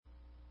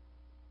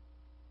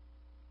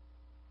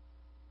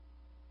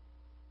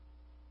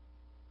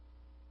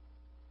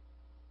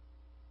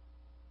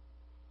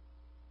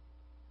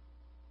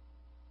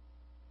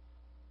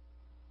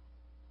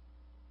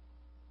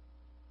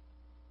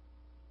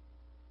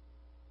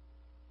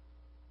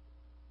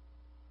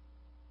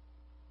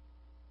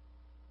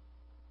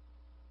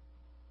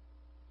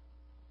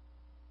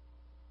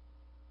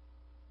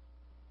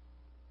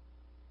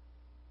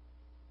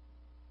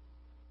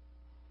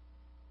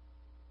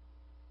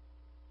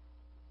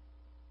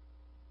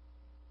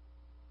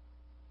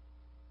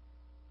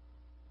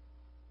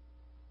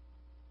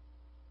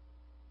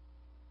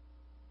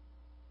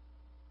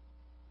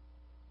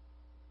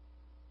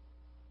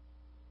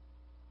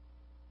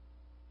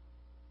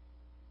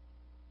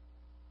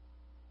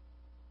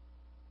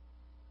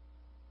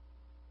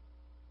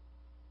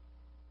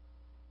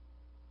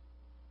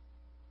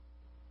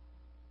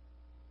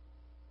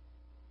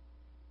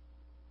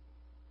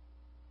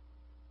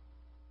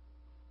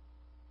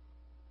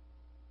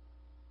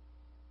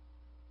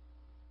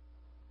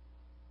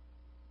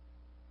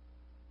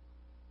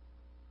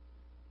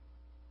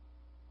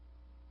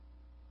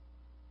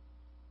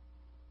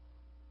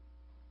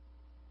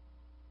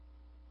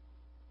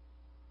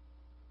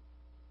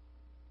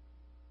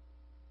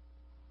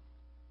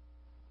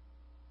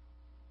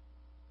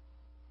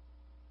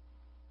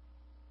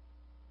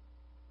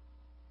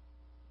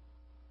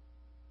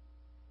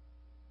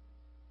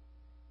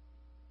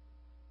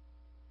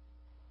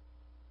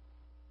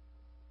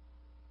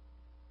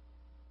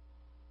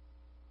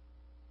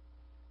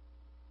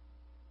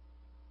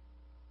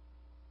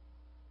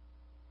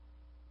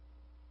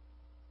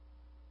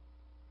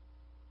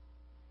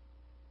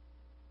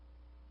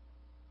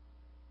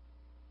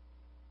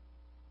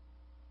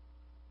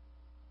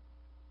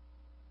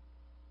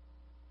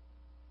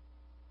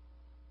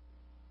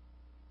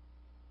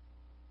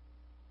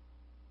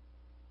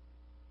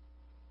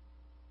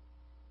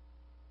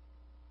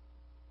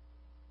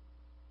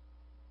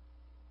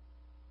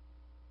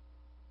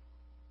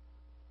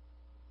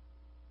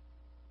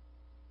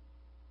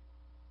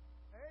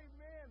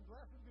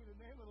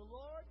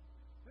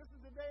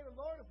is the day the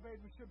Lord has made.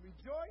 We should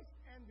rejoice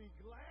and be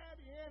glad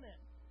in it.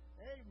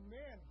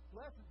 Amen.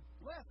 Blessed,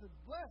 blessed,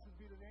 blessed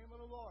be the name of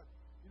the Lord.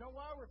 You know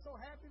why we're so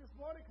happy this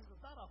morning? Because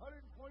it's not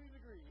 120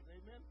 degrees.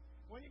 Amen.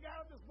 When you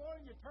got up this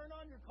morning, you turned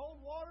on your cold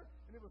water,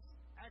 and it was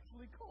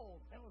actually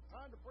cold. And it was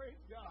time to praise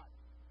God.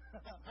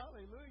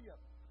 Hallelujah.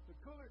 The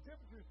cooler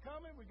temperature is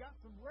coming. We got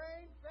some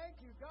rain. Thank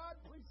you, God.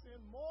 Please send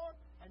more.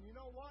 And you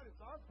know what?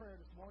 It's our prayer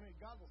this morning.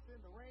 God will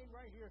send the rain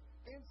right here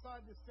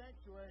inside this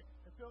sanctuary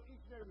and fill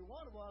each and every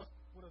one of us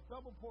with a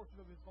double portion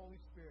of His Holy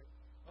Spirit.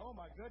 Oh,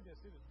 my goodness.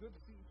 It is good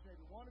to see each and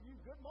every one of you.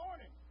 Good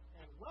morning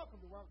and welcome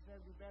to Robertson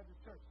Avenue Baptist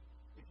Church.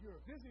 If you're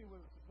visiting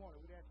with us this morning,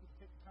 we'd ask you to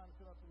take the time to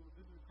fill out the little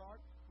visitor card.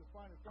 You'll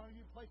find in front of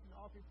you, placed in the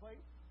offering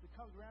plate that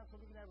comes around so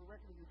we can have a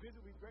record of your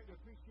visit. We greatly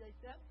appreciate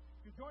that.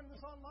 If you're joining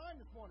us online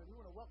this morning, we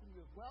want to welcome you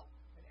as well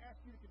and ask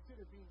you to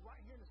consider being right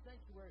here in the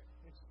sanctuary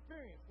and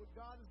experience what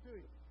God is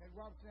doing at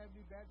Robertson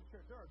Avenue Baptist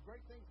Church. There are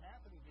great things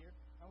happening here.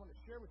 I want to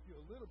share with you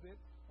a little bit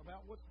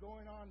about what's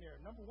going on there.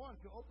 Number one,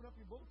 if you open up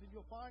your bulletin,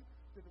 you'll find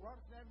that the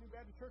Robertson Avenue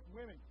Baptist Church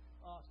women,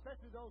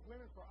 especially those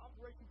women for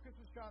Operation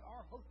Christmas Child,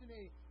 are hosting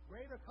a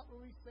greater couple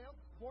of weeks sale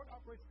to support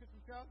Operation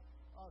Christmas Child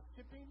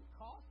shipping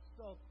costs.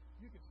 So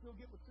you can still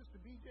get with Sister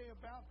BJ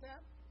about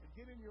that and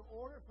get in your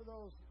order for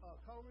those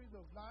cutlery,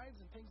 those knives,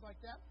 and things like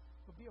that.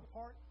 So be a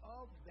part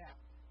of that.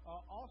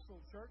 Also,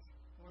 church,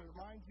 I want to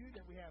remind you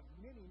that we have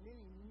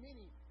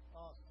many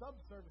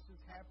sub-services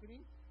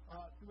happening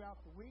throughout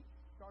the week.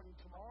 Starting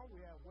tomorrow,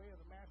 we have Way of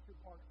the Master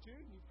Part 2.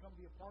 You can come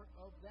be a part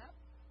of that.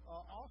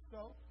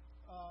 Also,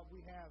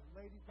 we have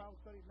Ladies Bible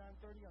Study at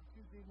 9:30 on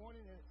Tuesday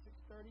morning and at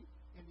 6:30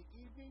 in the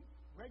evening.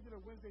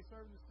 Regular Wednesday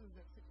services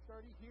at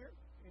 6:30 here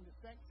in the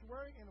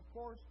sanctuary. And, of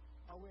course,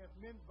 we have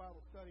Men's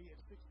Bible Study at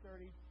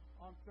 6:30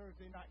 on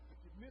Thursday night. If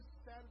you missed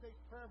Saturday's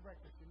prayer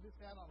breakfast, you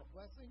missed out on a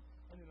blessing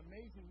and an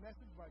amazing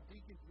message by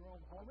Deacon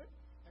Jerome Holman.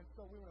 And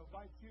so we want to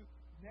invite you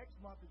next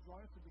month to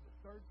join us. It'll be the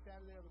third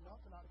Saturday of the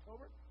month in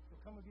October. So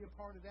come and be a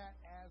part of that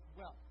as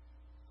well.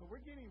 So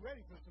we're getting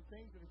ready for some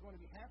things that are going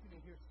to be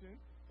happening here soon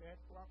at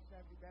Robertson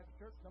Avenue Baptist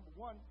Church. Number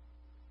one,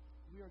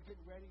 we are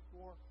getting ready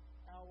for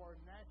our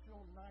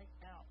National Night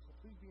Out. So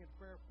please be in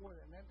prayer for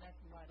that. And that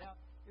National Night Out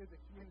is a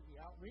community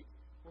outreach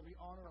where we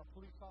honor our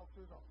police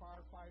officers, our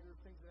firefighters,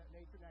 things of that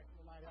nature.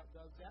 National Night Out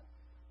does that.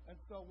 And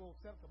so we'll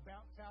set up a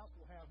bounce house.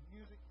 We'll have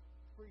music,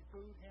 free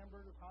food,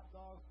 hamburgers, hot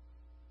dogs,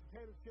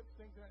 potato chips,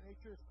 things of that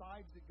nature,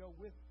 sides that go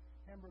with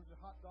hamburgers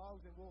and hot dogs,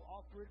 and we'll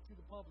offer it to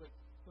the public.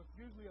 So it's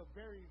usually a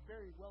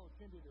very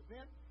well-attended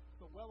event.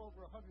 So well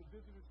over 100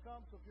 visitors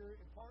come. So if you're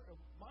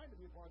mind to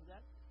be a part of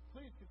that,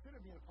 please consider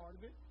being a part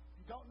of it. If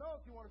you don't know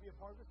if you want to be a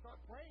part of it, start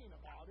praying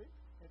about it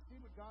and see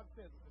what God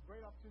says. It's a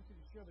great opportunity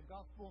to share the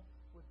gospel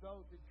with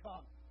those that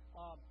come.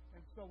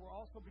 And so we're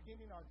also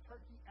beginning our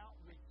turkey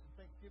outreach.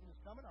 Thanksgiving is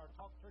coming. Our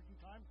Talk Turkey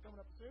time is coming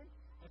up soon.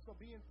 And so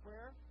be in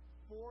prayer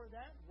for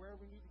that, where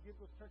we need to give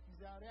those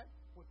turkeys out at,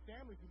 what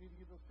families we need to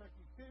give those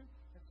turkeys to.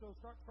 And so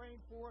start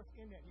praying for us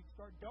in that. You can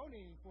start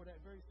donating for that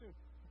very soon.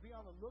 So be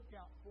on the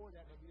lookout for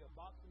that. There'll be a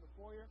box in the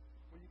foyer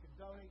where you can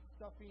donate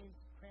stuffing,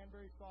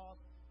 cranberry sauce,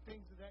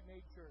 things of that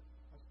nature,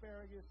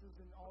 asparagus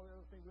and all the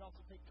other things. We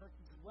also take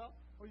turkeys as well.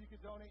 Or you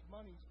can donate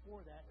monies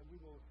for that, and we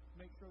will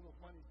make sure those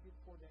monies get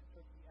for that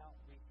turkey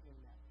outreach in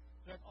that.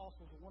 So that's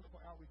also a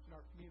wonderful outreach in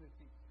our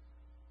community.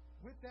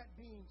 With that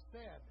being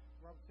said,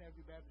 Robertson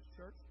Avenue Baptist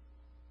Church,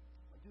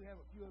 I do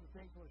have a few other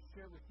things I want to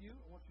share with you.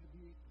 I want you to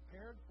be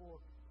prepared for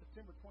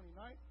September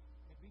 29th.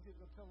 And BJ's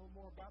going to tell a little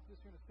more about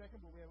this here in a second,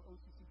 but we have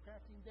OCC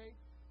Crafting Day.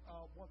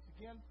 Once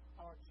again,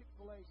 our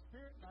Chick-fil-A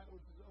Spirit Night,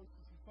 which is the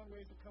OCC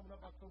fundraiser, coming up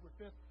October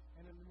 5th.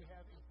 And then we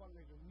have a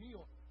fundraiser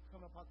meal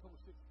coming up October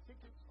 6th.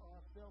 Tickets are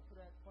on sale for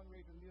that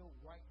fundraiser meal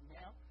right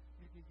now.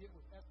 You can get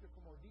with Esther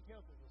for more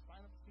details. There's a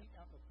sign-up sheet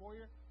out in the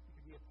foyer. You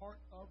can be a part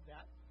of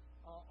that.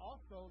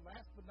 Also,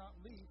 last but not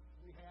least,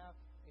 we have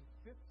a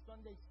fifth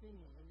Sunday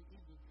singing in the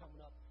evening coming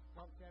up.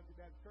 Robertson Avenue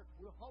Baptist Church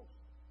will host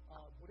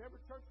whatever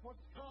church wants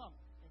to come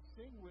and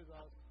sing with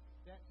us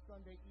that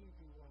Sunday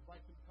evening. We'll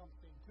invite them to come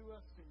sing to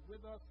us, sing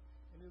with us,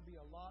 and it'll be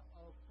a lot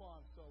of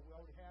fun. So we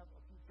already have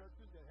a few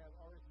churches that have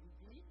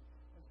RSVP,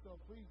 and so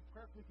please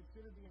prayerfully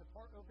consider being a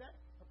part of that.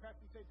 Or perhaps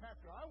you say,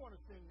 Pastor, I want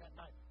to sing that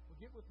night. Well,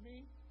 get with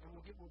me, and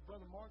we'll get with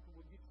Brother Mark, and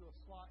we'll get you a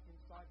slot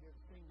inside there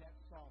to sing that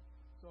song.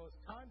 So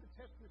it's time to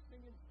test your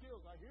singing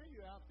skills. I hear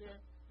you out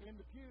there in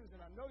the pews,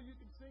 and I know you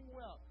can sing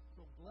well.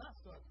 So bless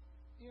us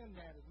in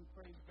that as we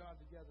praise God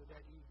together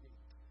that evening.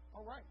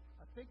 All right.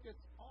 I think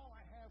that's all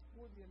I have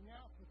for the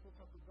announcements. If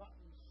I've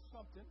forgotten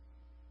something.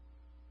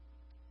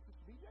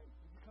 Sister BJ,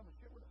 would you come and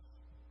share with us?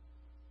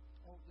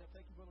 Oh, yeah,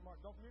 thank you, Brother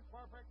Mark. Don't forget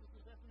choir practice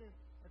this afternoon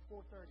at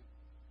 4:30.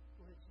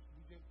 Go ahead, Sister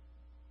BJ.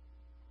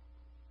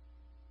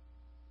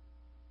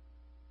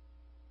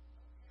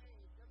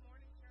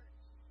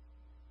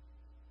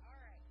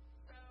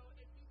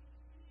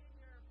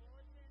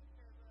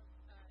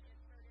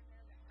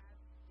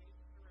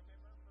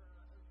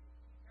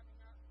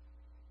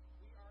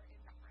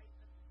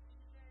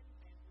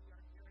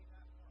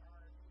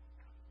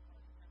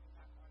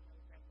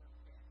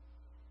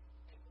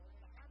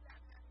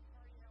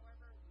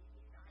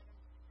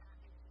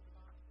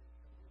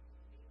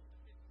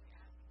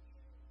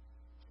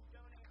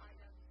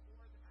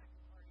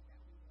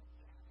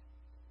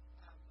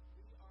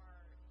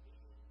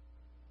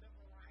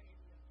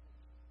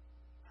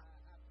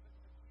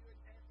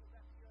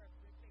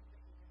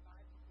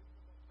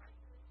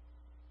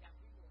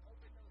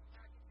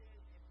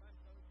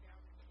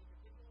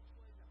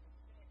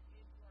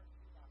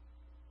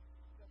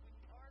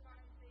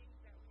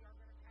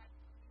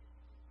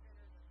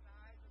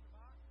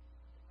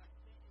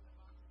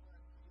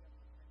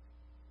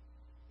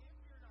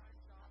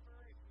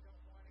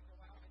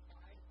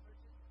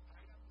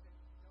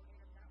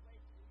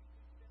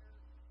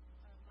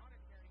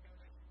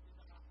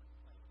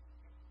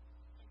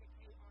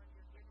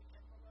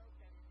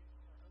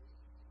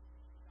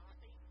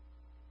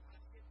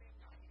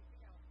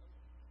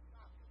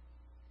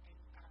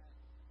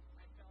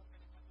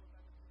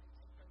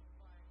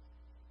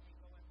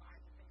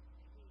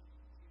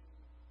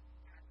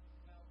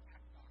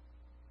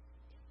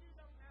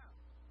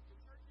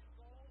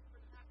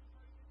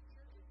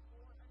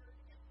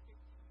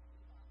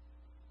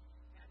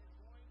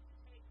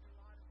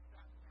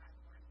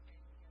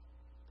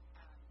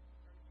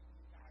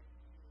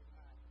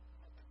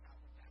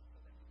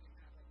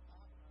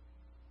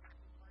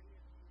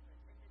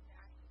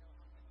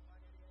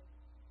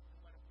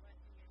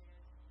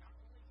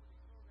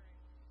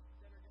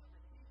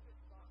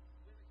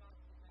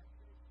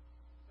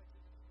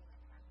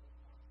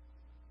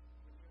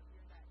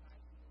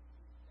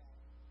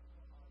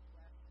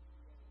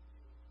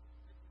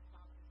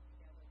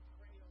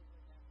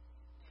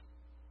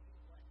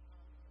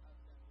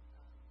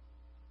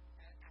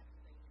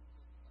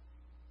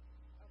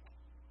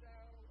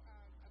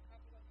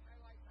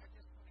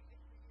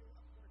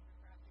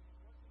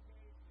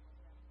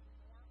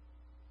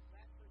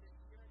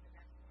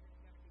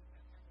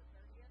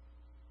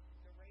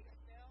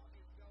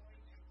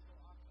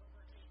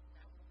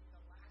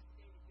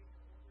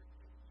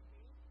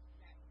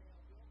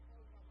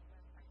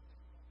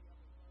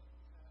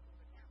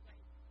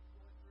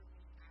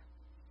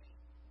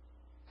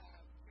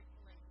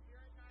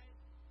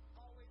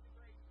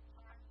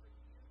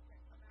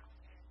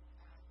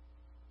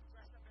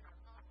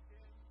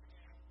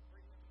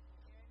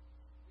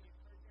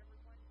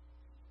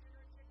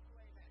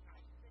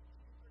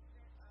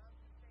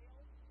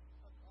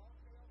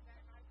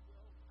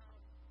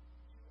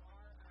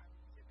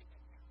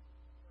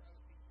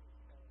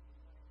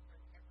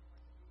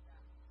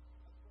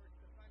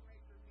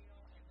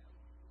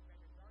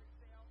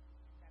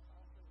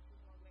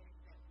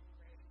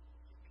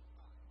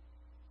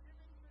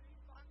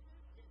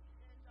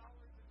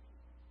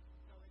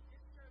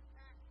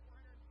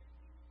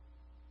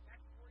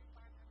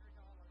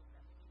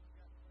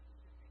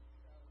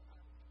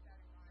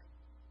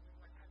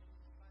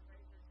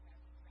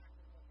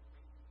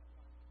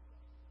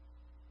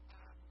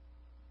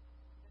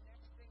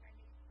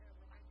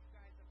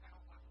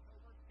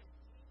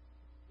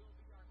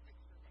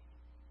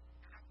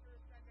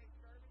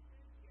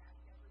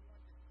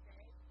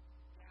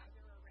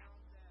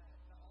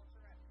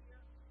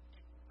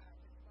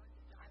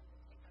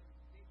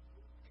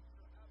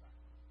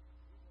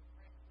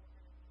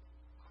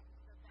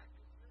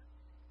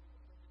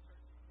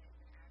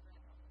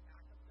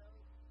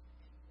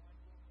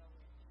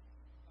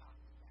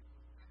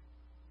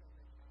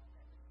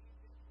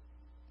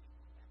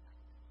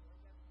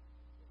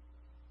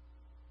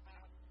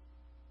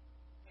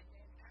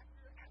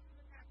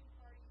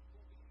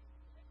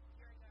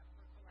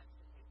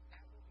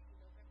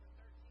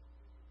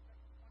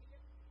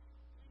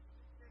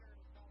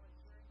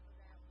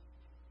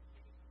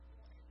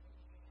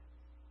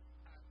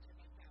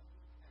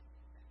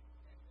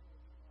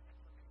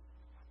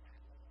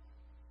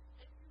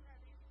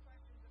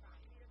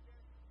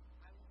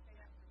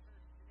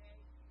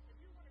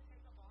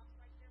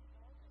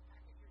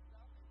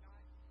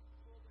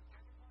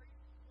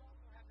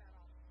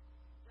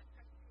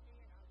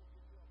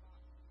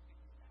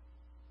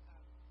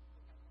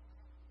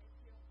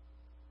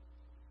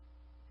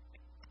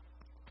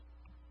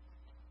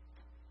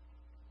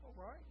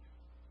 right.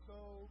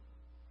 So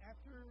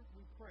after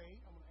we pray,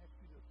 I'm going to ask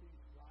you to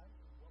please rise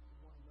and welcome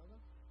one another.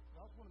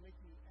 I also want to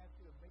ask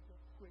you to make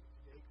it quick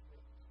today because we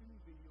have two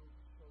videos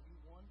to show you.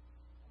 One,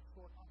 a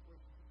short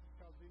Operation Christmas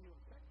Child video.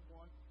 The second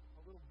one,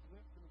 a little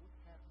glimpse into what's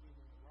happening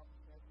in the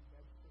Robertson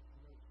Baptist Christian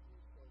Ministry.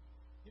 So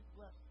get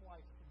blessed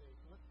twice today.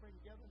 So let's pray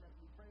together, and as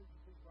we pray,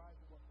 please rise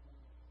and welcome one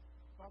another.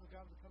 Father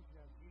God, we come to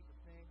you in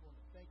Jesus' name. We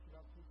want to thank you for the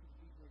opportunity to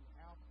be here in the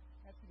house.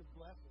 Ask you to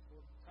bless us,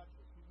 Lord, to touch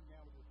us even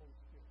now with your Holy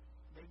Spirit.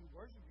 May we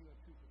worship you in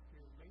truth and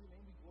spirit. May your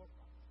name be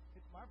glorified.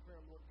 It's my prayer,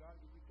 Lord God,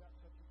 that we've got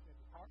such a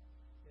tender heart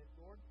that,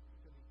 Lord,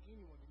 if there be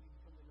anyone that needs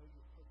to come to know you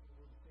as personal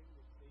Lord and Savior,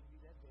 that save you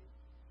that day.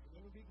 Your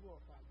name will be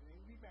glorified. Your name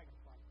will be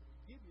magnified. So we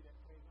give you that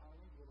praise,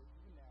 honor, and glory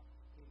even now.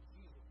 In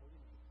Jesus' holy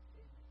name.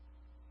 Amen.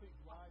 Please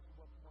rise and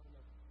welcome one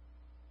another.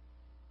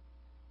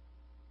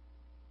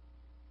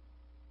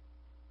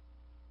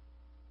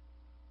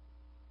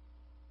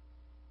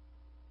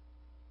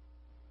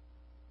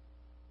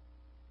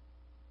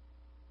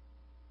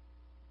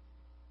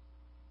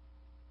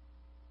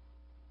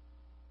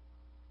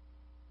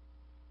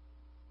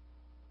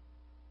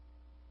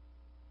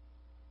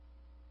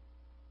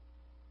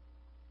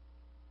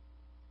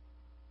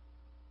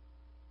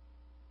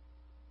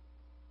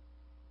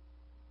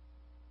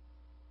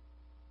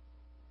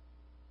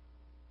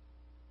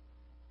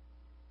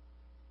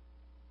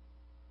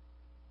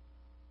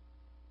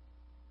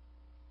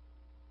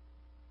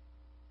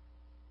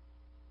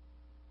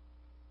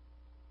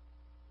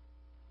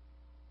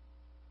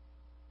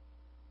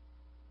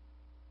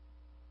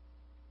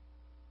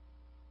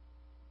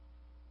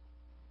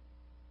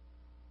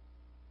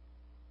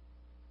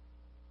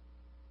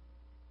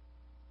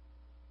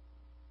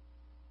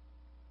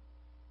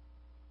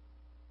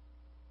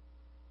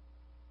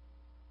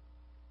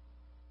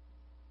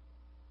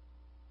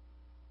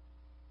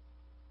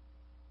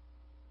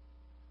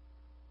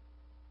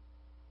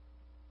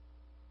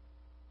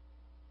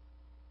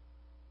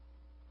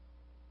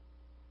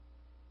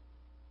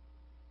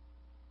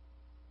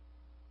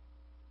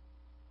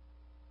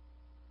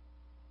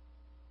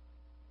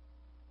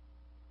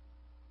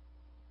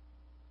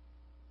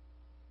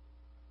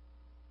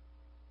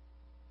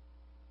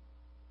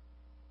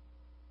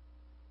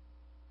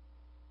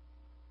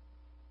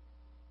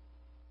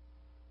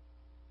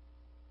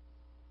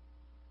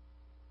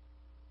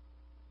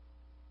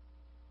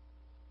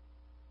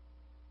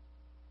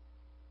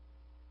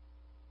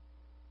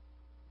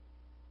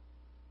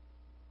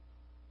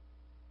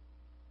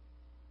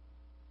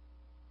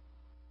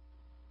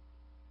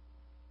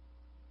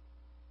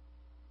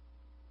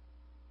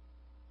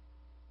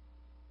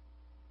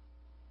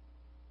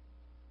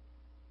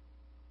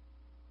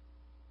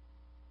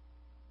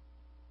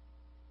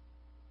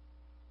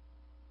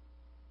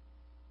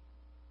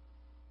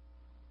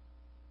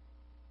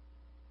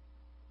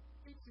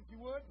 If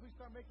you would, please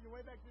start making your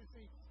way back to your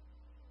seats.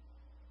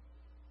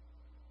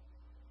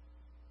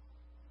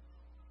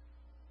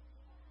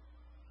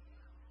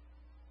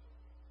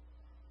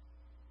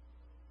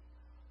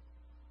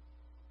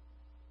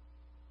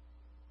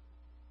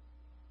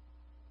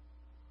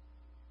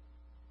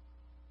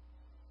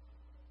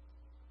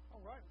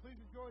 All right, please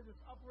enjoy this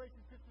Operation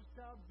Christmas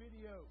Child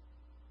video.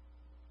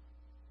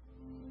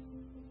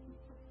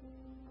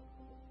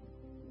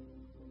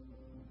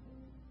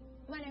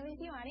 My name is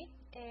Giovanni,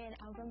 and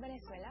I'm from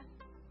Venezuela.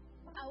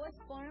 I was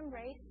born and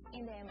raised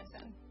in the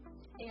Amazon.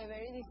 In a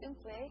very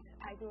distant place,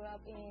 I grew up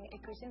in a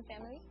Christian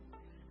family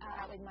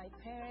with my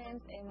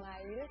parents and my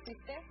little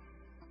sister.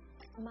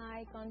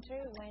 My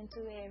country went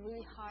through a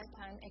really hard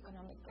time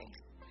economically.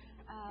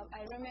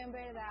 I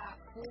remember that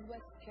food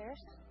was scarce.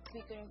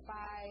 We couldn't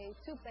buy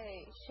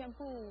toothpaste,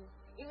 shampoo.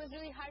 It was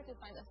really hard to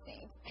find those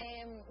things.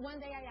 And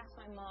one day I asked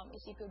my mom if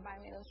she could buy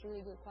me those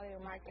really good quality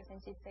markers, and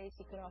she said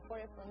she couldn't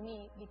afford it for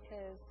me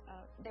because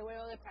there were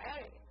other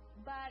priorities.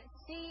 But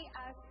she,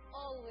 as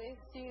always,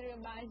 she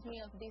reminds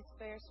me of this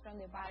verse from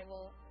the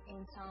Bible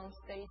in Psalms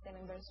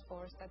 37 verse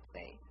 4 that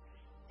says,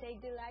 "Take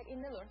delight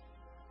in the Lord,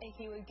 and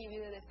He will give you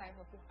the desire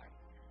of your heart."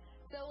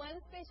 So one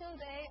special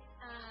day,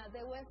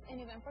 there was an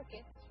event for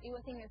kids. It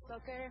was in a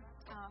soccer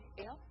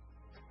field,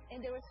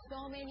 and there were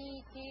so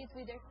many kids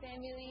with their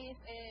families,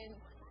 and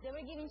they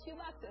were giving shoe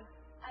boxes.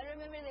 I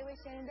remember they were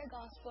sharing the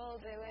gospel,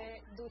 they were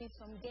doing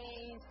some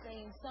games,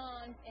 playing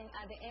songs, and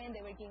at the end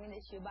they were giving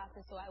the shoe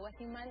boxes. So I was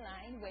in my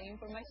line waiting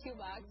for my shoe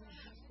box,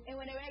 and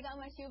whenever I got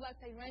my shoe box,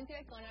 I ran to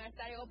the corner, I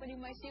started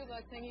opening my shoe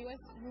box, and it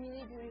was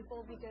really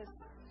beautiful because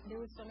there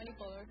were so many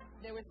colors,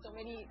 there were so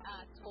many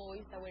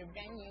toys that were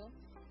brand new.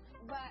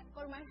 But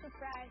for my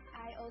surprise,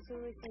 I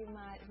also received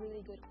my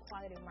really good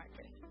quality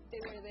markers. They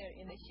were there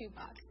in the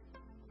shoebox.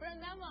 From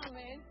that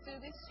moment to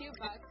this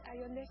shoebox, I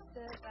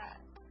understood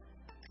that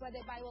what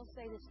the Bible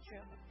says is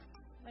true.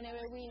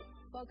 Whenever we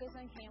focus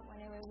on Him,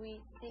 whenever we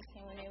seek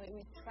Him, whenever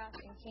we trust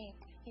in Him,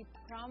 He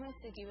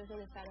promised to give us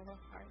the desire of our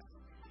hearts.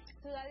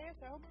 To that little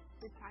girl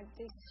who packed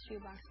this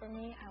shoebox for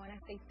me, I want to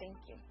say thank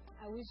you.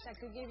 I wish I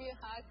could give you a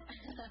hug,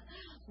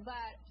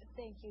 but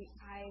thank you.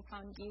 I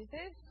found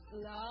Jesus,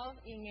 love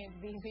in a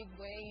big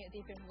way, in a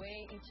different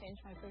way. It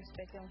changed my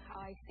perspective on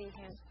how I see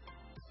Him.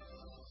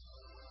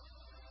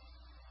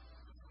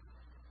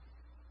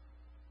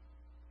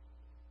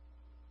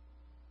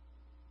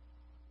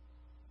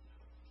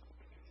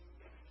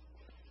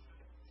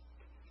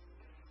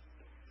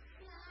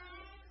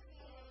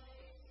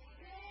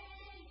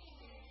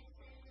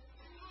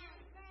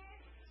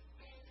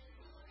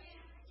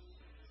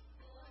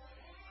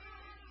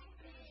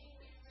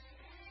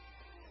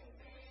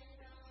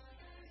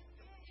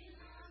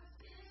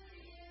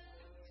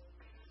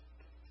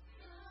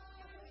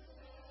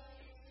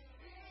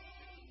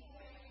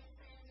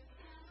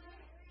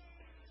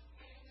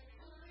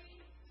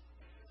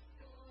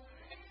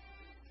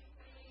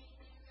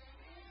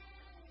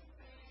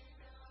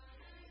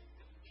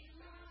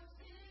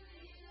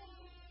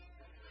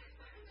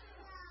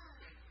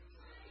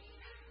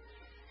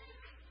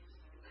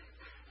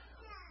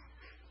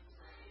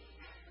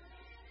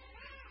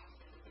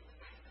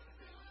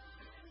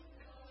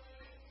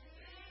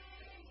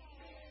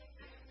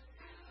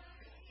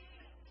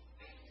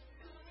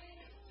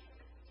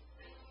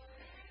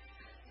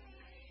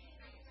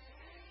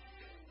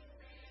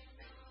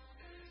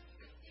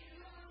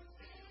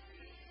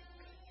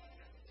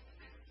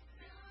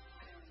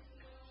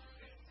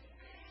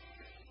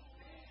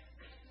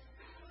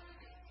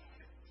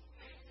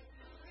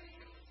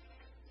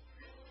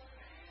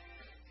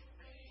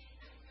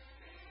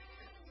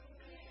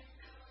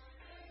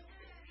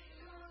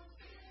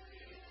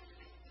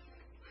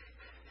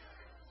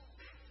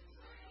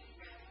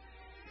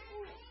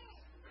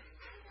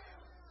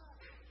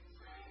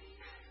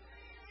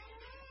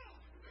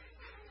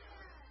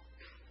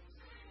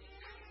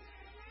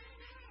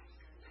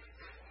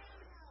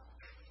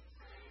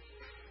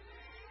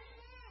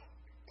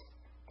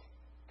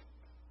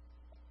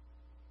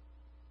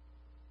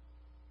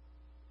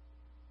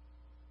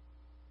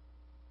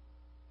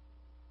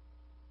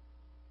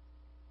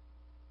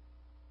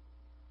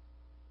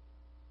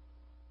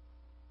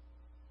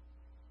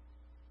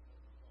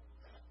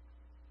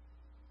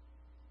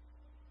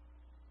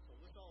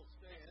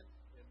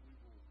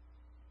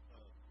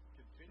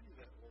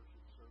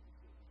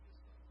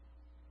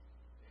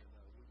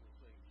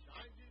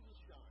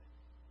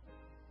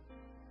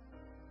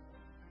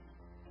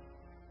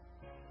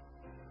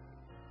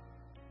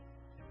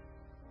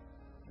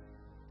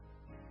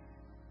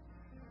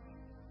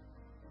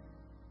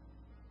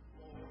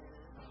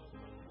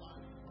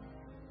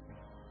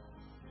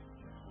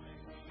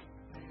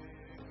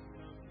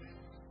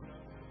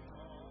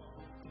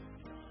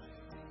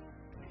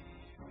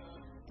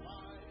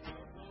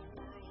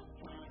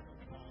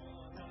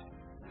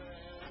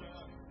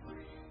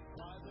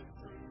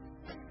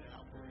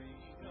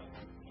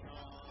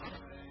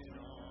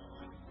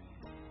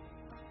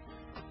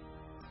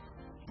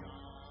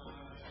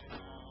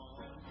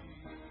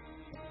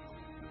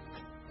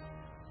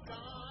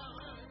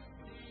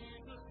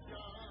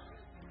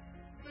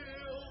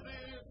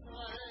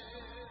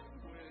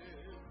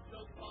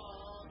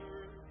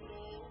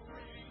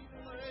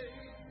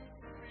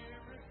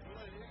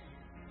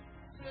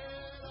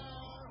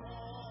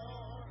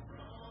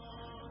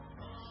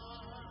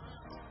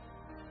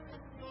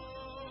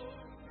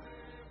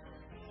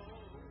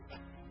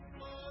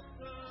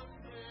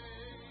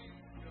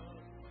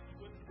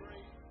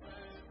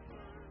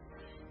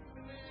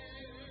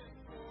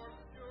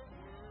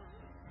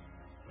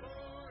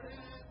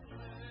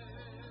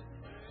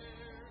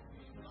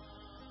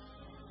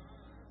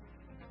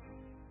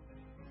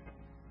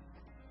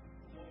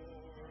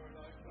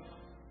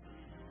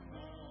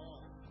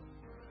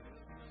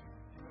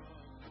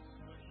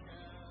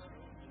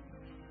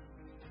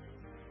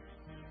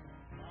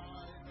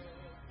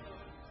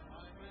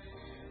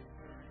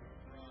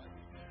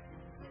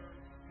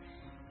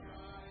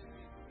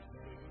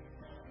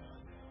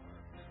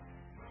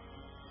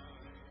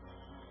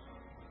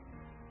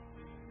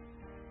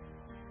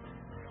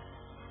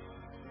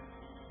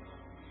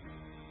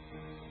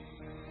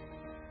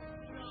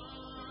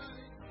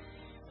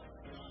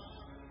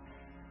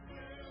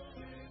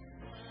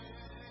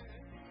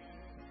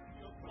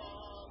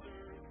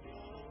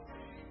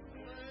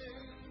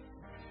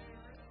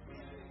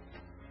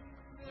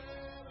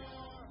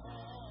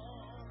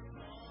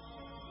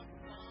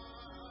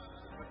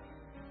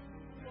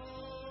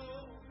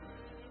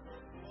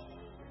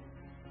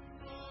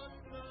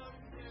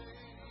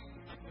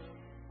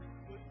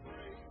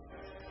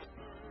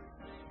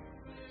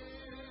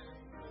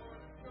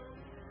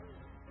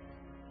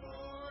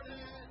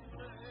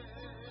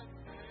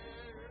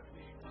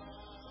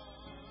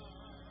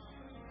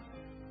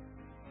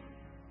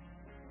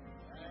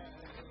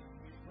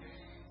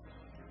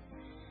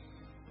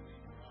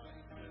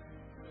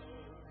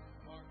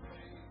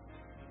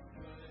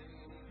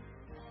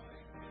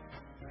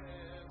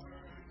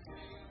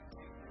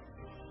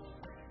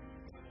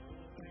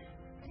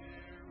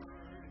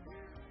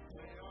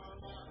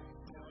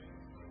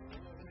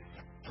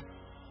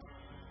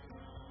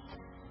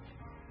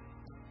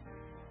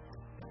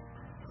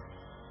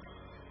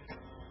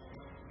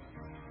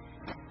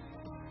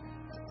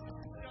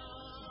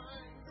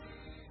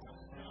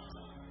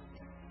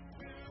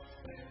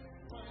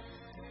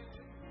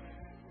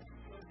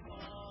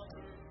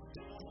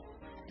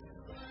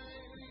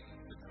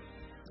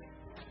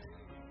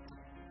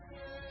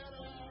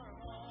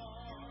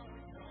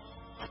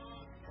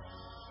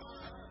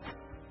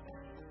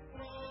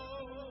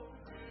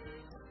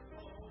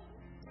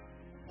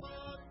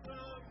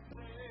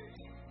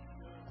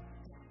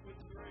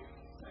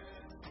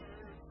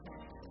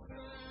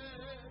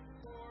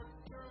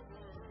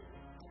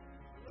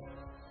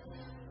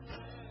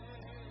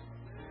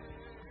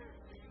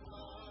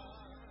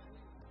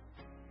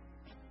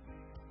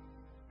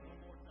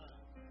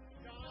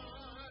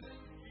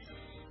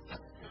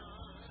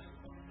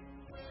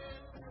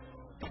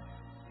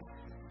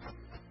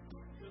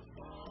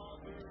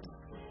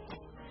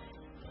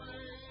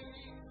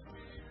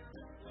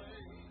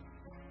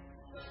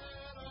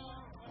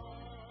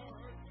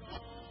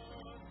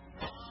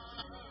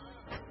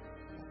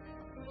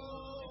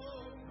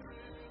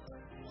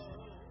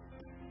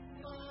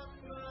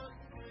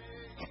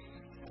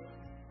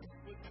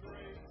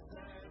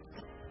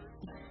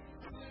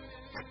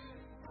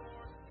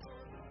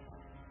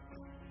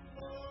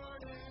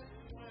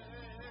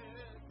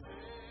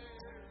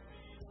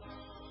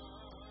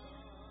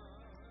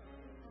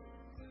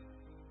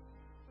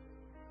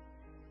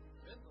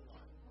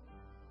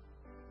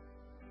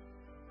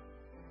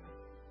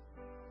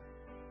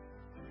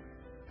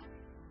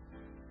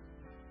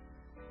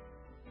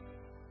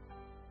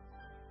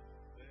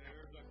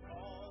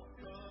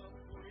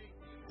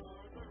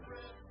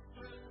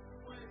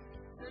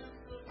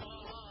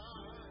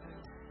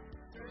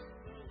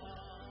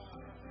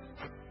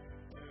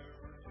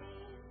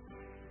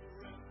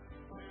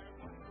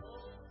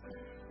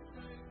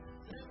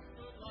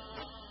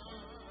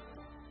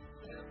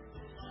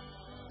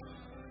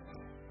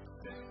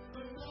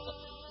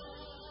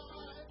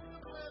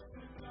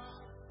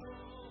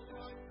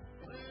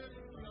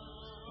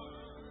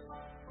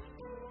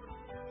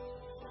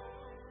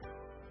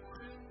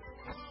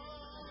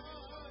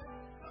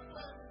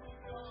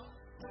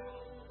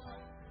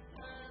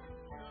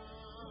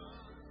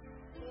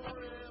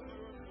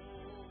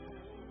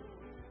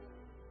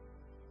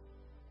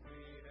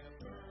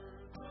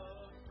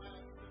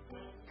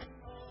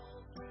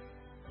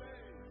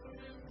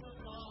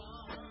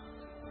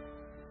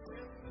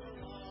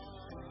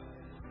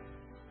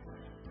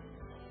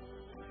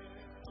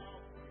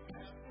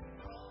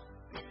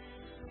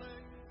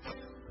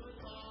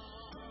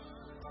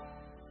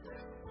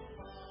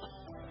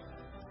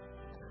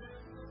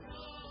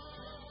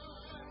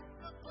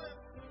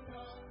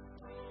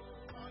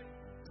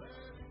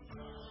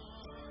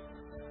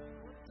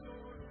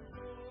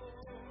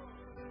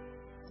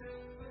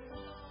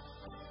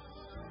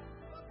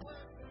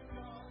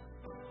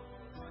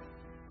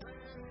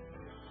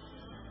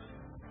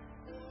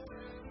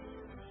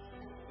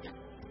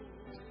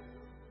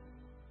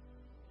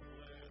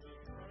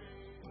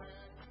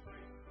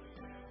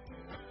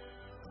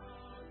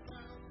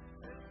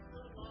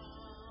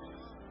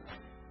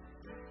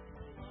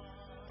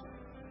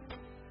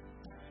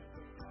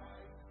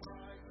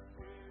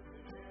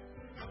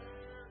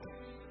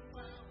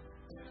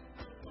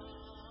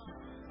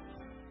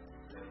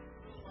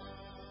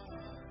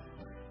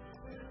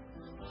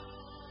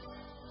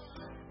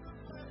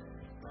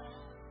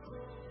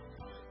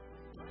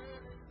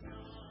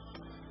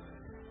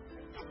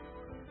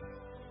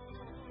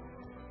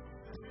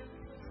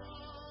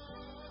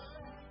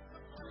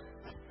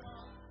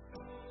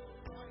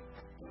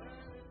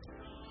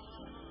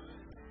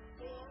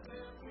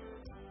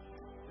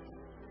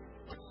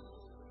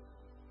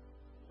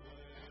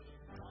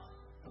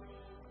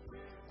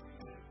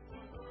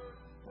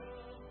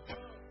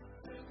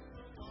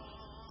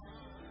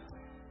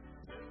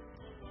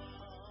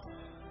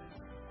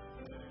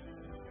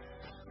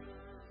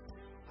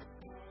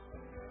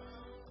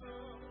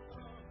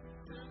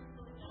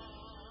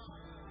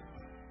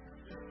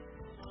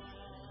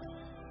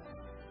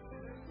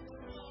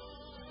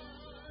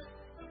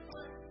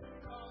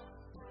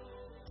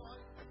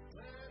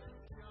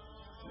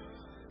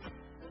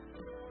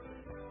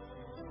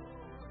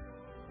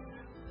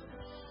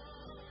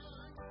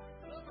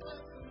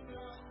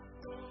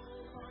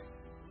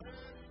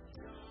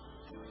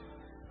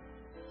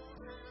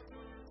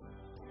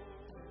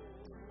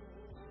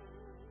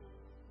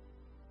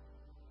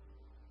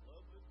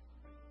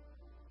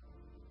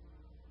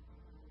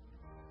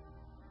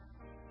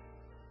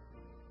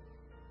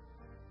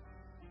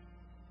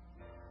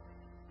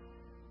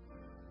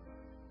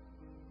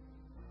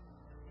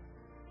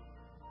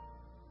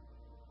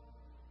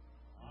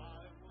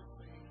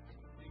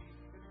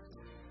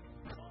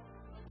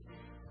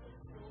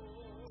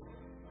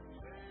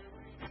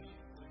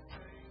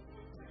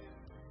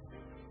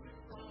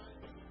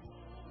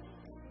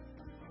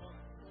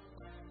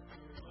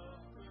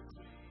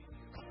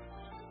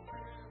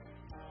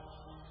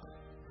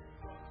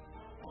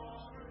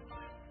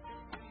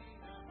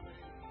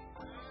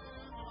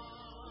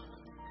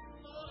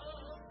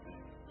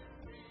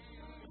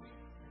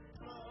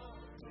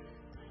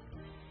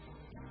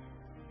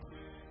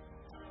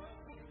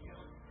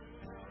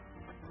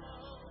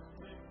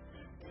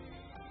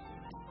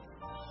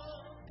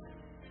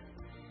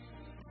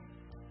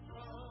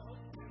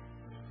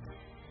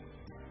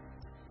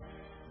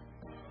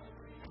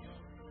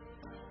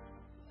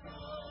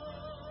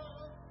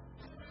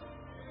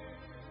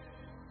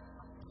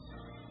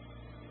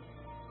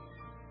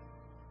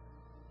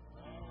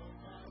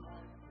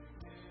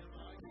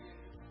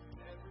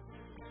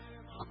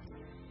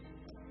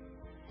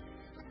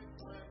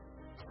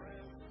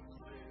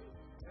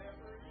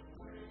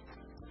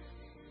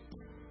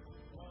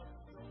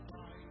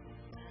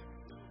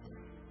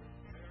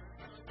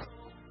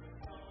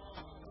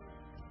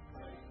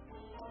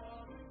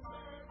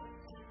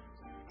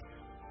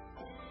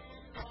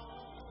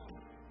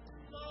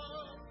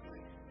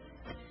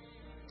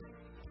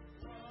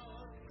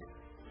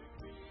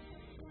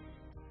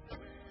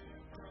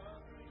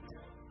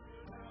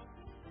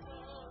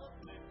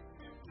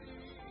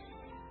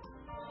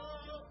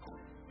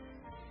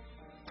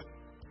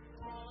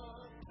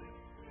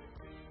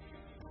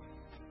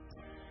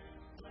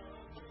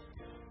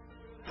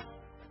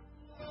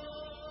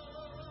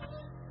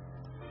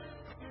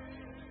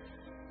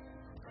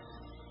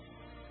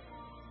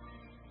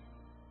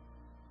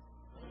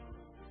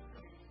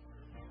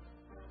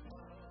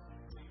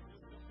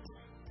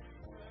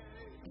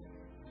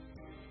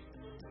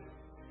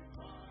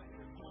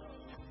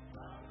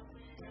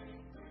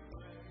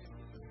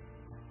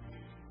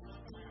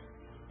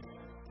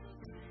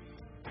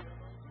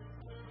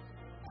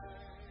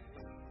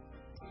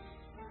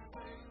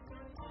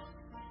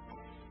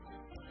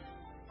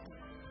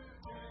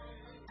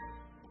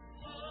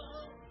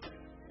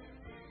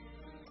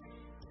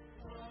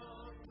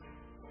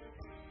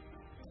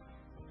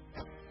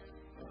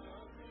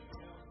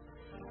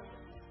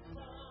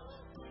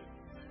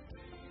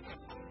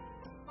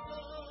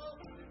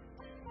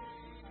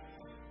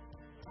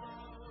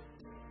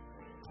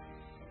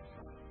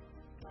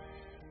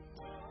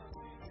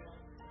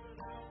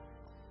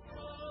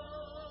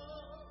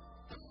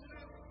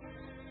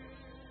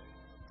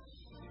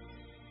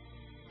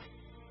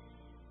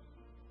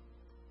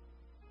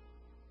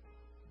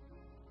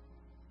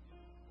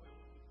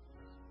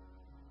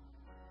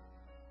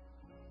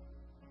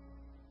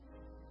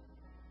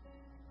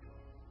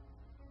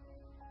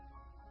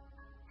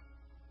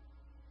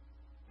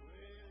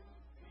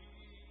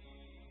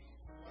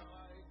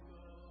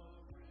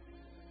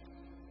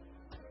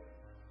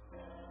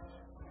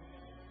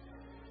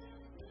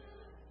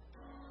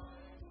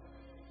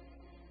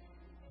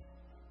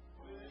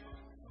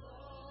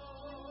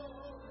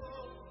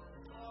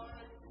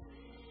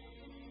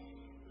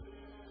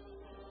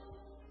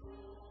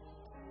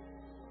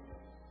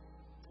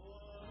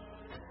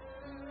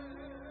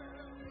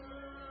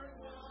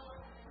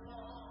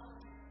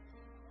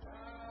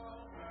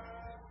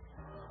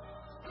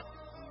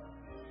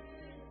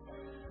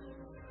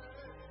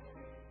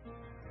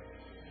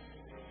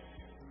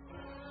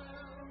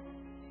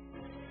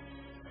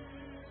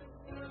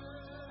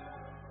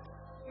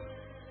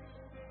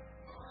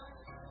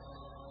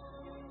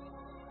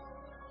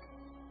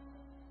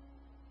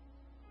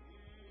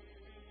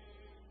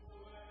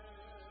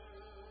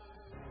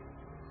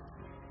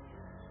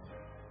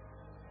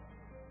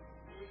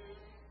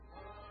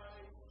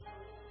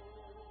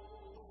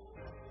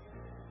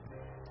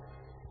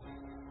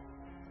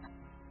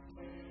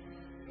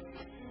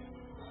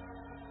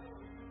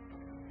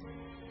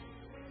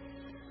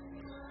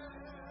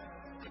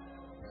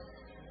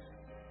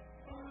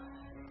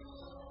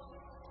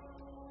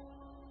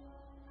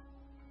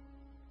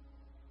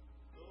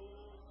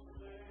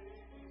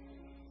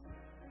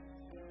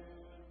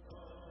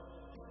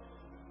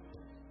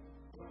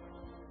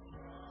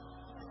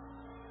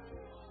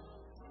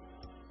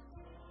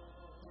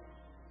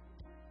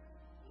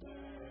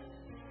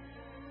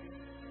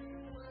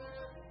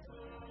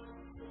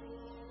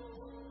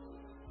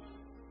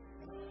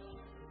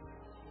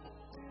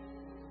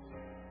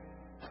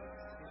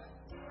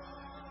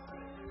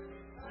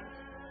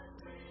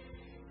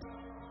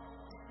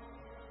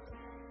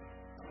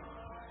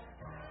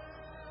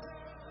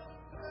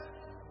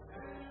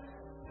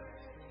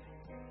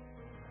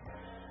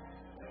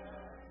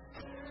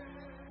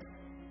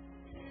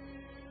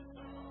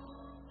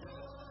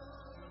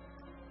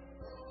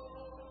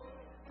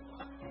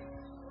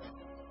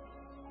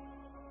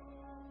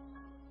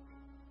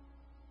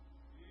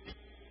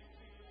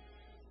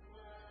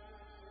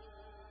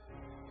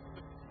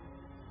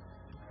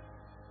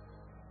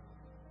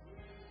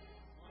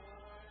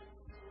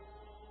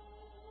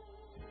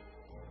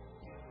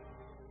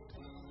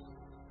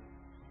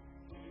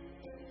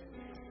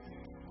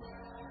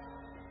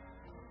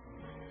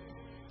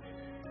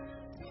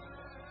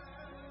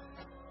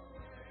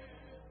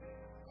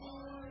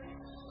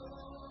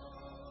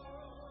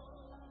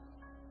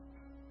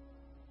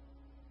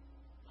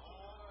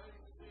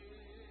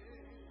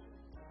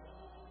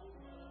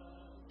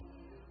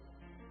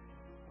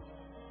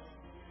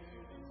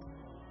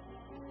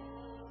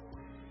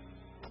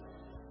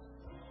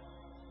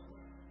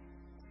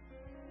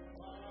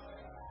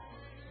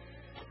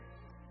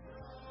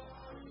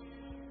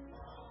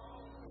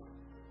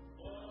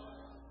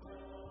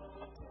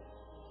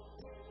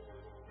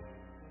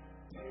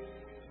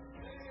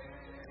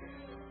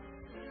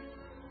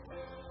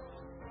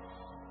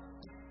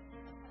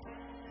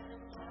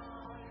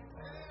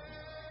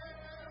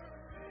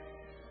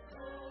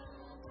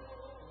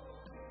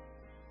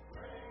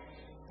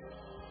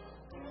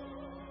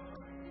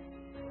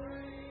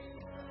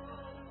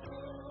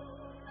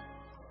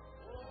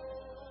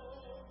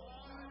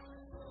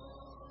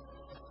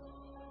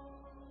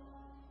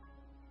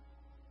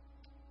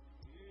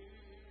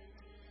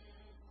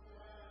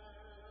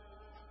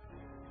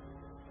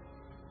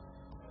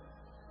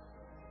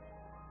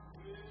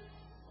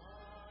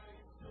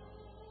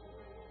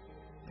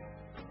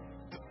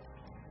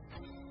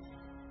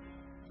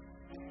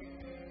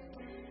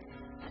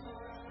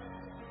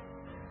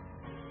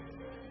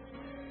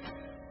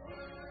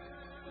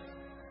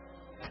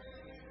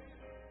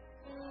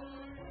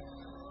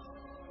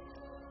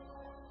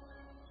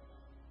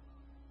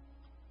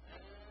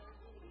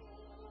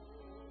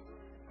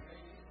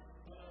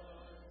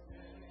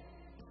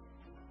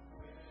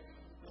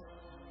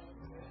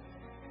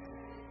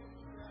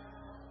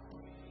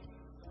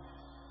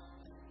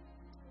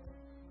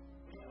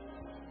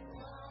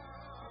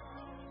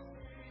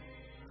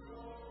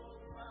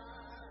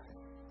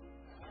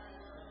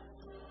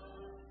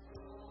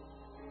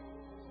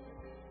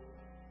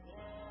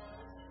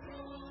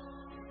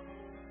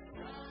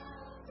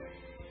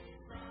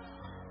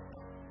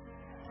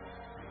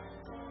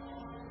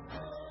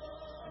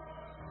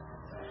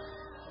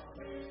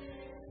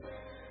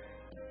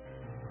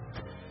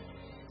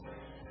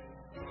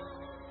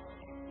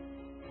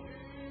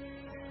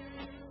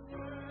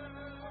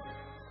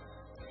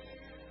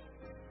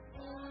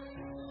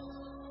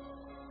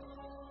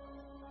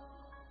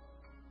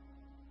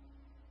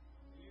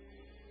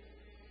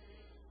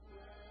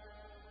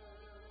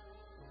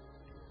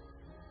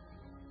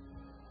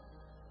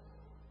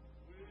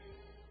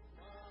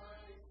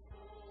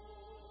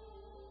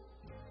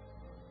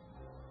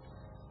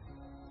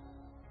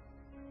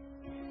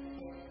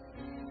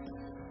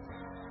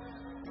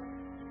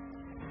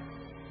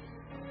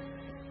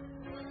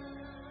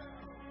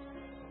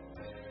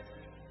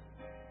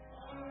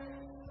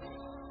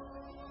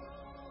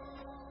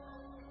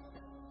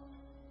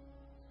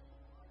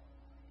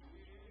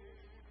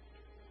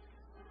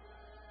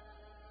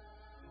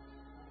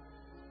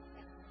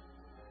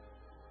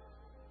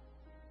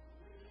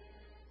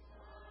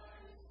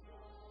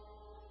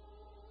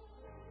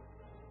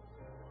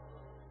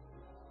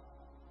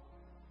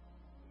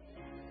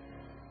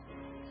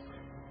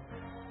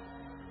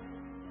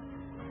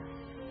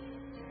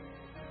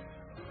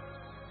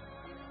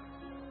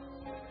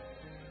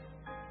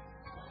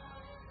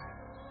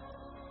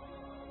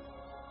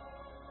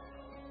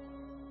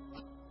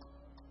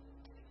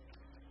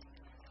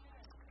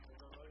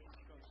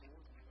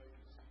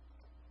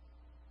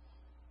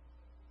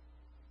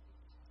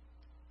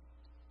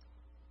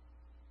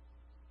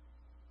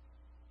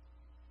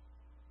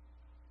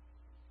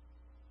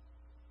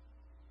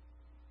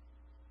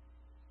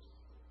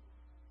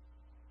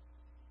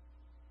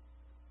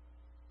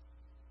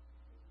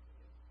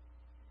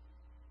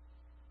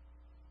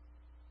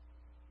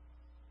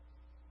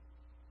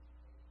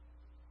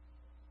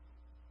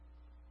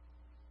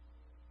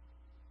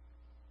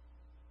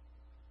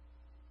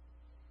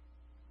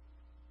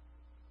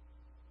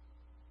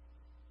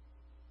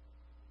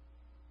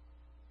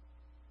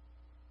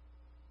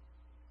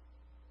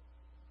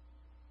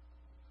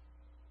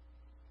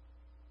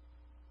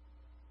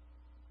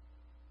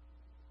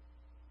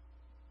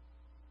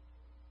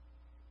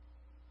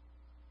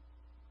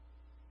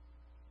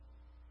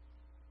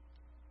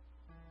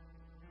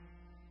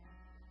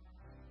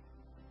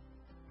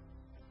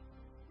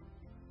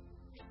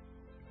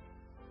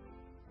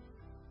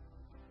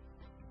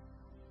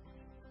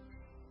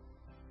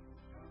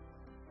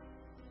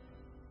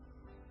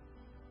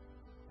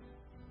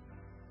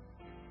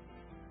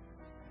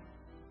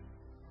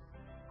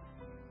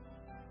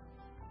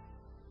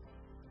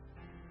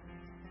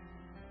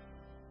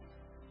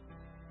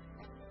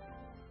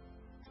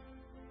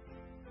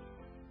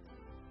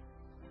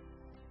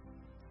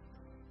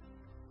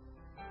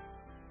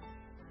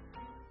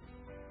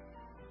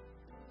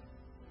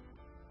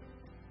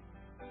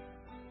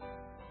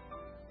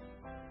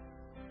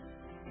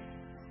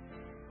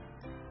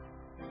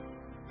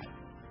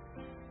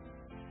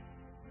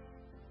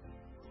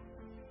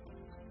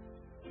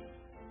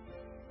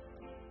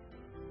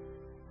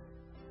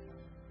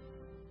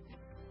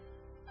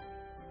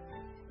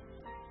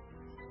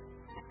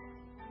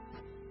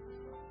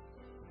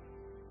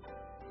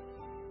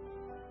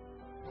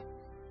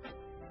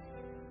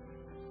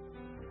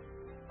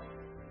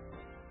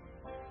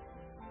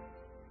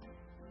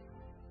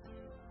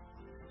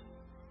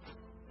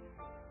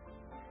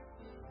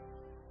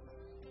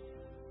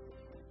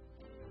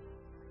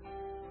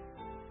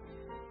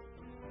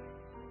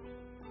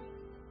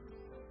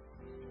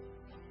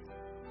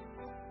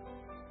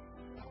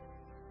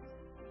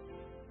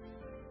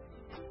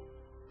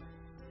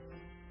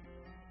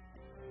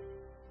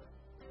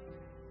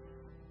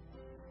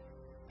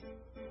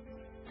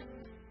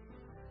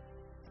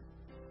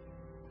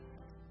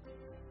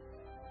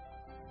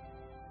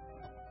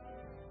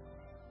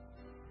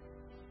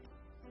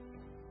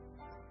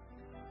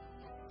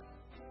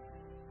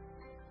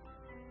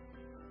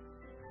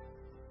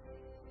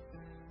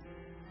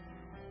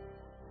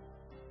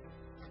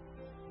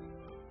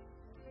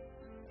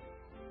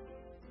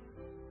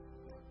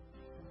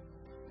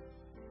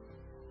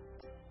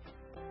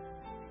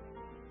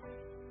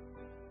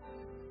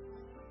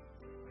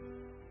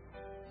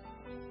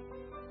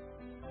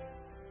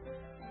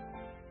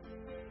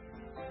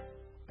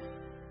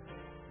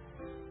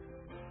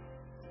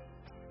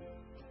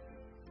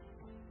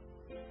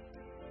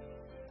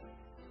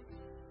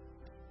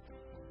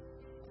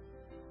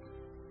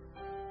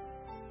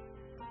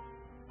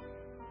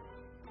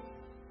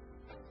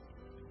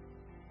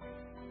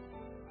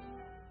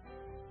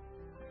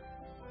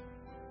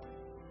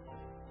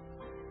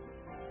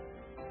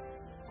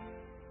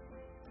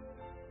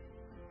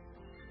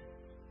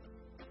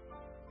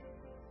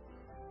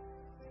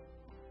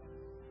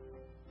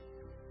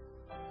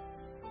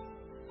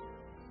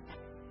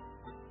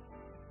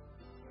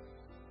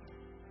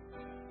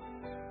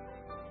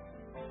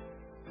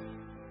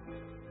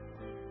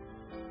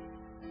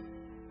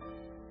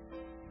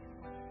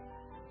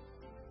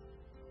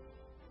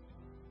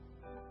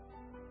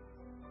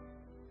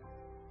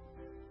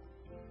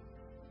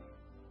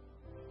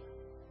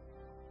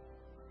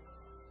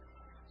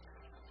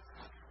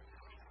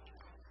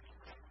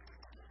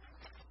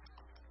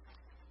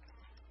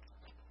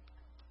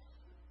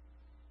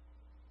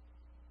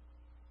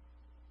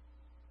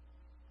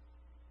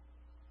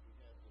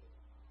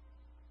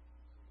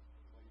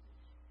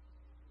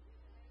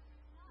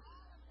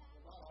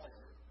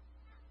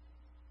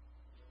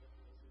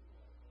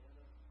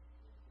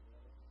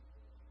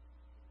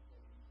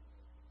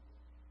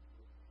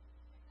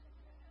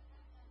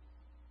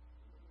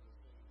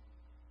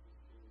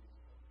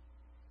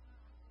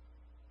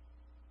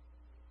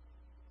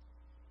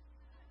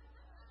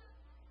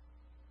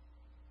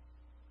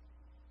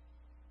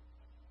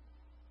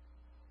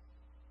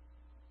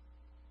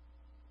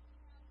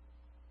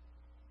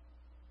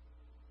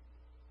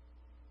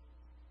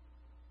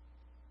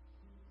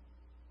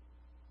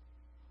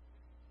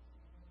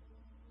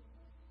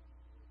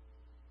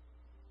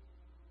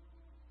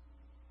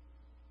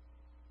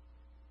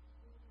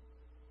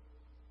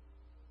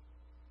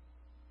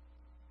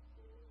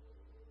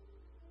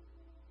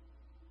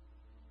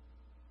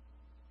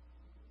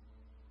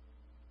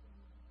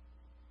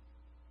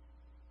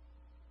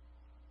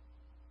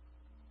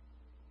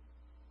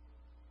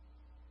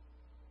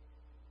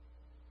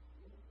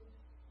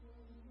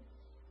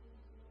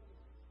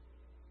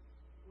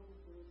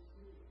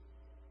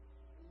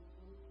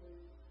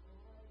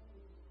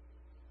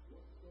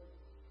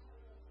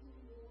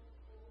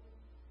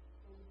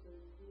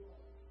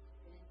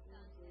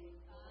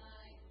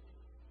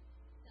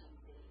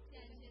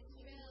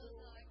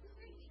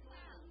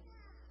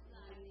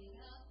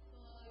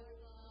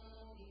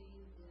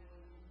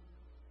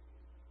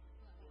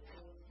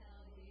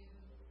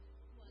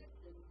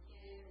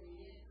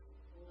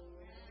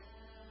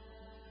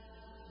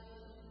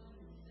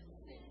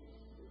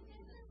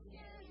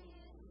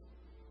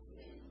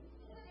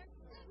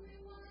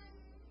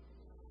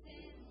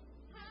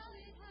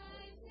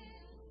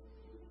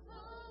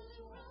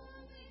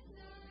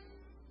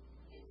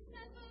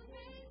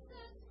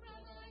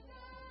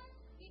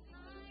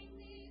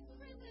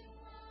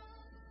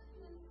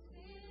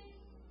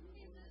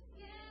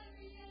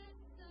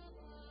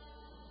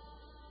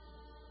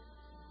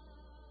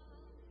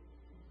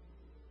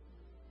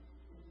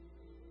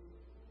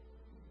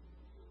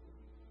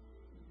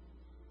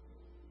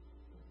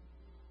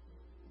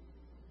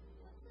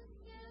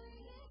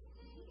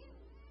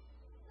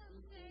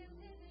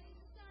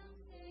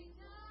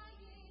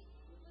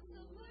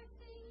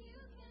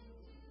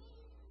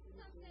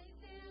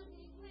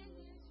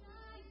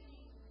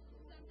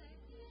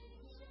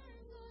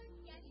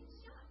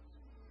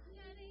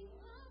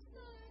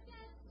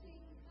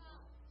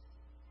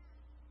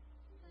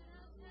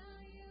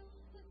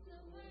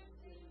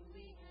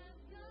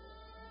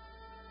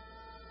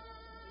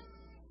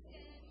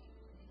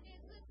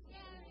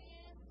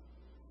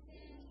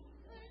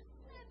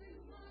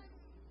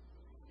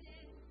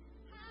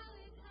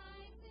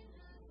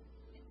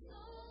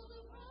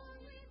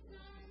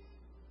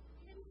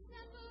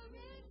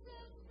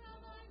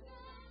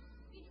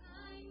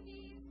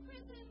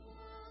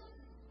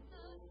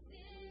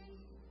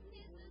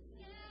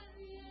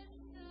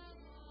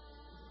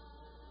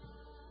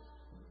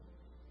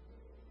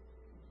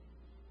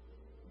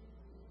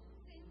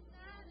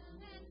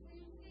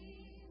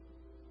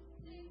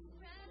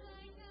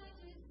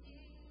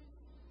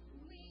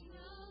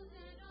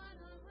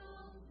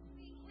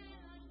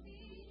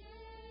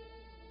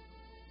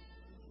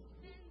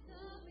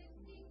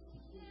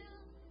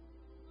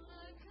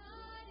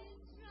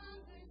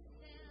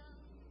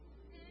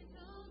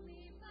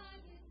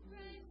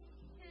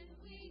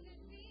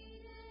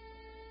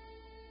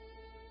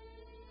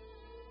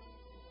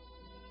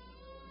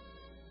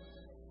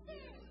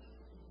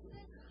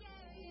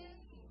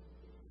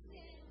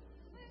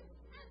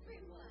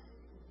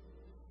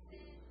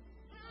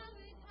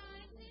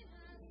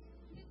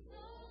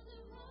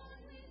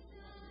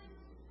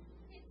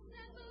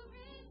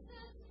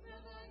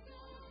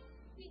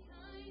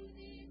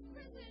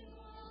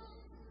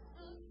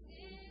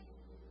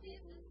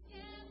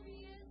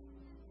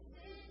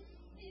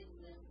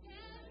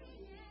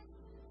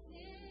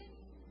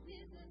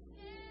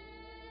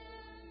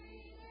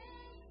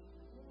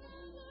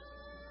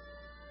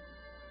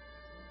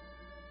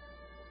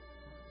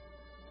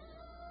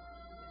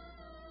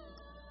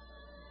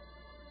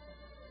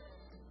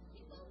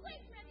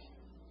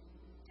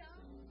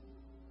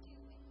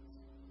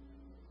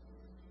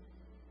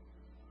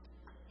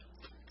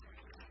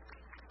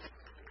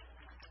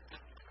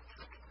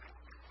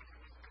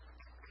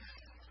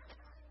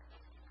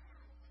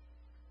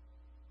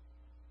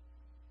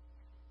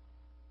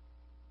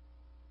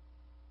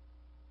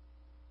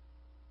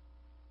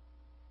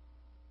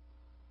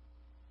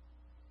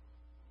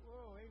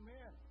 Whoa,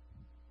 amen.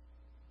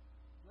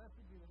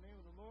 Blessed be the name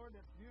of the Lord.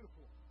 That's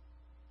beautiful.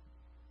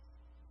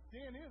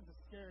 Sin is the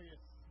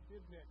scariest,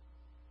 isn't it?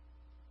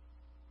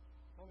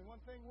 Only one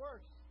thing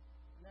worse,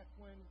 and that's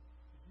when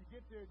you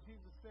get there,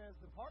 Jesus says,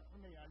 "Depart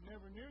from me, I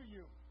never knew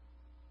you."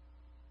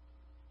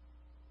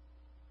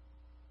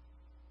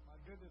 My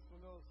goodness,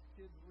 when those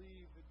kids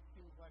leave, it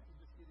seems like you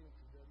just get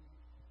empty, doesn't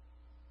it?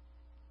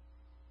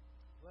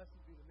 Blessed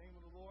be the name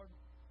of the Lord.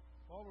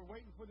 While we're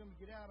waiting for them to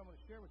get out, I'm going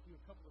to share with you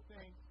a couple of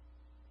things.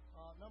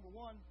 Number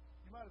one,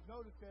 you might have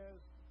noticed as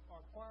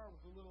our choir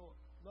was a little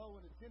low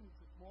in attendance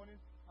this morning,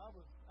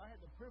 I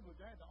had the privilege,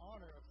 I had the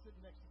honor of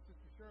sitting next to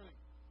Sister Shirley.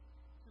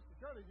 Sister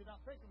Shirley did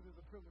not think of it as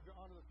a privilege or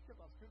honor to skip.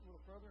 I was sitting a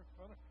little further in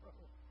front of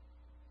her.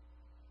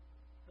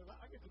 Because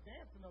I get to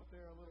dancing up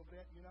there a little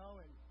bit, you know,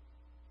 and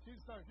she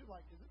was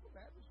like, "Is this a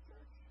Baptist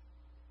church?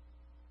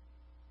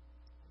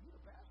 Are you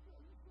the pastor?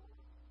 Are you sure?"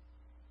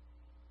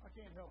 I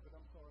can't help it.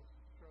 I'm sorry,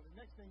 Sister Shirley. The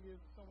next thing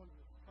is someone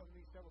has come to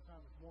me several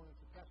times this morning and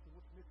said, "Pastor,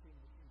 what's missing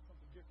in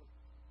something different?"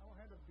 I don't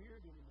have a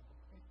beard anymore.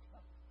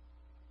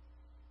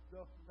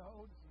 So,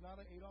 no, this is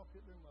not an Adolf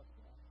Hitler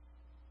mustache.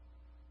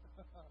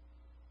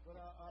 But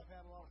I've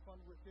had a lot of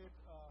fun with it.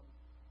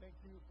 Thank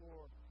you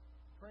for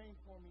praying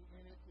for me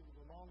in it. It was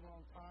a long,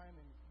 long time,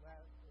 and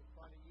last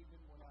Friday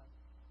evening when I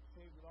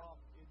shaved it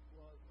off, it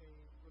was a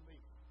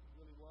relief.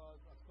 It really was.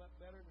 I slept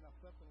better than I've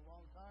slept in a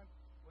long time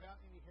without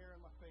any hair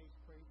in my face.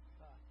 Praise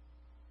God.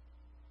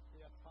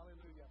 Yes,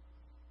 hallelujah.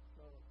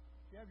 So,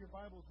 if you have your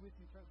Bibles with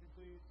you, turn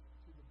please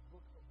to the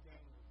book of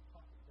Daniel, the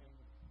prophet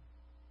Daniel.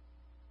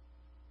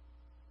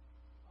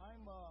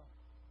 I'm a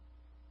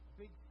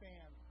big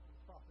fan of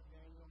the prophet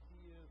Daniel.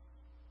 He is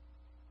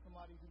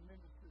somebody who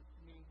ministers to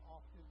me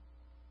often,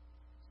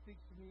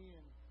 speaks to me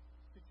in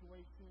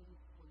situations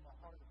when my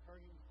heart is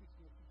hurting, speaks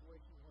to me in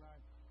situations when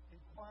I'm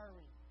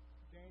inquiring.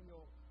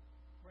 Daniel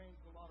brings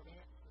a lot of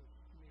answers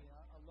to me.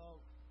 I love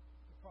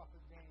the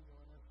prophet Daniel,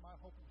 and it's my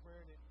hope and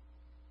prayer that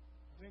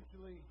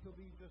eventually he'll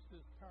be just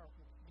as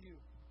powerful to you.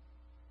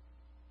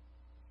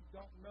 If you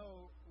don't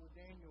know where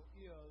Daniel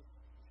is,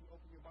 if you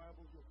open your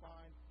Bibles, you'll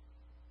find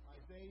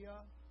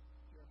Isaiah,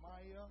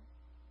 Jeremiah,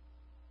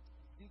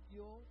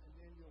 Ezekiel, and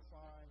then you'll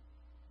find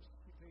just a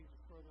few pages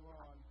further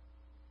on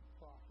the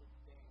prophet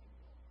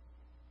Daniel.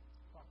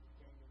 Prophet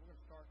Daniel. We're going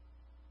to start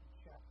in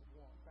chapter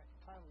 1. In fact,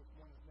 the title of this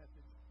morning's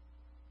message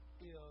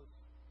is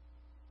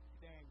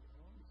Daniel.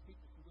 Well, let me speak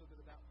just a little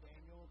bit about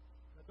Daniel.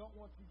 I don't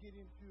want to get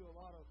into a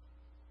lot of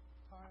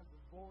times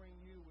of boring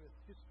you with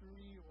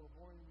history or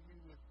boring you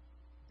with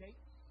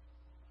dates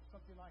or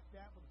something like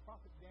that, but the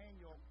prophet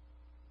Daniel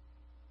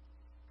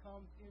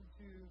comes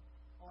into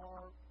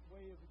our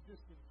way of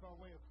existence, our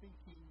way of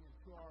thinking,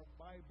 into our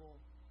Bible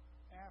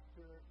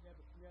after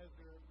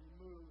Nebuchadnezzar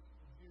removed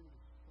the Jews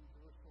from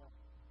Jerusalem.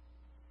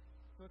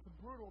 So it's a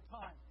brutal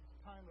time. It's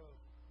a time of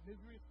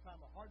misery. It's a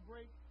time of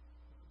heartbreak.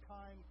 It's a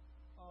time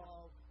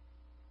of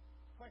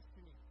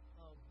questioning.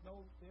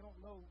 They don't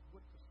know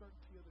what the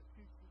certainty of the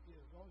future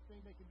is. The only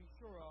thing they can be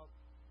sure of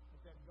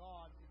is that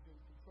God is in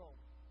control.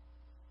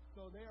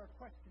 So they are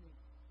questioning.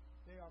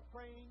 They are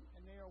praying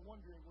and they are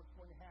wondering what's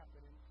going to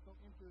happen. And so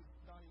enters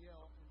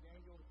Daniel, and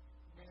Daniel's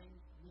name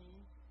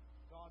means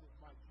God is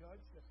my judge.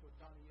 That's what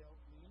Daniel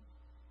means.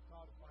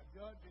 God is my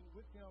judge. And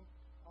with him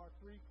are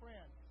three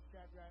friends,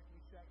 Shadrach,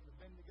 Meshach, and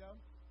Abednego.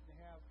 They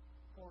have,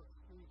 of course,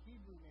 three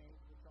Hebrew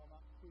names, which I'll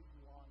not quiz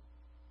you on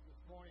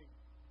this morning.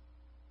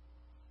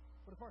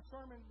 But if our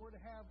sermon were to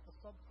have a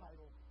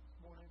subtitle this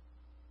morning,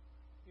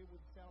 it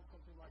would sound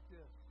something like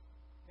this: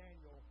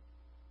 Daniel,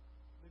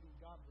 living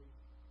godly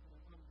in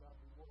an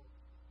ungodly world.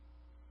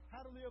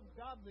 How to live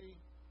godly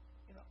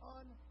in an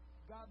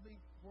ungodly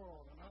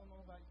world. And I don't know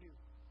about you,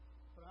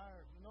 but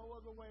there is no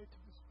other way to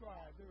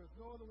describe, there is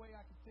no other way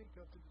I can think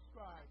of to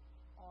describe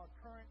our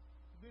current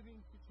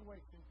living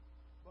situation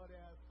but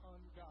as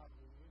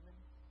ungodly. Amen?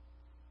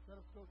 Let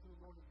us go to the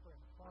Lord in prayer.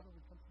 Father,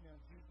 we come to you now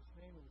in Jesus'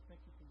 name, and we thank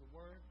you for your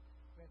word.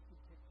 We ask you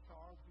to take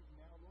charge even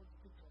now, Lord.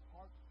 Speak to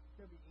our hearts. If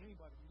there be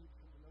anybody who needs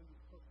to know you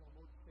as personal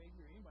Lord and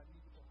Savior, anybody who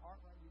needs to put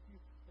heart right with you,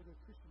 or their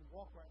Christian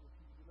walk right with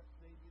you, let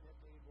today be that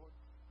day, Lord.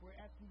 We're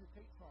asking you to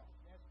take charge.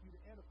 We're asking you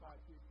to edify,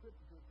 to equip,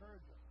 to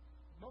encourage us.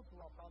 Most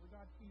of all, Father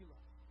God, heal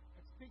us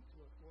and speak to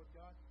us, Lord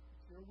God,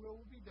 that your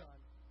will be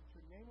done, that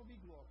your name will be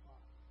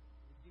glorified.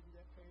 We give you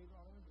that praise,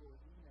 honor, and glory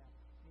even now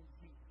in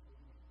Jesus'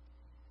 name.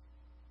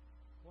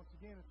 Once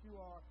again, if you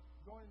are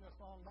joining us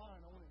online,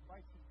 I want to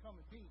invite you to come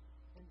and be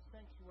in the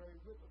sanctuary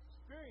with us.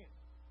 Experience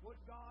what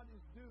God is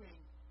doing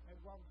at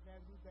Robertson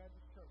Avenue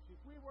Baptist Church. If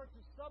we were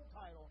to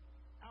subtitle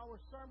our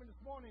sermon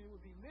this morning, it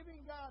would be Living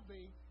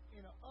Godly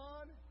in an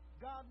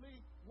Ungodly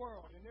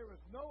World. And there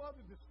is no other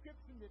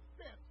description that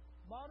fits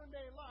modern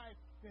day life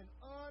than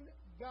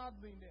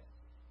ungodliness.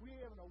 We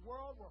live in a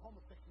world where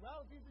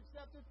homosexuality is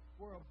accepted,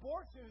 where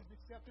abortion is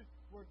accepted,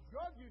 where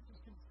drug use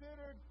is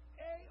considered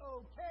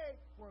A-OK,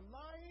 where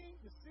lying,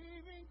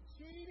 deceiving,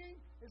 cheating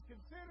is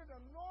considered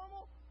a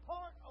normal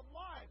part of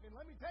life. And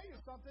let me tell you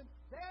something,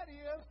 that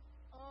is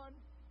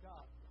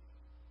ungodly.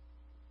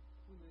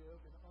 We live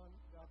in an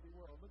ungodly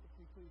world. Look at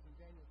me, please, in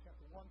Daniel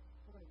chapter 1.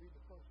 We're going to read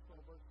the first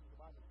 12 verses. The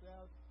Bible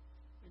says,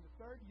 in the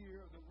third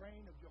year of the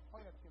reign of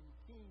Jehoiakim,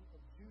 king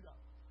of Judah,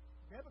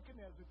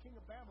 Nebuchadnezzar, king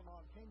of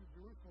Babylon, came to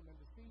Jerusalem and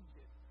besieged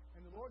it.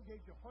 And the Lord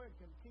gave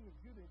Jehoiakim, king of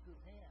Judah, into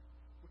his hand,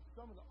 with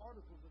some of the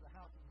articles of the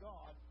house of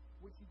God,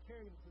 which he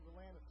carried into the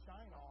land of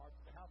Shinar,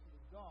 to the house of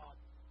his God.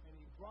 And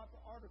he brought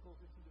the articles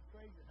into the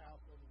treasure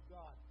house of his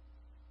God.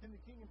 Then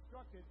the king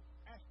instructed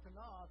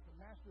Ashpenaz, the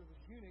master of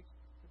his eunuchs,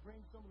 to bring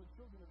some of the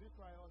children of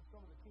Israel and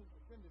some of the king's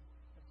descendants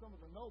and some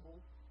of the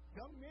nobles,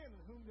 young men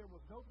in whom there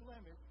was no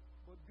blemish,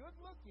 but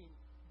good-looking,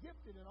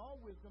 gifted in all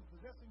wisdom,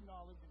 possessing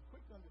knowledge, and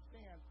quick to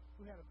understand,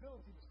 who had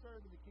ability to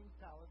serve in the king's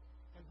palace,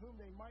 and whom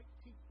they might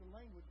teach the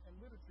language and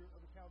literature of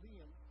the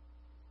Chaldeans.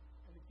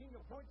 And the king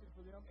appointed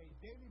for them a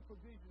daily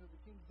provision of the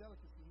king's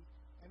delicacies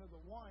and of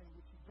the wine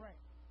which he drank.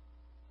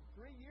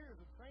 And 3 years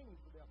of training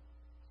for them,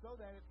 so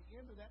that at the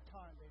end of that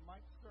time they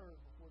might serve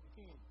before the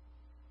king.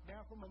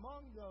 Now from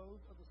among those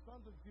of the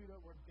sons of Judah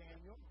were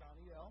Daniel,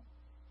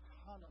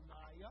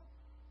 Hananiah,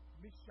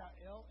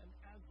 Mishael, and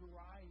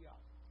Azariah.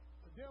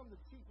 To them the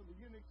chief of the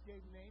eunuchs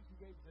gave names. He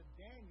gave to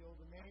Daniel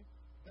the name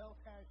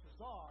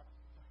Belteshazzar,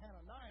 to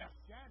Hananiah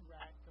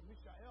Shadrach, to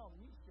Mishael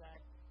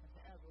Meshach, and to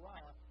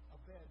Azariah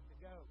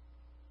Abednego.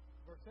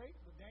 Verse 8,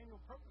 but Daniel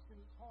purposed in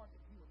his heart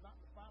that he would not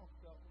defile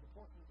himself with the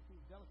portion of the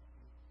king's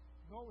delicacy,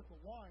 nor with the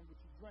wine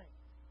which he drank.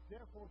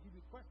 Therefore he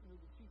requested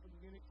of the chief of the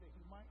eunuchs that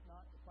he might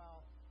not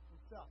defile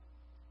himself.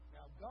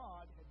 Now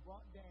God had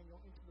brought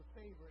Daniel into the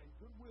favor and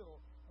goodwill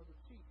of the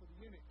chief of the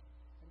eunuchs.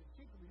 And the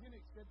chief of the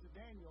eunuchs said to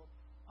Daniel,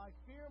 I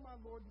fear my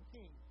lord the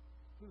king,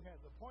 who has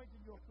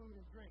appointed your food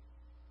and drink.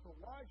 So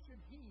why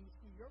should he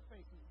see your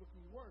faces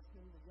looking worse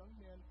than the young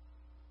men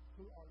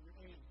who are your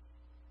age?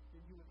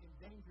 Then you would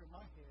endanger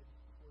my head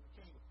before the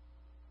king.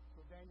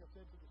 So Daniel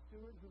said to the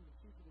steward, whom the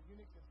chief of the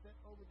eunuchs had set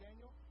over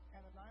Daniel,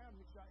 Hananiah,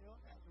 Mishael,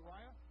 and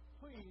Azariah,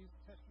 please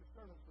test your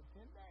servants for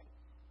 10 days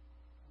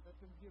and let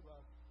them give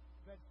us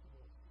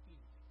vegetables to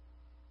eat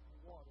and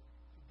water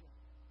to drink.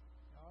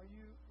 Now, are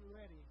you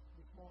ready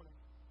this morning?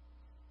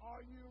 Are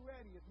you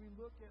ready as we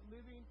look at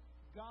living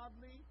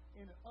godly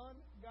in an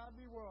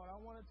ungodly world? I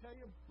want to tell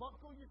you,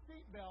 buckle your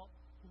seatbelt,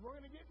 because we're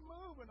going to get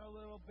moving a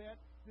little bit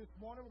this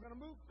morning. We're going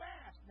to move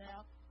fast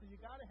now, so you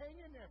got to hang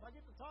in there. If I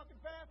get to talking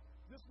fast,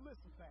 just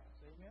listen fast.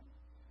 Amen?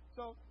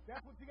 So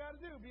that's what you got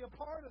to do. Be a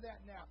part of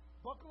that now.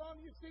 Buckle on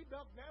your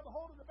seatbelt, grab a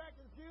hold of the back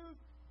of the shoes,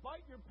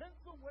 bite your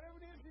pencil,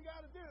 whatever it is you got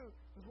to do,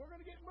 because we're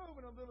going to get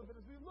moving a little bit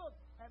as we look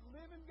at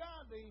living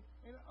godly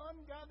in an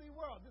ungodly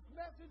world. This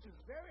message is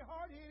very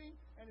hard-hitting,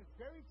 and it's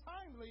very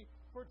timely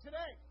for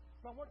today.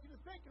 So I want you to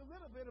think a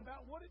little bit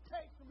about what it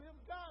takes to live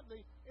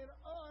godly in an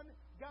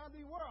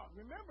ungodly world.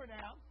 Remember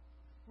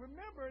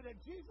that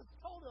Jesus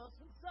told us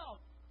himself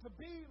to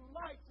be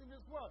lights in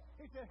this world.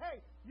 He said,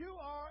 hey, you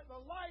are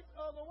the light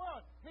of the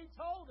world. He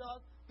told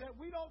us that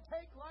we don't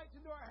take lights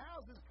into our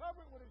houses, cover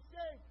it with a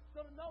shade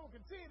so that no one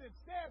can see it.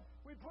 Instead,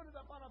 we put it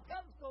up on a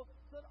pedestal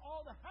so that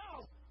all the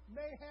house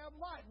may have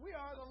light. We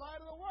are the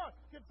light of the world.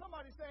 Can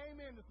somebody say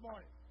amen this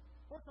morning?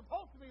 We're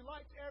supposed to be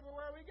lights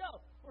everywhere we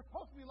go. We're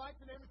supposed to be lights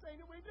in everything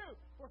that we do.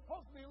 We're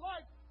supposed to be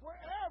lights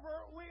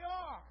wherever we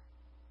are.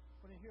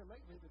 But in here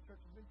lately, the church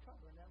has been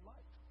covering that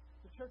light.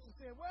 The church is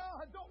saying, well,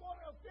 I don't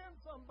want to offend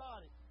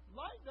somebody.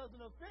 Light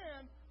doesn't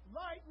offend.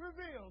 Light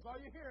reveals. Are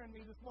you hearing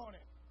me this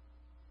morning?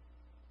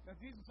 Now,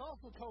 Jesus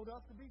also told us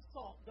to be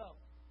salt, though.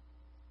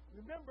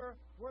 Remember,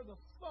 we're the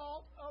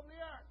salt of the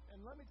earth.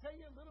 And let me tell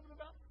you a little bit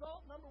about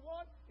salt. Number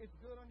one, it's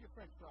good on your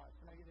french fries.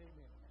 Can I get an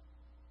amen on that?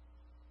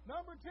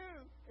 Number two,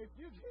 if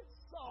you get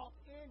salt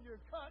in your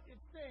cut,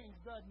 it stings,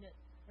 doesn't it?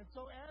 And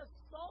so as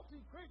salty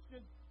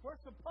Christians, we're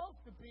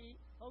supposed to be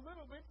a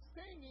little bit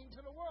stinging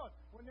to the world.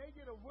 When they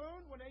get a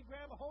wound, when they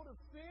grab a hold of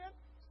sin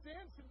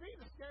should be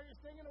the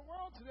scariest thing in the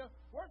world to them.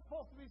 We're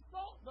supposed to be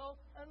salt, though,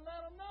 and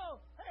let them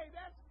know, hey,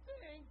 that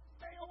stings,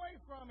 stay away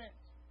from it.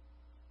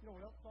 You know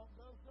what else salt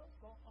does, though?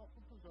 Salt also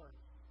preserves.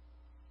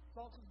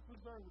 Salt is a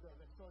preservative,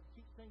 and so it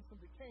keeps things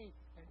from decaying.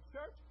 And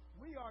church,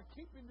 we are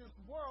keeping this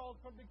world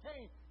from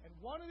decaying. And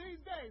one of these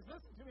days,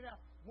 listen to me now,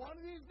 one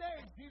of these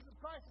days, Jesus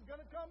Christ is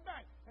going to come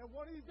back. And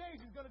one of these days,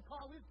 he's going to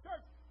call his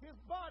church, his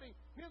body,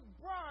 his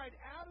bride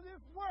out of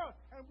this world.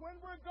 And when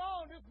we're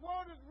gone, this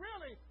world is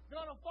really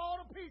going to fall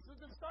to pieces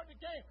and start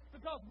decaying,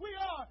 because we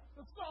are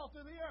the salt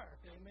of the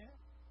earth. Amen?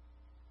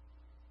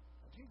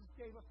 Now, Jesus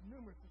gave us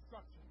numerous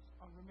instructions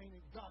on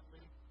remaining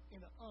godly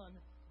in an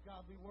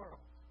ungodly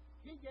world.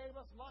 He gave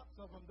us lots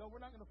of them, though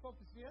we're not going to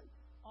focus in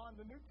on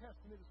the New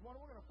Testament this morning.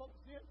 We're going to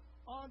focus in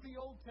on the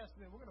Old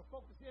Testament. We're going to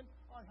focus in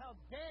on how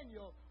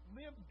Daniel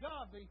lived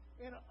godly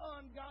in an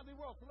ungodly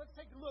world. So let's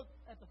take a look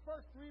at the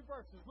first 3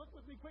 verses. Look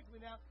with me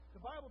quickly now.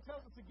 The Bible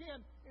tells us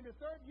again, in the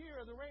 3rd year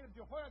of the reign of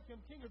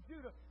Jehoiakim, king of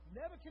Judah,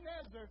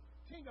 Nebuchadnezzar,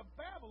 king of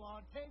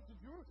Babylon, came to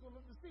Jerusalem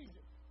and besieged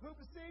it. Who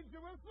besieged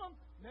Jerusalem?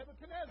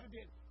 Nebuchadnezzar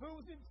did. Who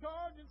was in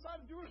charge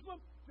inside of Jerusalem?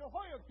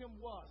 Jehoiakim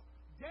was.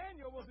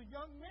 Daniel was a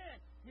young man.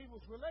 He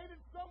was related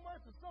somewhere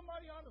to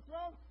somebody on the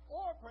throne,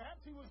 or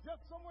perhaps he was just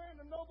somewhere in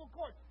the noble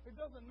court. It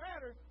doesn't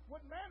matter.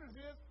 What matters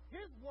is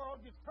his world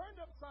gets turned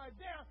upside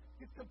down,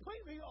 gets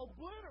completely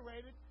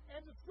obliterated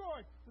and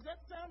destroyed. Does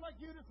that sound like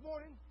you this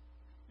morning?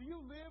 Do you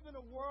live in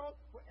a world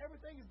where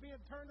everything is being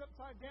turned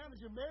upside down?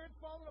 Is your marriage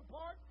falling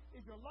apart?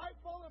 Is your life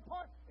falling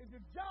apart? Is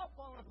your job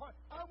falling apart?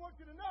 I want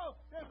you to know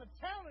there's a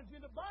challenge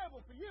in the Bible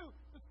for you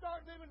to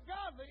start living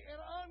godly in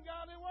an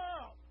ungodly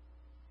world.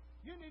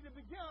 You need to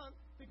become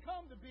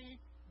to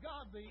be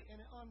godly in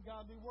an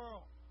ungodly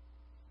world.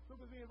 Look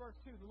with me in verse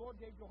 2. The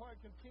Lord gave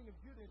Jehoiakim, king of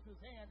Judah, into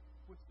his hand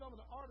with some of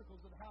the articles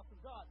of the house of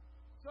God.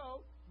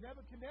 So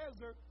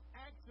Nebuchadnezzar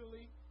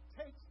actually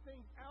takes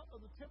things out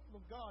of the temple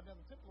of God. Now,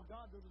 the temple of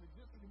God doesn't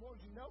exist anymore,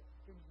 as you know.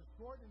 It was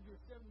destroyed in the year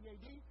 70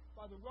 A.D.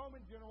 by the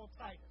Roman general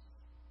Titus.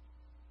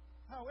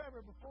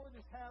 However, before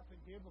this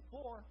happened here,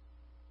 before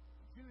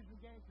the Jews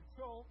regained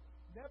control,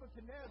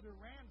 Nebuchadnezzar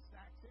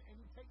ransacks it, and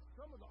he takes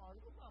some of the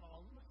articles, not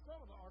all of them, but some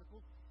of the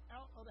articles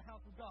out of the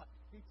house of God.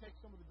 He takes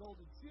some of the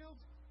golden shields,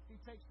 he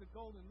takes the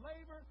golden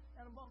laver,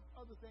 and amongst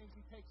other things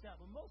he takes out.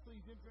 But mostly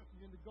he's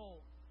interested in the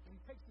gold. And he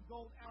takes the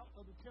gold out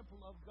of the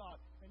temple of God,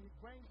 and he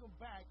brings them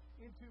back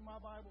into, my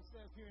Bible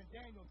says here in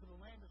Daniel, to the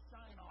land of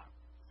Shinar.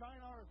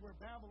 Shinar is where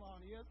Babylon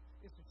is.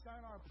 It's the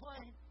Shinar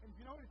plain. And if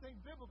you know anything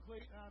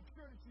biblically, and I'm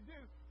sure that you do,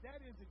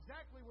 that is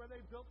exactly where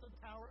they built the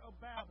Tower of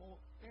Babel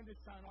in the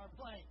Shinar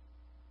plain.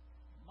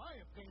 In my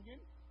opinion,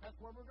 that's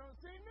where we're going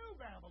to see New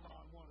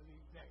Babylon one of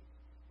these days.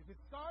 If it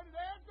started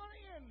there, it's going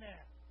to end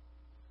there.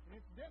 And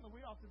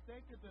incidentally, we often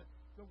think that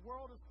the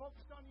world is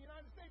focused on the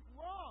United States.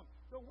 Wrong.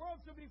 The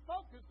world should be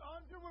focused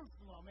on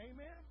Jerusalem.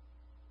 Amen?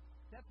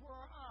 That's where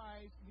our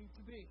eyes need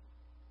to be.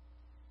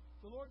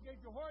 The Lord gave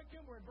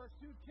Jehoiakim, we're in verse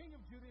 2, king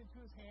of Judah, into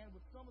his hand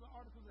with some of the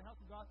articles of the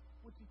house of God,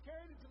 which he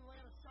carried into the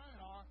land of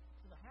Shinar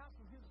to the house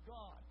of his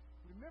God.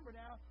 Remember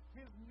now,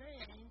 his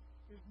name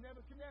is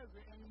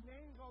Nebuchadnezzar, and he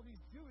names all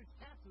these Jewish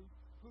captives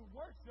who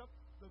worship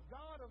the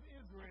God of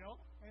Israel.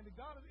 And the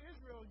God of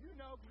Israel, you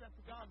know, because that's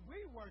the God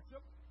we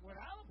worship.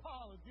 without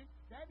apology.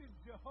 That is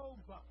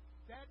Jehovah.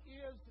 That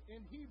is, in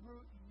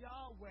Hebrew,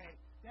 Yahweh.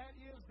 That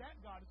is that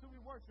God. It's who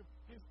we worship.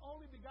 His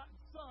only begotten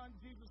Son,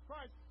 Jesus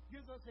Christ,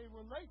 gives us a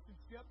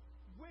relationship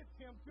with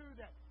Him through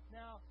that.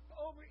 Now,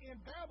 over in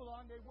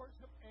Babylon, they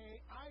worship an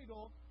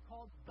idol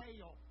called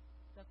Baal.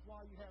 That's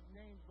why you have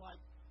names like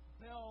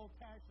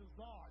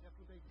Belteshazzar. That's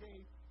what they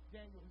gave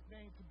Daniel his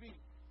name to be,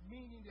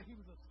 meaning that he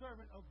was a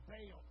servant of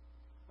Baal.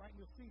 Right?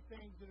 You'll see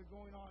things that are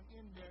going on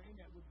in there, in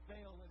that with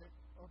Baal in it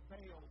or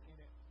Baal in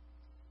it.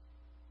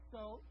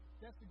 So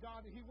that's the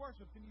God that he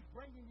worships, and he's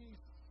bringing these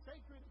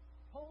sacred,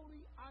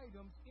 holy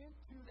items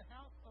into the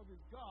house of his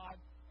God,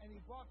 and he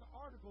brought the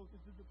articles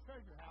into the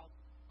treasure house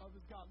of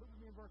his God. Look at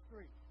me in verse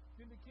 3.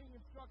 Then the king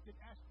instructed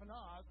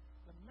Ashpenaz,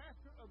 the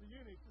master of the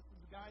eunuchs, this is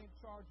the guy in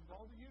charge of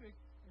all the eunuchs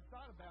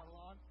inside of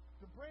Babylon,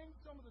 to bring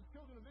some of the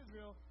children of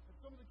Israel and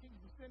some of the king's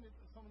descendants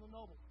and some of the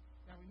nobles.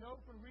 Now we know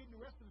from reading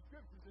the rest of the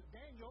scriptures that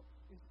Daniel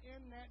is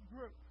in that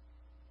group.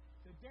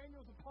 That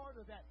Daniel's a part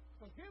of that.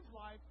 So his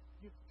life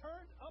gets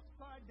turned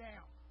upside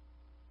down.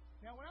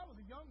 Now, when I was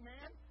a young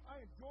man,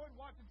 I enjoyed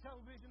watching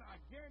television. I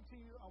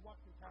guarantee you I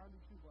watched the entire New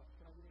Bucks.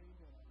 Can I get an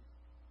amen on this?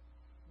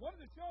 One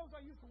of the shows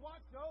I used to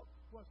watch, though,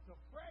 was The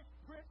Fresh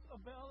Prince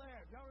of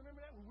Bel-Air. Y'all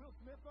remember that with Will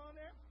Smith on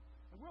there?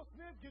 And Will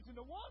Smith gets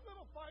into one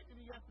little fight and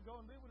he has to go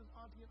and live with his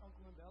auntie and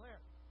uncle in Bel-Air.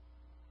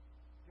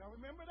 Y'all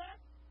remember that?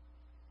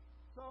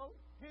 So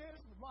his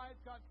life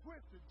got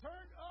twisted,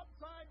 turned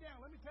upside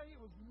down. Let me tell you,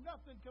 it was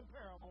nothing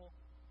comparable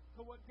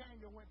to what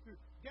Daniel went through.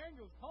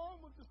 Daniel's home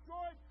was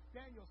destroyed.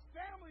 Daniel's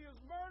family is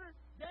murdered.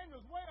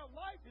 Daniel's way of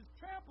life is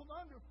trampled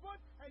underfoot,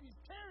 and he's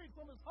carried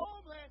from his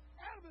homeland,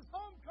 out of his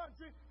home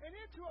country, and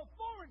into a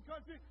foreign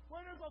country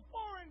where there's a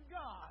foreign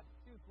God.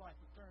 His life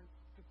is turned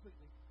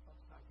completely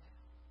upside down.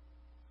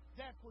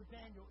 That's where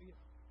Daniel is.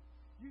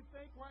 You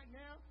think right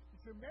now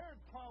that your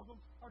marriage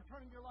problems are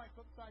turning your life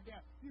upside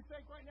down. You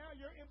think right now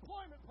your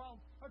employment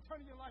problems are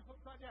turning your life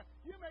upside down.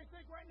 You may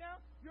think right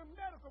now your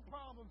medical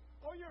problems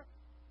or your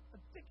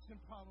addiction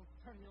problems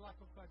are turning your life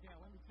upside down.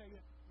 Let me tell you,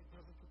 it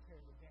doesn't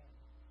compare with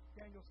Daniel.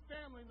 Daniel's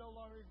family no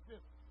longer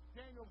exists.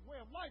 Daniel's way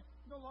of life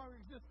no longer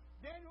exists.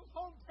 Daniel's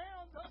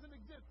hometown doesn't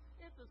exist.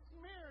 It's a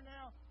smear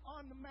now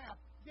on the map.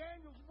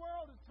 Daniel's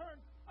world is turned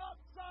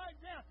upside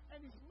down,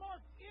 and he's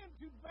marched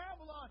into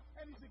Babylon,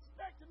 and he's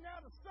expected now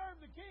to serve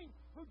the king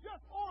who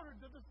just ordered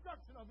the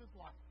destruction of his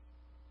life.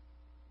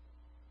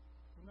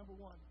 So number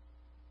one,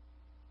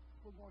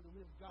 we're going to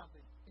live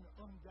godly in an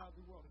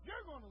ungodly world. If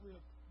you're going to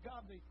live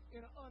godly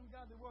in an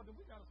ungodly world, then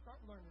we've got to start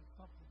learning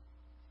something.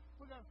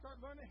 We've got to start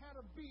learning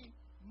how to be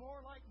more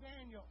like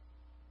Daniel.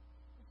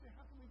 You say,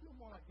 how can we do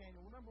more like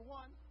Daniel? Well, number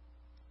one,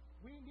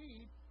 we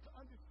need to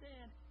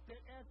understand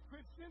that as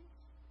Christians,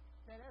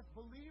 that as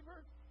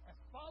believers, as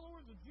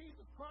followers of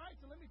Jesus Christ,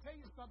 and let me tell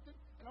you something,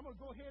 and I'm going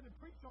to go ahead and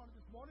preach on it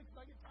this morning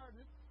because I get tired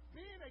of it.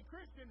 Being a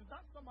Christian is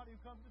not somebody who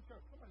comes to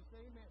church. Somebody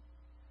say amen.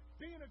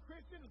 Being a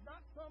Christian is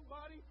not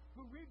somebody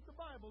who reads the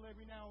Bible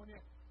every now and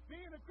then.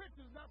 Being a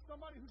Christian is not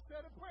somebody who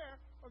said a prayer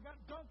or got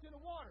dunked in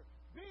the water.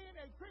 Being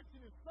a Christian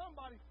is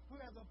somebody who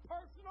has a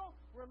personal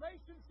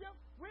relationship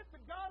with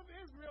the God of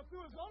Israel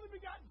through his only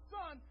begotten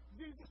Son,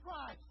 Jesus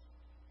Christ.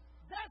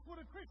 That's what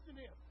a Christian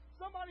is.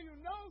 Somebody who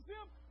knows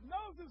him,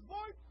 knows his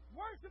voice,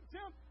 worships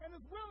him, and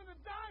is willing to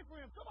die for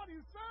him. Somebody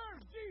who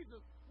serves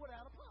Jesus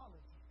without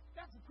apology.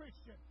 That's a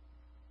Christian.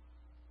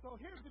 So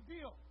here's the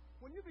deal.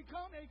 When you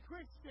become a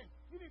Christian,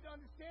 you need to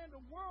understand the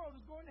world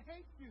is going to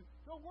hate you.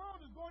 The world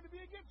is going to be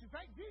against you. In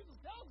fact, Jesus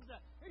tells us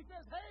that. He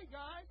says, hey,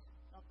 guys,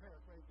 I'm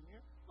paraphrasing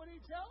here, but he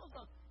tells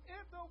us,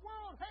 if the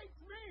world hates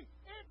me,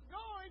 it's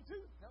going to,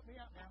 help me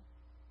out now,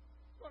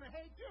 it's going to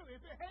hate you.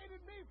 If it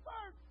hated me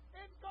first,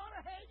 it's going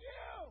to hate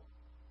you.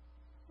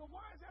 So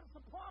why is that a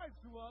surprise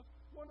to us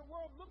when the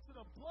world looks at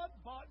a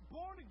blood-bought,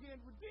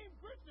 born-again, redeemed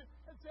Christian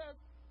and says,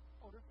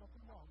 oh, there's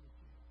something wrong with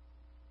you?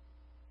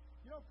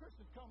 You know,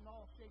 Christians come in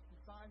all shapes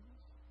and sizes.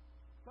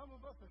 Some of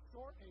us are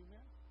short,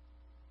 amen.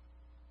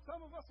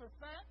 Some of us are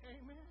fat,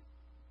 amen.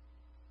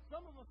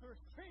 Some of us are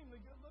extremely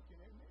good-looking,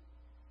 amen.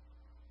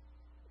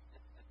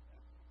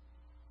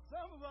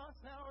 Some of us,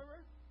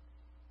 however,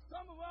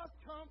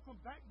 come from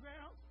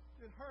backgrounds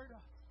that hurt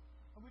us.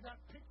 And we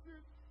got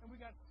pictures, and we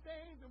got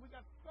stains, and we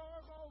got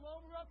scars all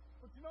over us.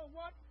 But you know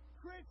what?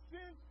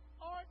 Christians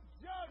aren't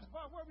judged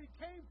by where we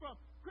came from.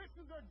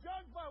 Christians are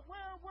judged by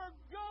where we're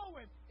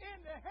going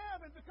into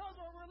heaven because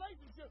of our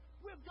relationship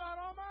with God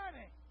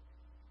Almighty.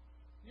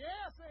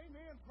 Yes,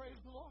 amen.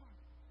 Praise the Lord.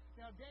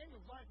 Now,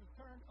 Daniel's life is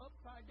turned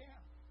upside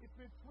down. It's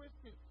been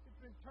twisted. It's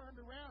been turned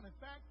around. In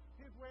fact,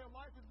 his way of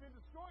life has been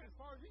destroyed. As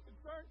far as he's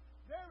concerned,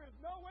 there is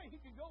no way he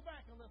can go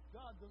back unless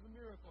God does a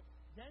miracle.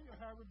 Daniel,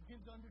 however,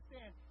 begins to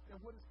understand that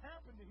what has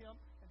happened to him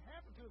and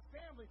happened to his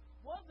family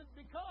wasn't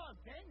because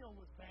Daniel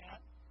was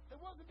bad. It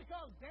wasn't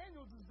because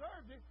Daniel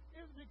deserved it.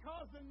 It was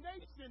because the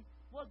nation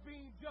was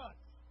being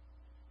judged.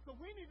 So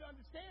we need to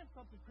understand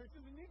something,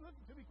 Christians, and you need to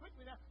listen to me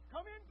quickly now.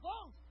 Come in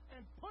close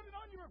and put it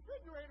on your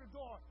refrigerator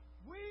door.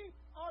 We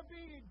are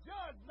being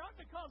judged not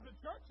because the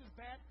church is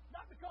bad,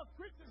 not because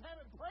Christians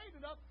haven't prayed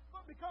enough,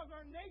 but because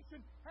our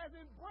nation has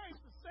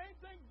embraced the same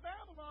thing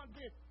Babylon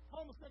did.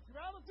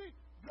 Homosexuality,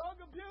 drug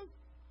abuse,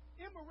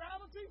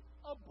 immorality,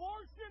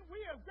 abortion.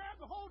 We have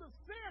grabbed a hold of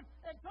sin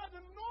and tried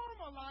to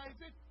normalize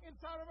it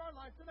inside of our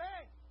life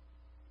today.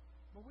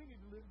 But we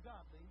need to live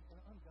godly in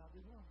an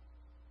ungodly world.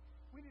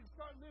 We need to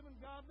start living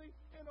godly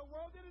in a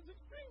world that is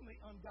extremely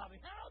ungodly.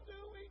 How do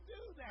we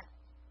do that?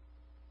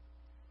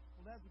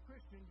 Well, as a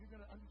Christian, you're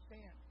going to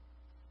understand.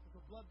 As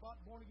a blood-bought,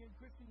 born-again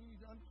Christian, you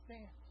need to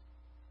understand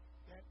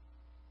that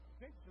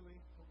eventually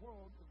the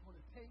world is going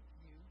to take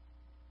you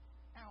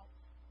out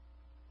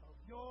of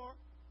your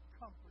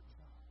comfort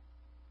zone.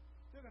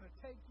 They're going to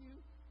take you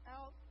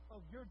out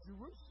of your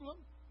Jerusalem.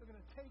 They're going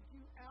to take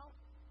you out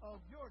of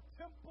your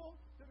temple.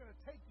 They're going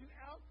to take you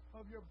out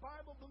of your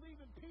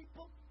Bible-believing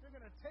people. They're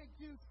going to take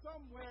you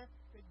somewhere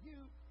that you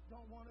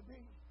don't want to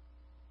be.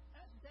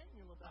 Ask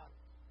Daniel about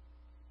it.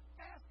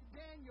 Ask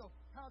Daniel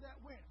how that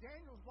went.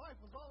 Daniel's life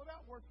was all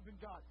about worshiping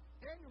God.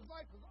 Daniel's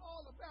life was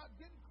all about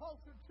getting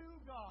closer to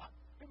God.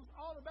 It was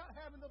all about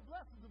having the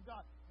blessings of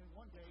God. And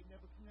one day,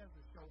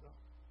 Nebuchadnezzar showed up.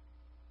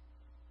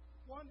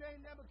 One day,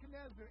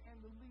 Nebuchadnezzar and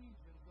the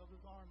legions of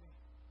his army.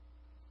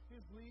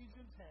 His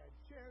legions had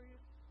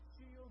chariots,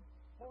 shields,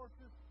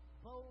 horses,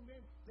 bowmen.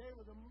 They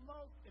were the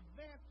most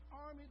advanced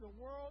army the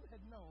world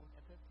had known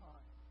at that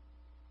time.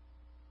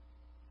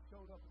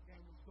 Showed up at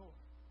Daniel's door.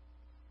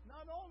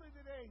 Not only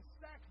did they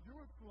sack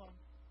Jerusalem,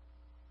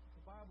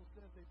 the Bible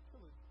says they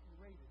pillaged and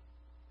raided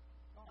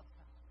God's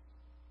house.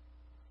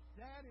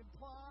 That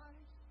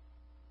implies,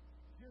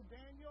 dear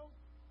Daniel,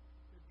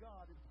 that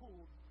God had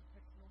pulled the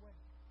protection away.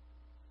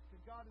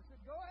 That God had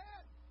said, go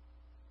ahead,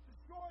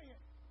 destroy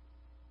it.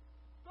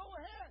 Go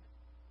ahead.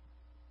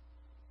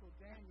 So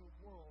Daniel's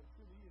world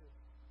truly is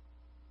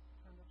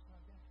turned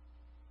upside down.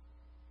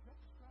 Does that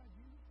describe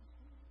you this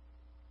morning?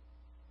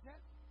 Is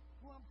that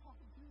who I'm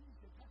talking to? He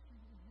said, Pastor,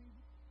 you agree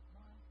with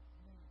my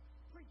name.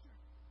 Preacher,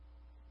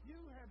 you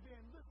have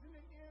been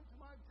listening in to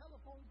my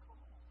telephone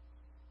call.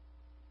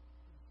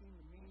 Have you seen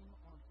the meme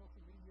on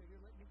social media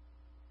here lately?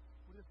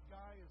 Where this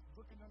guy is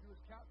looking under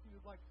his couch. He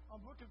was like,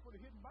 I'm looking for the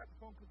hidden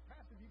microphone because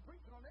Pastor, you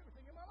preaching on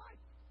everything in my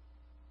life.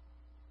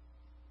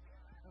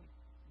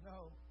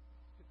 No,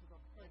 because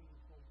I'm praying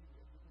for you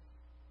every day.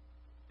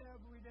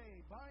 Every day,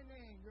 by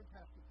name, your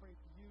pastor prays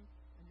for you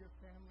and your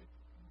family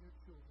and your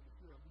children. If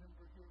you're a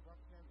member here of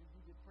our family, you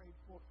get prayed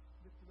for,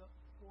 lifted up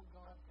before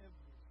God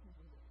every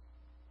single day.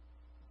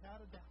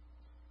 Without a doubt.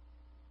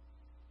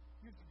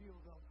 Here's the deal,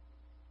 though.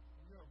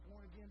 When you're a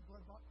born-again,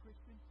 blood-bought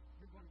Christian,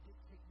 you're going to get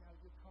taken out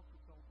of your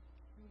comfort zone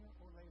sooner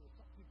or later.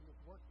 Some people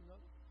get worse than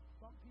others.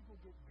 Some people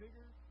get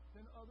bigger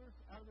than others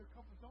out of their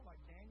comfort zone,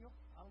 like Daniel.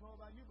 I don't know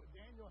about you, but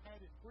Daniel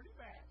had it pretty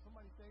bad.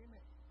 Somebody say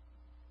amen.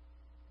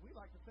 We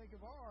like to think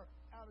of our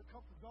out of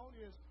comfort zone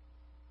is,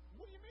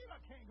 what do you mean I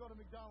can't go to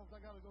McDonald's?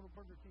 I got to go to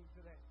Burger King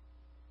today.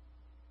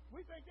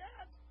 We think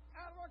that's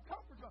out of our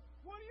comfort zone.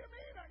 What do you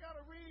mean I got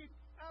to read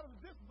out of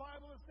this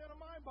Bible instead of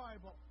my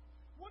Bible?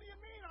 What do you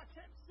mean I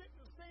can't sit in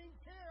the same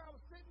chair I was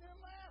sitting in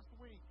last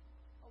week?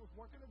 I was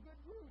working a good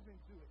groove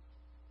into it.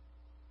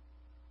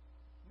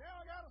 Now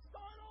I got to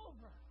start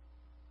over.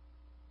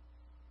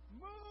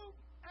 Move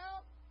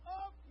out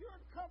of your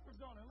comfort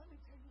zone. And let me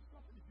tell you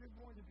something. If you're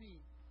going to be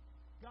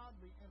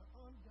godly in an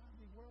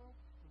ungodly world,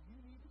 then you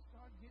need to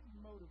start getting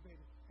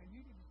motivated. And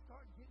you need to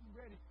start getting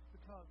ready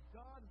because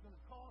God is going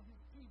to call His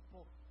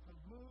people to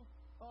move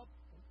up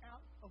and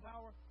out of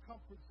our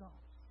comfort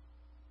zones.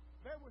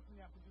 Bear with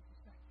me now for just a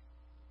second.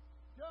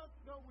 Just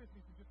go with me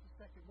for just a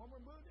second. When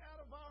we're moved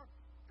out of our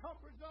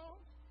comfort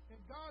zones, and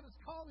God is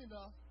calling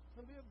us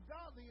to live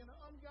godly in an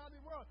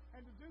ungodly world. And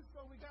to do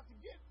so, we got to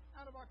get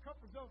out of our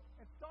comfort zone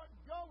and start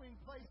going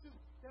places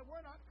that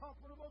we're not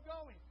comfortable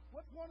going.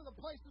 What's one of the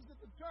places that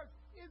the church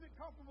isn't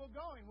comfortable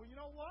going? Well, you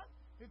know what?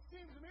 It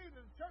seems to me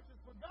that the church has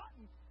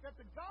forgotten that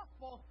the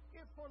gospel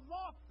is for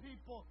lost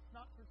people,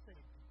 not for saved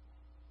people.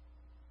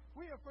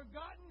 We have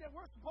forgotten that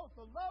we're supposed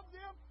to love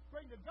them,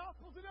 bring the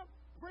gospel to them,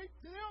 preach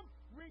to them,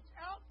 reach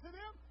out to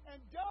them, and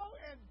go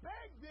and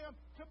beg them,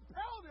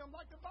 compel them,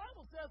 like the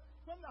Bible says,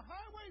 from the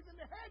highways and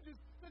the hedges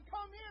to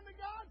come into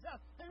God's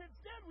house. And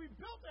instead, we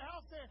built a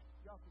house there.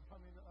 Y'all can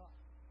come into us.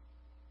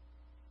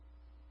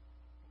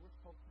 And we're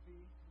supposed to be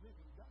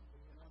living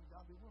godly in an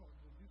ungodly world.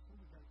 And to do so,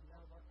 we've got to get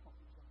out of our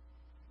comfort zone.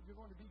 If you're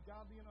going to be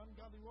godly in an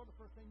ungodly world, the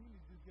first thing you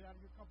need to do is get out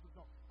of your comfort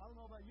zone. I don't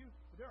know about you,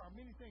 but there are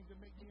many things that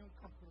make me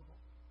uncomfortable.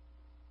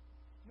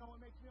 You know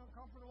what makes me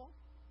uncomfortable?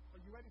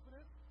 Are you ready for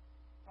this?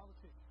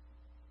 Politics.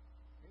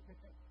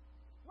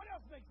 What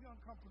else makes you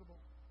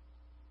uncomfortable?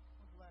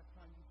 When's the last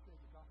time you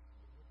shared the gospel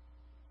with a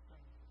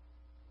stranger?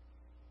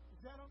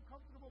 Is that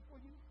uncomfortable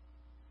for you?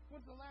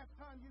 When's the last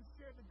time you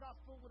shared the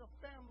gospel with a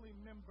family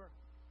member?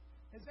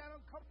 Is that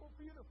uncomfortable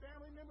for you? The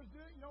family members do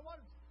it? You know what?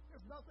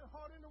 There's nothing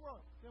harder in the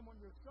world than when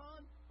your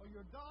son or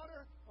your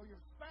daughter or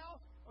your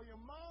spouse or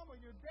your mom or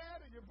your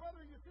dad or your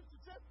brother or your sister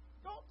says,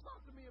 don't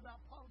talk to me about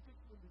politics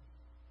or religion.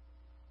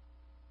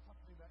 Talk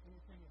to me about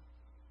anything else.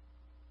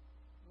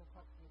 Don't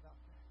talk to me about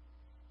that.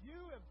 You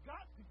have have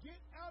got to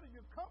get out of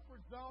your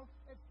comfort zone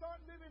and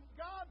start living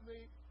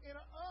godly in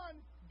an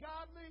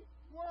ungodly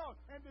world.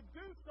 And to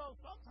do so,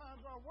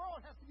 sometimes our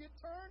world has to get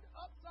turned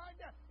upside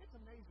down. It's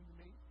amazing to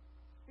me.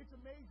 It's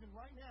amazing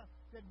right now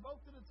that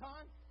most of the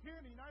time here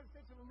in the United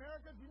States of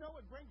America, do you know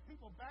what brings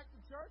people back to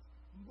church?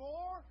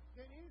 More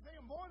than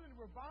anything, more than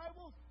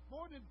revivals,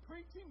 more than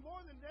preaching, more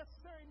than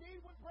necessary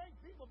need, what brings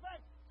people back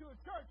to a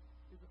church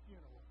is a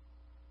funeral.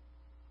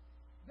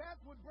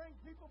 That's what brings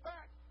people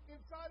back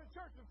inside a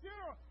church, a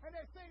funeral. And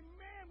they say,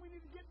 man, we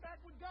need to get back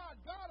with God.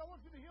 God, I want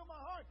you to heal my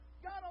heart.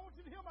 God, I want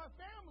you to heal my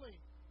family.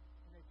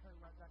 And they turn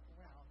right back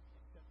around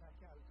and step back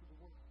out into the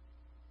world.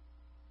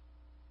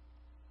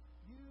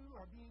 You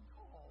are being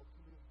called to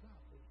live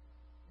godly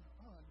in an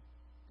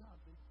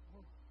ungodly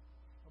world.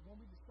 And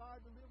when we decide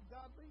to live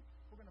godly,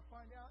 we're going to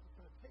find out it's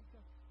going to take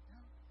us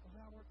out of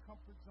our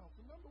comfort zone.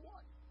 So number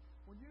one,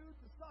 when you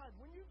decide,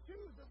 when you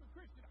choose as a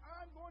Christian,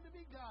 I'm going to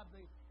be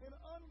godly in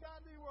an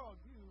ungodly world,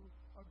 you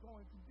are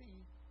going to be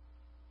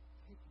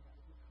taken out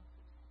of your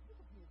comfort zone. Look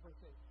at me in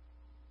verse 8.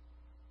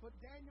 But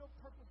Daniel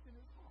purposed in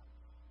his heart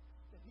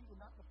that he would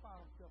not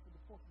defile himself with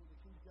the portion of the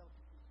king's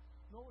delicacy,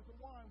 nor with the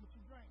wine which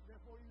he drank.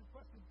 Therefore he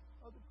requested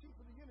of the chief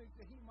of the eunuchs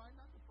that he might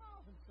not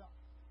defile himself.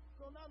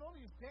 So not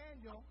only is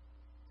Daniel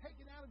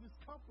taken out of his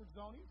comfort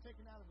zone, he's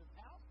taken out of his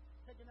house,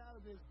 taken out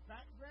of his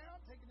background,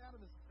 taken out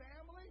of his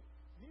family.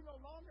 He no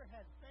longer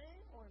had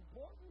fame or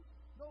importance.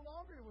 No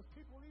longer was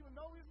people even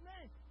know his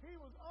name. He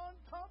was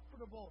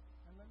uncomfortable.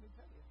 And let me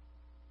tell you,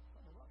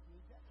 some of us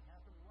need that to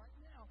happen right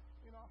now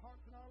in our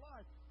hearts and our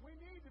lives. We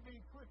need to be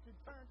Christian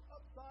turned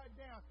upside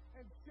down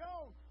and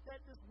show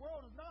that this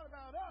world is not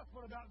about us,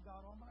 but about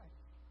God Almighty.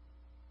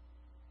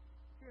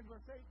 Here in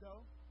verse 8,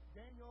 though,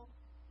 Daniel,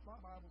 my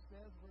Bible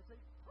says, verse 8,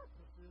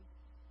 purposes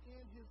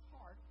in his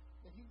heart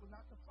that he would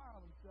not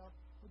defile himself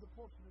with a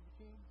portion of the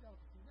king's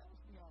delicacy. Now,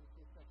 let's be honest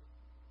for a second.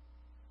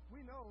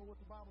 We know what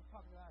the Bible's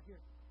talking about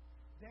here.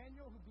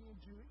 Daniel, who being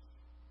Jewish,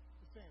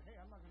 is saying, hey,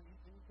 I'm not going to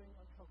eat anything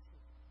unkosher.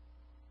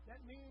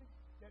 That means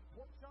that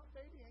pork chop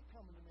baby ain't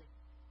coming to me.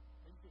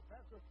 And you say,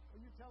 Pastor,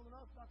 are you telling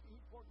us not to eat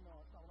pork? No,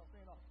 that's not what I'm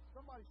saying. No.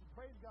 Somebody should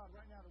praise God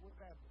right now that we're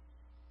Baptists.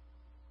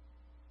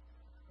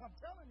 I'm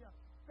telling you,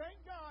 thank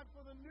God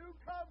for the new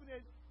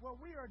covenant where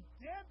we are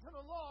dead to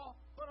the law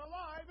but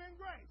alive in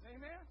grace.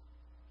 Amen?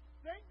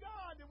 Thank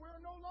God that we're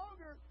no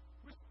longer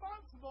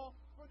responsible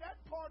for that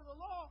part of the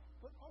law,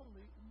 but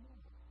only the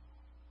moral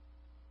law.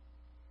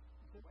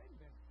 You say, wait a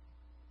minute.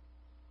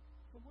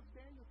 So what's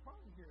Daniel's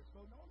problem here?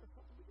 So no, there's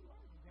something we can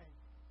learn from Daniel.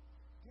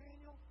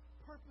 Daniel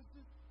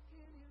purposes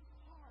in his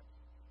heart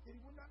that he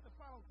would not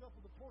defile himself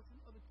with a portion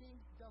of the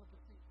king's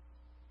delicacy.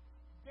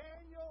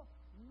 Daniel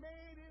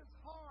made his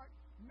heart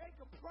make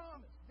a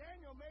promise.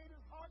 Daniel made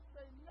his heart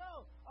say,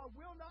 no, I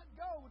will not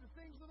go with the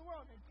things of the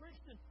world. And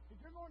Christian, if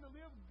you're going to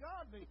live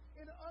godly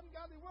in an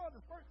ungodly world,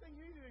 the first thing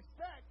you need to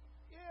expect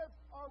is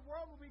our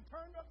world will be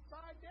turned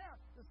upside down.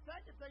 The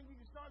second thing you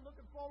can start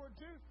looking forward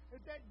to is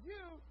that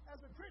you,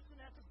 as a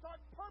Christian, have to start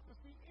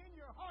purposing in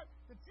your heart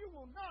that you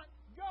will not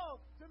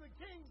go to the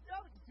king's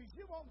delicacies.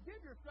 You won't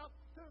give yourself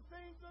to the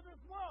things of this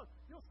world.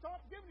 You'll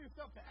start giving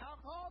yourself to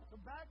alcohol,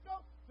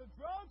 tobacco, to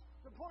drugs,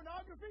 to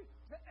pornography,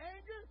 to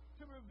anger,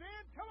 to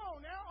revenge. Come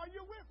on now, are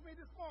you with me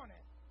this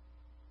morning?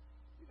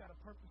 You got a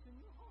purpose in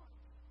your heart.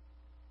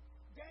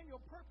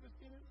 Daniel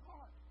purposed in his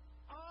heart.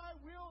 I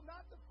will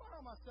not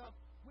defile myself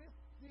with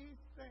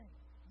these things.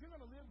 If you're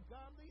going to live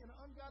godly in an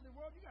ungodly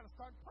world, you got to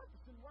start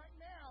purposing right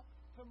now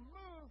to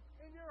move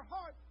in your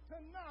heart to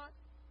not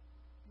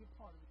be a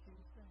part of the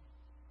king's thing.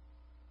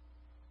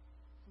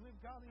 To live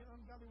godly in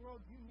an ungodly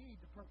world, you need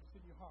the purpose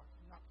in your heart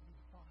not to be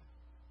defiled.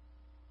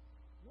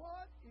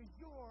 What is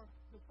your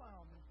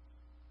defilement?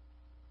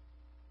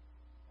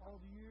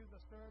 All the years I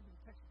served in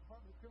the Texas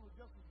Department of Criminal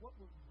Justice, what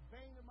was the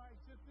bane of my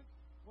existence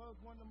was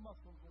when the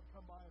Muslims would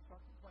come by and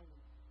start complaining.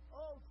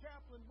 Oh,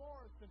 Chaplain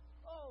Morrison.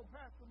 Oh,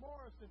 Pastor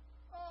Morrison.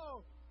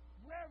 Oh,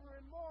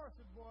 Reverend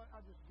Morrison. Boy,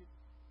 I just get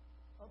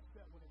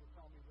upset when they would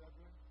call me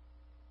Reverend.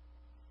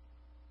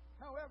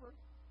 However,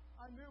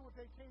 I knew what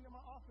they came to my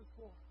office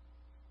for.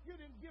 You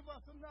didn't give us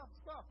enough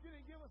stuff. You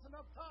didn't give us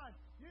enough time.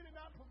 You did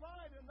not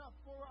provide enough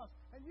for us.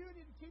 And you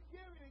need to keep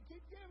giving and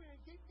keep giving and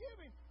keep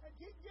giving and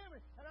keep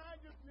giving. And I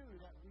just knew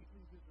that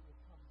weekly visit was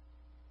coming.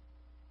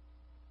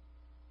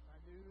 I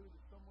knew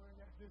that somewhere in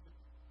that visit,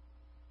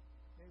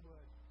 they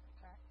would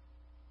attack,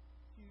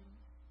 accuse,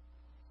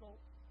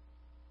 insult,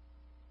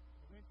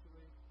 and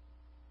eventually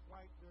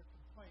write their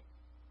complaint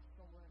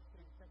somewhere in the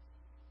state of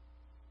Texas.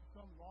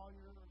 Some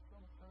lawyer or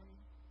some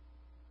attorney,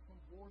 some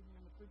warden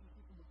in the prison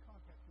system would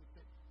contact you and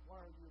say, why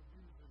are you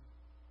abusing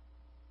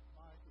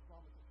my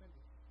Islamic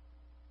offenders?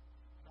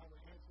 And I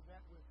would answer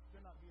that with,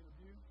 they're not being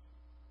abused.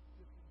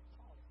 This is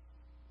policy.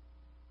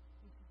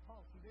 This is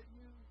policy. That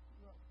you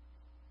know.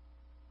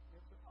 They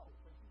said, oh,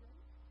 thank you very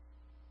much.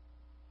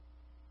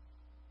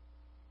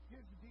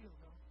 Here's the deal,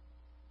 though.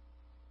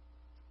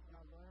 And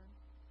I learned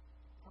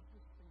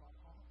purpose in my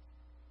heart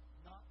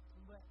not to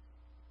let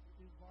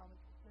the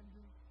Islamic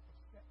offenders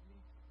upset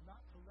me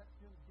not to let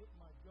them get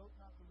my goat,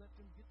 not to let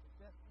them get the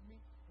best of me.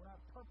 When I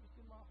purposed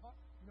in my heart,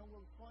 you know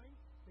what was funny?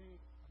 They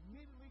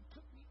immediately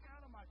took me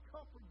out of my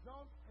comfort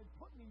zone and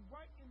put me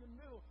right in the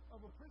middle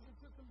of a prison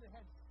system that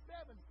had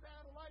 7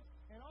 satellites,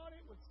 and on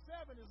it was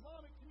 7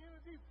 Islamic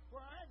communities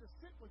where I had to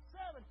sit with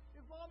 7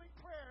 Islamic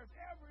prayers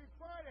every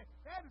Friday.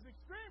 That is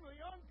extremely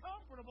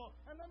uncomfortable.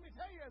 And let me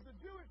tell you, as a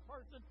Jewish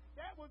person,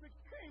 that was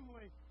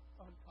extremely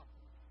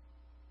uncomfortable.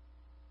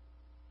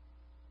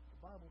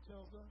 The Bible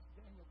tells us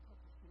Daniel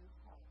purposed in his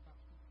heart not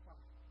to be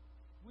defiled.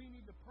 We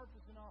need the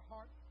purpose in our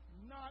heart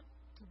not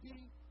to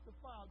be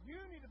defiled. You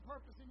need a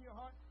purpose in your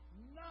heart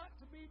not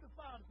to be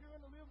defiled. If you're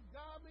going to live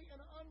godly in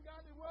an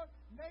ungodly world,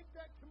 make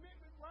that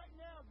commitment right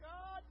now.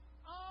 God,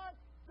 I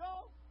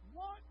don't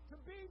want to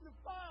be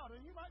defiled.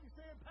 And you might be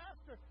saying,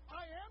 Pastor,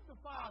 I am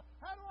defiled.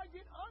 How do I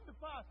get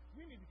undefiled?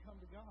 You need to come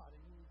to God and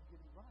you need to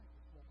get it right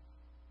this morning.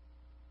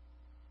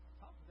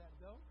 On top of that,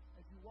 though,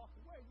 as you walk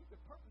away, you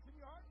get purpose in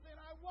your heart saying,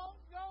 I won't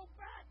go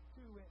back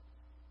to it.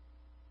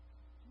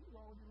 You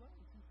already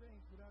learned 2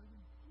 things without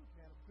even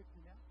looking at them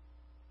quickly now.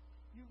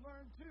 You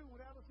learn, too,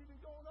 without us even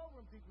going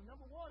over them deeply.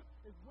 Number 1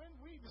 is when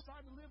we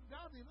decide to live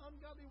godly in an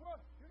ungodly world,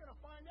 you're going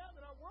to find out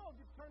that our world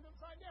gets turned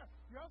upside down.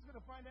 You're also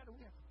going to find out that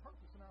we have the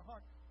purpose in our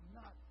heart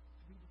not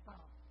to be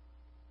defiled.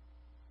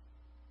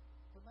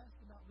 But last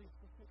but not least,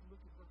 let's take a look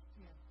at verse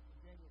 10 of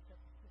Daniel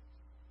chapter 6.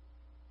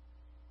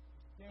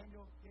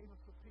 Daniel gave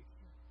us a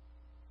picture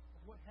of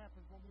what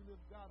happens when we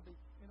live godly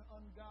in an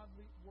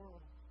ungodly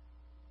world.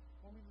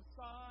 When we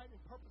decide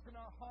and purpose in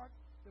our heart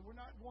that we're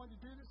not going to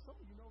do this, so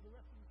you know the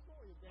rest of the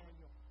story of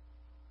Daniel.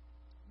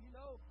 You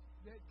know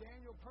that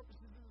Daniel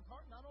purposes in his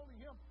heart, not only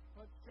him,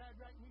 but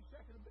Shadrach,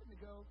 Meshach, and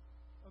Abednego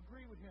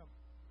agree with him.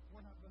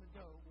 We're not going to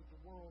go with the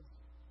world's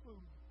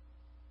food.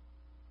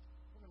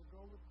 We're going to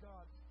go with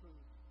God's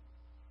food.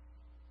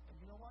 And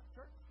you know what,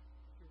 church?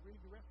 If you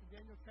read the rest of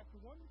Daniel chapter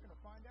 1, you're going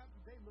to find out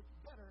that they look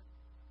better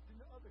than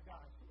the other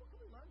guys. So what can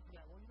we learn from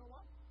that? Well, you know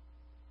what?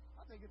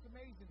 I think it's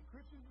amazing. The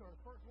Christians are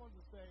the first ones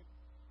to say,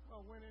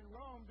 well, when in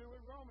Rome, do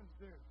what Romans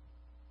do.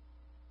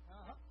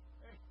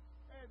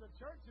 Hey, the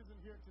church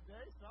isn't here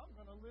today, so I'm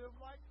going to live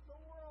like the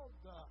world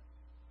does.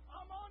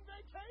 I'm on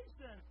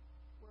vacation.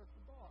 Where's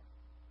the bar?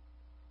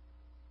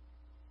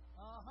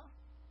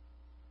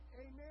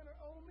 Amen or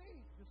oh me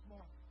this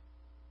morning.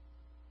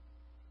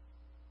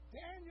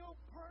 Daniel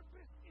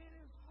purposed in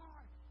his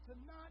heart to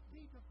not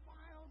be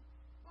defiled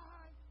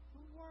by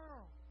the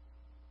world.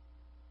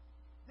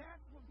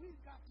 That's what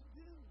we've got to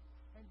do.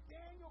 And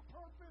Daniel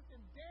purposed,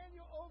 and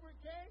Daniel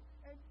overcame,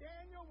 and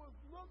Daniel was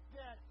looked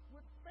at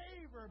with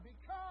favor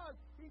because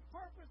he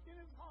purposed in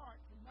his heart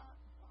to not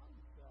defile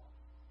himself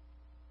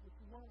with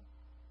the world.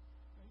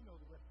 Now, you know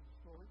the rest of the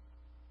story.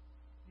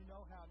 You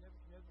know how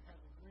Nebuchadnezzar has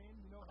a grin.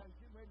 You know how he's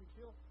getting ready to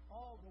kill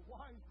all the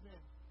wise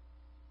men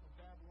of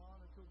Babylon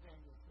until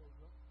Daniel shows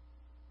up.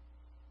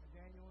 And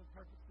Daniel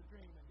interprets the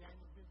dream, and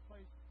Daniel's been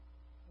placed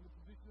in a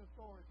position of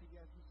authority. He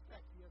has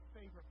respect. He has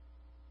favor.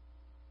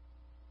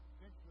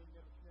 Eventually,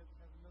 Nebuchadnezzar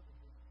has another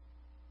dream.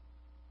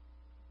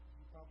 As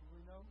you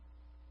probably know,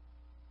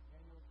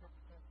 Daniel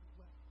interprets that as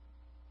well.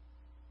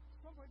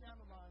 Somewhere down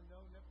the line,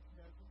 though,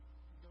 Nebuchadnezzar,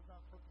 he does not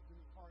purpose in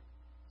his heart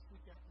to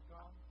seek after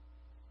God.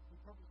 He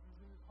purposes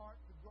in his heart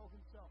to grow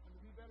himself and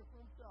to be better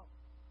for himself.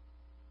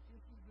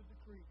 This is the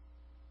decree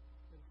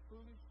that is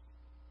foolish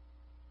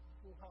and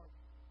foolhardy.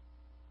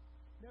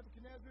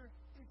 Nebuchadnezzar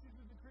issues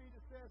a decree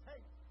that says,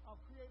 hey, I'll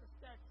create a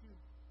statue.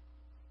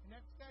 And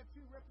that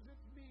statue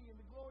represents me and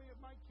the glory of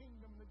my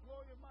kingdom, the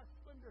glory of my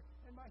splendor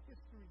and my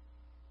history.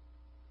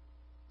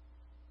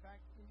 In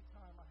fact, any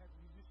time I had the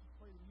musicians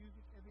play the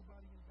music,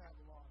 everybody in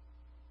Babylon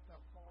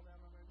shall fall down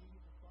on their knees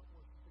and start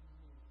worshiping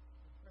me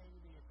and praying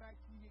to me. In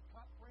fact, if you get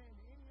caught praying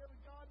to any other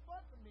god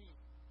but to me,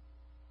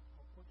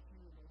 I'll put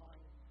you in the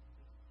lion's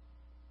den.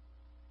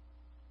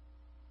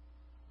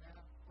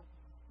 Now, this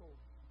is the story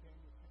of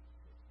Daniel chapter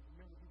 6.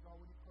 Remember, he's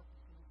already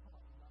purposed in his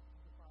heart not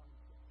to defile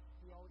himself.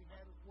 He already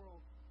had his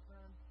world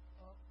turned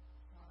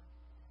upside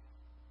down.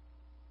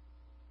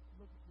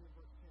 Look at me in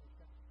verse 10 of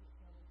chapter 6.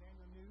 Now, when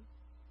Daniel knew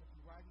that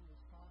the writing was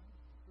signed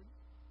and decreed,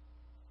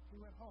 he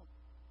went home.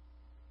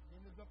 And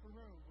in his upper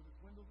room, with his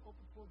windows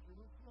open toward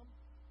Jerusalem,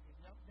 he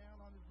knelt down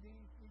on his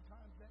knees 3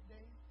 times that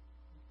day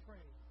and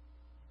prayed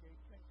and gave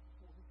thanks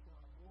before his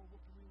God. Boy,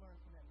 what can we learn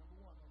from that?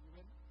 Number 1, are you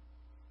ready?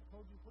 I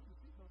told you to put your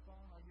seatbelts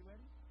on. Are you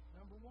ready?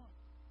 Number 1,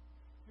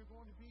 if you're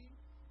going to be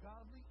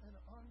godly in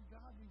an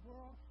ungodly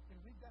world, and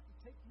we've got to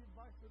take the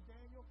advice of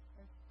Daniel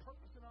and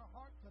purpose in our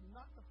heart to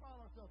not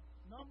defile ourselves.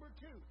 Number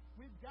 2,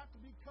 we've got to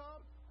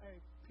become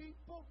a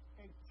people,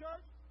 a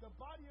church, the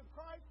body of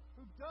Christ,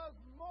 who does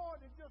more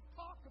than just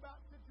talk about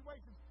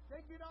situations.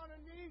 They get on their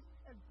knees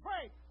and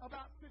pray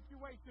about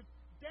situations.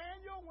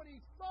 Daniel, when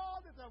he saw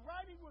that the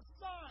writing was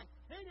signed,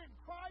 he didn't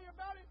cry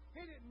about it,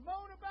 he didn't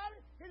moan about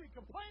it, he didn't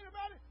complain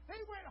about it.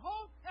 He went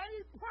home and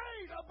he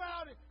prayed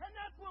about it. And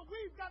that's what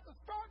we've got to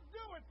start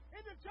doing in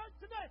the church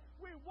today.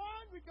 We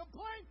whine, we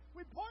complain,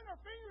 we point our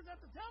fingers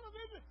at the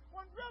television,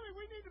 when really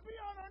we need to be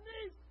on our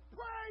knees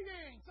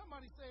praying.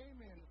 Somebody say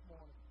amen this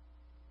morning.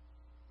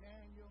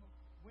 Daniel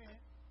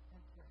went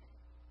and prayed.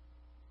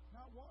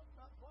 Not once,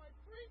 not twice,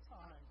 3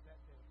 times that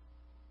day.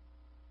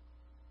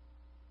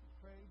 He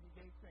prayed, he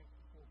gave thanks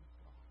before he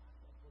got.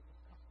 That was his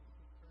custom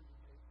every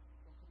day.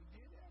 Something he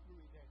did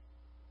every day.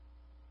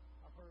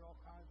 I've heard all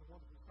kinds of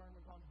wonderful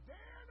sermons on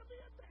dare to be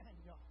a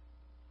Daniel.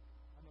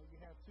 I know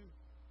you have too.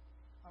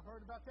 I've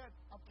heard about that.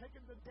 I'm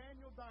taking the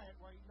Daniel diet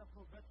where I eat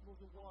nothing but vegetables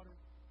and water.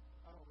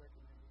 I don't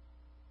recommend it.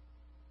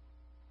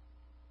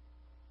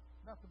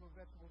 Nothing but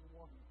vegetables and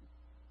water.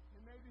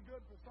 It may be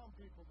good for some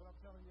people, but I'm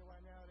telling you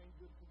right now, it ain't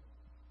good for me.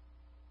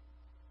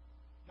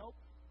 Nope.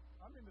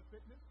 I'm into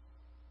fitness.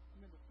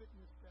 I'm into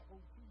fitness that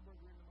whole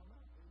cheeseburger into my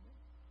mouth. Amen.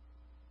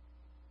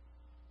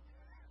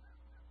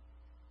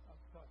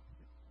 I'm sorry.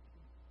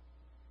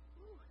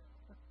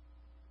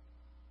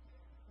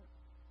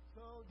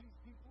 So these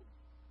people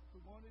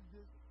who wanted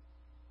this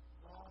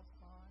law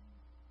sign,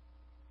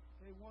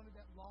 they wanted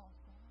that law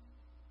sign.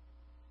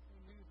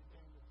 They knew the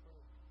Daniel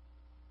prayer.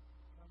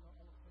 I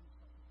want to tell you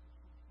something.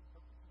 She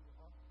purpose in your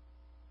heart.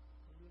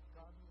 They live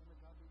godly in the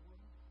godly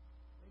world.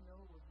 They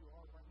know where you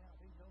are right now.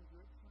 They know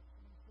you're excellent.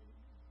 Someone say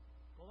amen.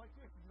 Go like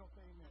this if you don't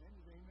say amen. And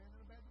there's amen in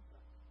a bad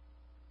discussion.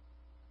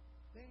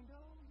 They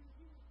know you're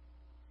here.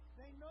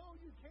 They know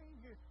you came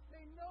here.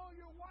 They know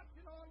you're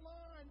watching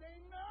online.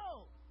 They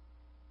know.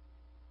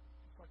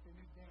 Just like they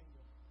knew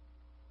Daniel.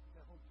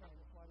 That whole time.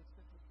 That's why they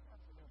set this trap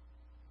for them.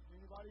 If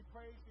anybody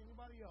prays to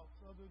anybody else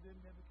other than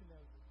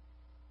Nebuchadnezzar,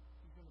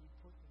 he's going to be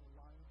put in the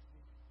lion's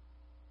den.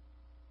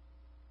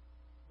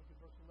 Look at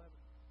verse 11.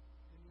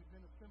 Then these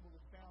men assembled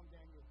and found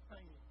Daniel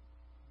praying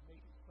and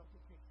making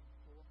supplication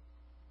for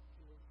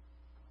his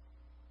God.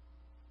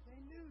 They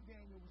knew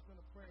Daniel was going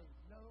to pray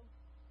no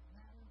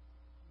matter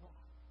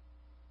what.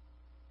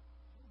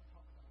 Let me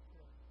talk about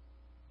prayer.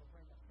 I'll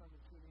bring that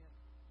sermon to an end.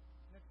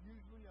 That's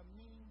usually a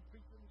mean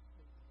preacher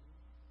mistake.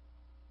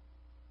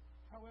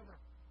 However,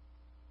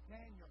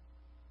 Daniel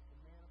is a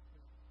man of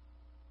prayer.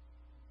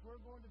 If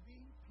we're going to be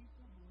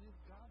people who live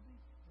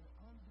godly in an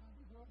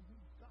ungodly world,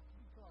 we've got to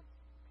become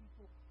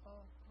people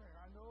of prayer.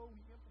 I know we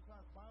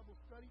emphasize Bible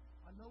study.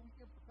 I know we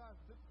emphasize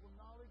biblical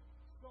knowledge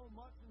so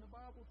much in the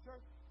Bible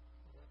church,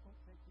 but I don't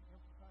think we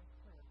emphasize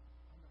prayer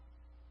enough.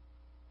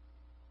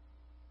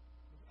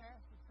 It was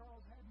asked of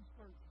Charles Haddon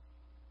Spurgeon,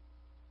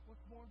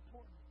 what's more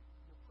important,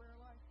 your prayer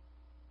life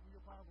or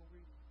your Bible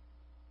reading?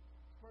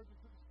 Spurgeon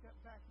took a step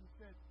back and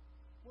said,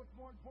 what's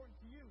more important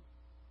to you,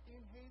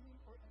 inhaling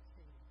or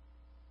exhaling?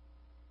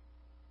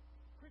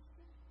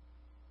 Christian,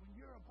 when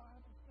you're a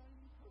Bible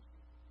studying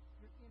person,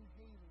 you're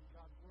inhaling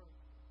God's Word.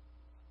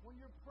 When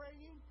you're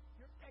praying,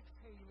 you're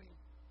exhaling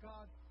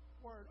God's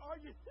Word. Are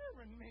you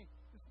hearing me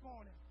this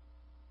morning?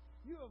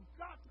 You have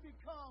got to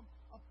become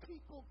a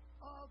people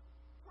of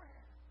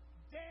prayer.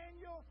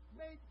 Daniel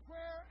made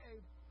prayer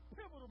a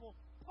pivotal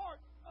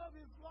part of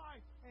his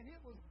life. And it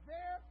was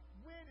there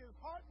when his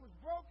heart was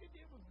broken.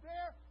 It was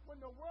there when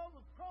the world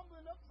was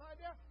crumbling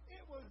upside down.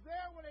 It was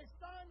there when they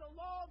signed the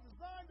law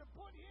designed to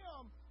put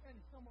him and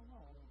him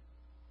alone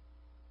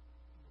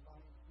in the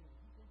lion's den.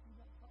 You think you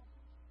got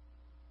something?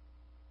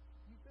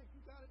 You think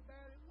you got it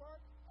bad at work?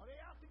 Are they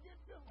out to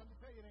get you? Let me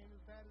tell you, it ain't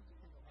as bad as the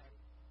kingdom had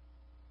it.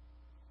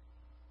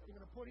 They're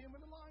going to put him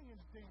in the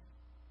lion's den.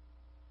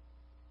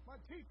 My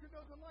teacher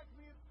doesn't like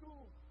me at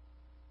school.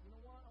 You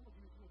know what? I'm going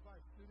to give you some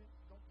advice, students.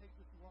 Don't take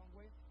this the wrong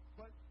way.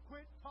 But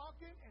quit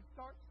talking and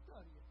start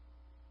studying.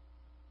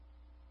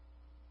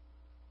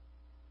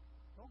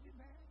 Don't get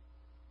mad.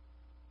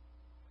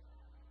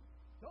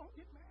 Don't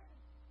get mad.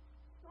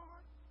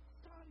 Start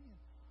studying.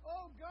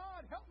 Oh,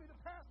 God, help me to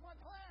pass my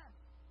class.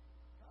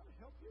 God will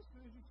help you as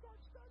soon as you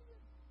start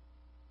studying.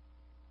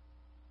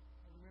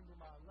 I remember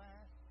my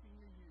last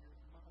senior year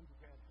in my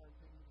undergrad at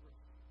Hurricane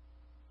University.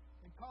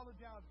 In college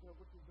algebra,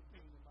 which was the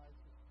thing in my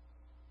system.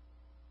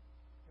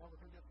 You ever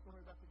heard that story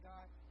about the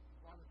guy who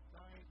was on his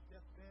dying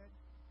deathbed?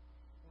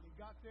 When he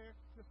got there,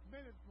 just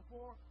minutes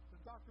before the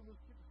doctor was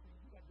sick,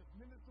 he got just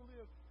minutes to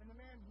live, and the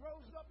man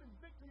rose up in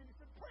victory and he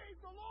said, "Praise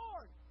the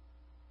Lord!"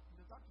 And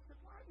the doctor said,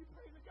 "Why are you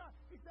praising God?"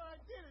 He said, "I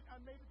did it.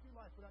 I made it through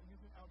life without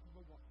using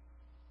algebra 1.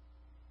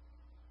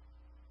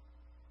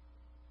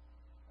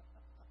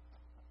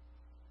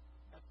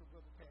 That's what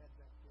Brother Tad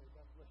that story.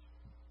 God bless you.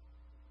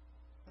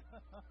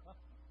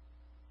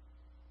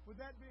 With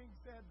that being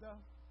said,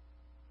 though,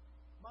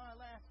 my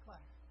last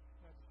class,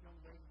 I had this young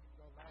lady,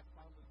 the last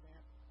final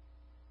exam.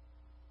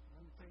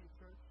 Let me tell you,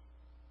 church,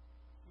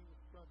 she was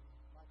struggling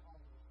like all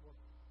of us were.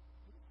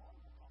 It was hard.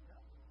 I found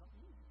out it was not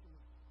easy for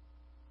me.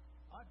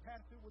 I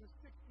passed it with a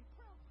 60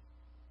 pound.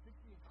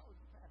 60 in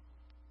college, you passed it.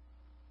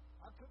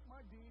 I took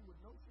my D with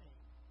no shame.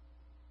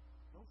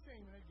 No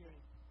shame in that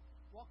game.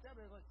 Walked out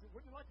there like,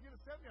 "Wouldn't you like to get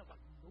a 70?" I was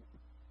like, "Nope.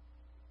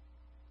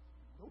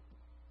 Nope."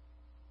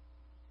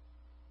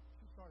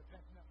 She started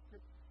passing out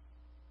scriptures.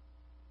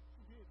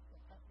 She did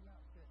start passing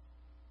out scriptures.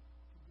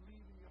 You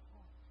believe in your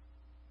heart.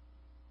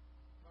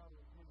 God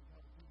will give you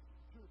how to do it.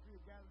 2 or 3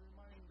 are gathered in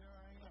my name, there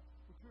I am.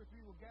 If 2 or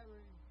 3 will gather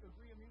and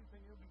agree on anything,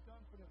 it'll be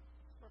done for them.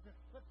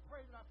 Let's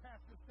pray that I pass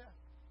this test.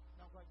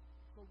 And I was like,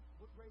 "So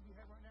what grade do you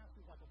have right now?"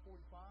 She was like a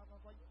 45. I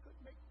was like, "You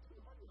couldn't make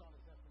 200 on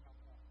a test and not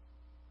pass."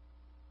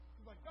 She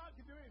It's like, God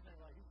can do anything.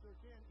 Like, He sure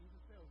can. He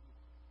just tells you.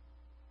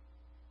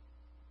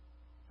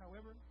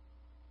 However,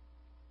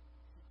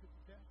 she took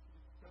the test. She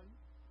did the study.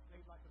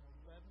 Made like an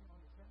 11 on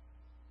the test.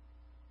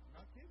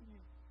 I'm not kidding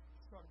you.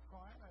 She started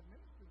crying. I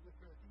ministered with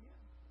her at the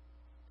end.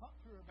 Talked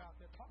to her about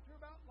that. Talked to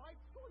her about life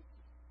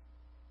choices.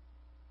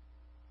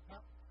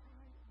 About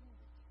trying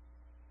it.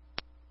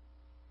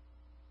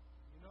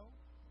 You know,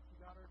 when she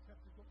got her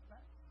test results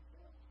back, she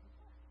failed. She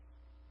passed.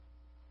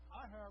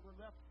 I, however,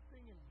 left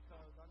singing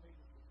because I made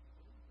a decision.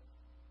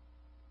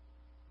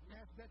 You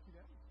ask Betsy,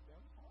 that was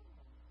hard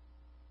on me.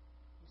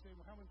 You say,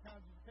 well, how many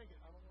times did you take it?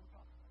 I don't want to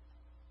talk about it.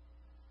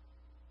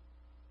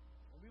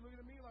 Don't be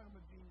looking at me like I'm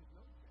a genius.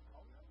 No,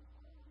 all we have is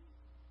time to do.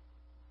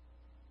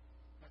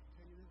 I can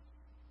tell you this.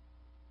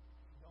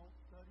 If you don't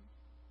study,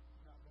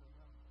 you're not going to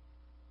know.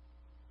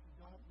 If you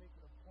don't make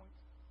it a point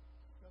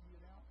to study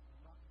it out,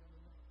 you're not going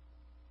to know.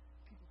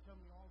 People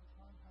tell me all the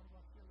time, how do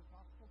I share the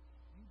gospel?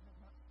 You have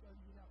not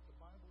studied it out. The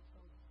Bible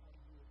tells you how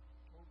to do it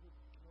over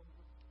and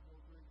over and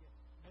over again.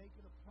 Make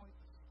it a point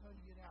to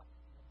study it out.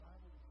 And the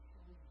Bible will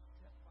show you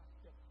step by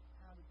step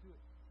how to do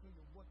it. Show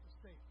you what to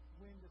say,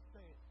 when to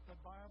say it. The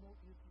Bible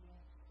is the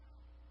answer.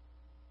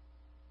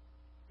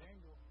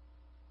 Daniel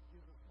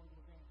gives us one of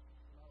those answers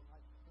when our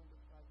life is turned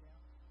upside down.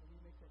 When we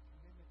make that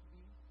commitment to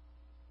be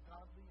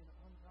godly in an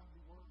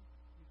ungodly world,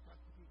 we've got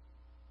to be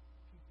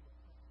people of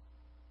prayer.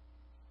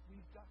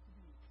 We've got to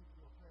be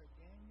people of prayer.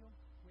 Daniel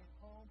went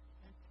home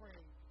and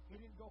prayed. He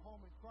didn't go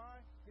home and cry.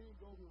 He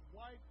didn't go to his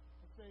wife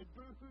and say,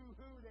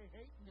 boo-hoo-hoo, they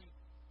hate me.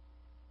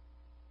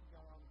 He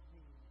got on his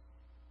knees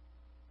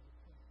and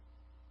prayed.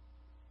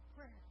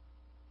 Prayer.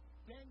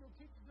 Daniel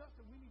teaches us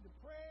that we need to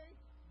pray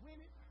when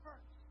it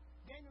hurts.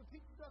 Daniel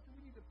teaches us that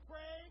we need to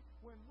pray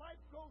when life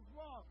goes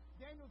wrong.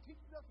 Daniel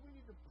teaches us we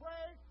need to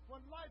pray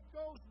when life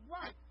goes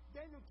right.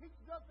 Daniel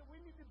teaches us that we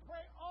need to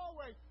pray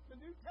always. The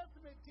New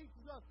Testament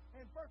teaches us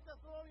in 1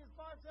 Thessalonians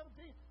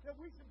 5:17 that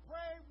we should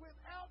pray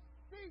without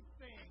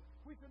ceasing.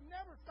 We should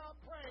never stop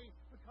praying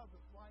because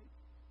of life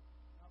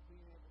not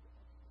being able to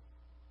exit.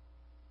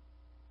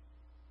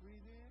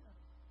 Breathe in,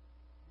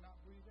 not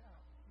breathe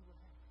out. See what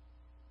happens.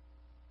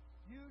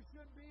 You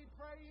should be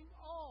praying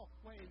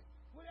always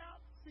without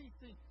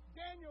ceasing.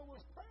 Daniel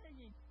was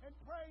praying and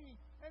praying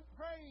and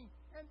praying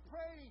and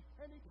praying,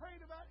 and he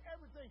prayed about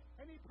everything,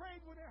 and he prayed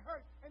when it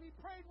hurt, and he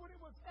prayed when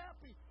it was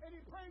happy, and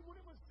he prayed when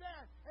it was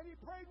sad, and he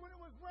prayed when it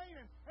was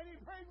raining, and he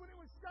prayed when it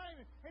was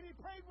shining, and he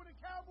prayed when the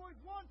Cowboys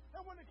won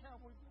and when the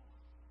Cowboys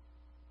lost.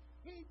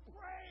 He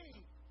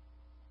prayed.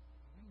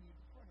 We need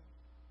to pray.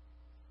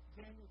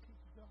 Daniel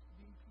teaches us to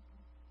be people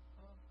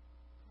of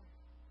prayer.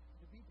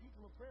 To be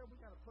people of prayer, we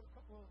got to put a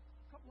couple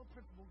of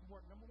principles to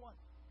work. Number one.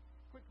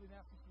 Quickly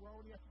now, since we're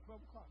already at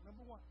 12 o'clock.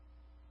 Number one,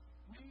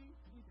 we,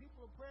 to be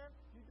people of prayer,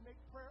 need to make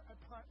prayer a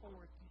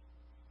priority.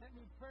 That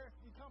means prayer has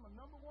to become a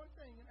number one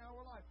thing in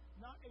our life,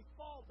 not a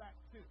fallback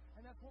to.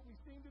 And that's what we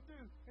seem to do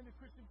in the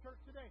Christian church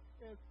today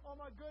is, oh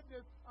my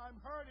goodness, I'm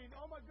hurting.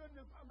 Oh my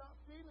goodness, I'm not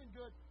feeling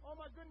good. Oh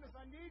my goodness,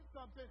 I need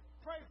something.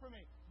 Pray for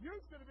me. You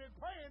should have been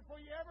praying before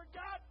you ever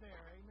got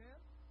there.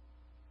 Amen?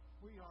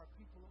 We are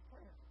people of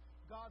prayer.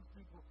 God's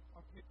people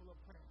are people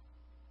of prayer.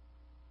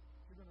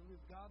 You're going to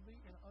live godly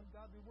in an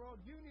ungodly world.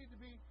 You need to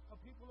be a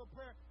people of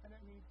prayer, and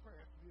that means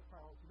prayer to be a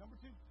priority. Number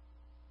two,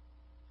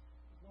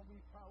 when we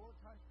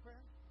prioritize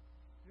prayer,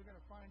 you're going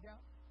to find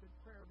out that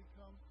prayer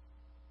becomes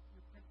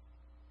your principle.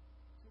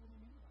 So what do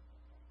you mean by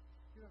that?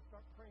 You're going to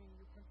start praying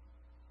your principles.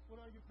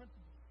 What are your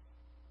principles?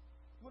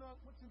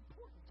 What's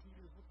important to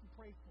you is what you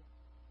pray for.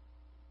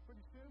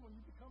 Pretty soon, when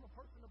you become a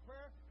person of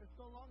prayer, it's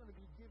no longer going to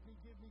be give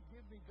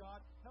me,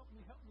 God. Help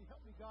me,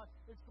 God.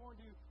 It's going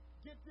to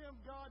get them,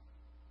 God.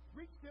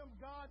 Reach them,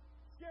 God.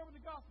 Share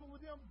the gospel with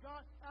them,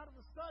 God. Out of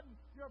a sudden,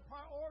 your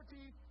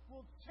priorities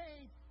will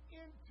change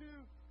into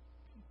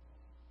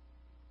people,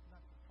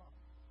 not your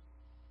problems.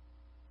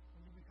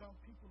 When you become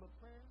people of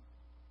prayer,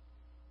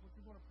 what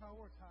you're going to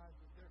prioritize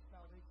is their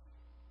salvation.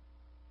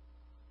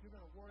 You're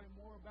going to worry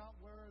more about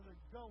where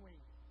they're going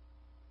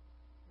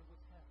than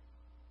what's happening.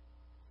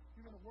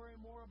 You're going to worry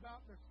more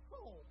about their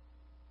soul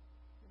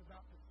than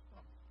about their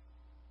stomach.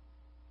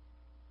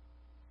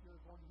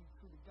 You're going to be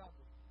truly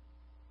godly.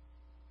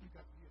 You've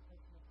got to be a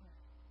person of prayer.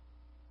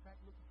 In fact,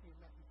 look at me in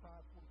Matthew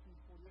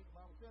 5:42-48. The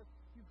Bible says,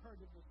 you've heard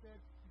that it was said,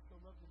 you shall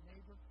love your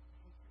neighbor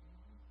and hate your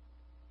enemy.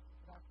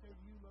 But I say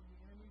to you, love your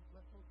enemies,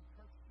 bless those who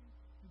curse you,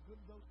 do good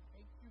to those who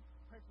hate you,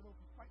 pray for those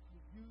who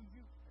spitefully use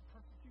you and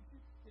persecute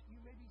you, that you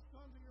may be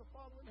sons of your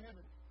Father in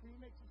heaven. For he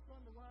makes his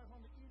sun to rise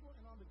on the evil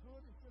and on the good,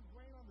 and sends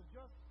rain on the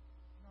just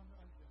and on the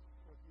unjust.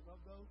 For if you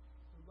love those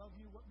who love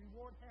you, what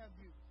reward have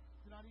you?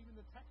 Do not even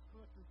the tax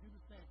collectors do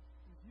the same?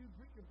 If you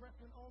greet your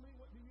brethren only,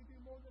 what do you do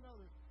more than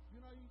others? Do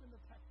not even the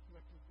tax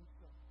collectors do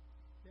so.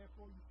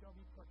 Therefore you shall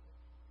be perfect,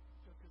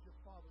 just as your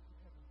Father in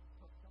heaven is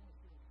perfect. I want to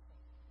feel this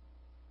thing.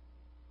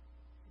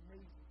 It's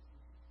amazing to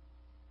me.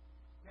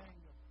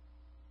 Daniel,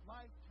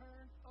 life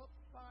turned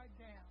upside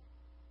down,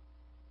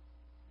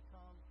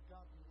 becomes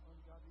godly and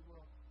ungodly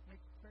world.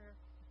 Makes prayer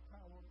his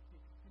priority.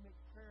 He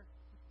makes prayer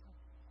his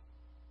comfort.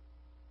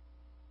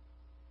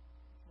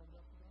 It's not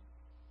enough for us.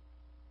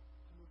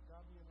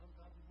 godly and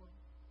ungodly world.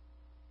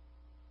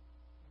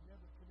 When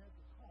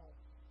Nebuchadnezzar calls,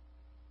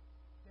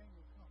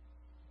 Daniel comes.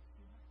 Did you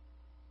see that?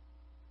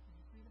 Did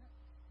you see that?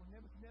 When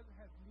Nebuchadnezzar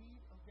has need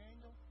of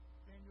Daniel,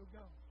 Daniel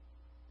goes.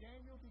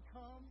 Daniel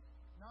becomes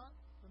not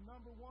the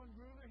number one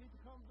ruler, he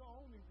becomes the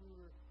only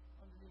ruler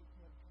underneath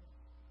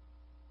Nebuchadnezzar.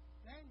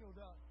 Daniel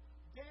does.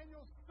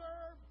 Daniel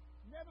served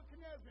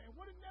Nebuchadnezzar. And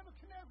what did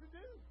Nebuchadnezzar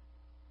do?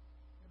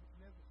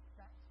 Nebuchadnezzar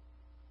sacked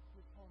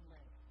his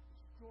homeland,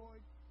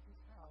 destroyed his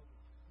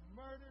houses,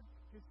 murdered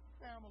his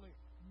family,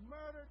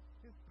 murdered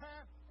his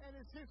past and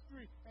his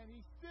history, and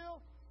he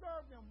still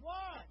served them.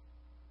 Why?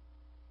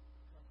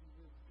 Because he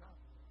lives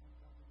godly in an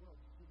ungodly world.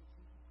 You see what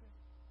Jesus said?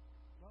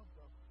 Love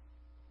those.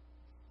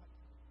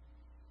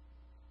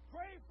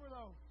 Pray for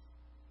those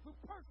who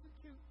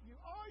persecute you.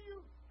 Are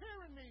you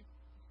hearing me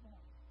this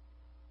morning?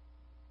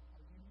 Are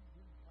you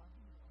living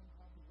godly in an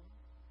ungodly world?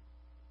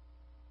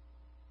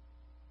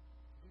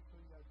 To do so,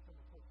 you got to become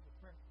a person of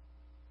prayer.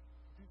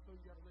 To do so,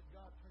 you got to let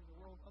God turn the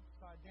world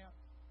upside down.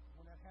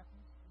 When that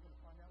happens, you're going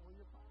to find out where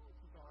your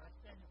priorities are. That's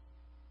Daniel.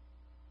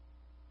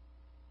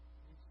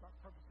 You start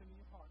purposing in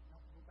your heart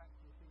not to go back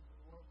to the things of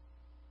the world.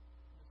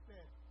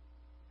 Instead,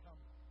 become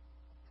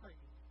a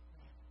praying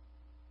man.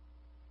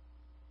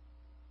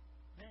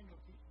 Daniel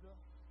teaches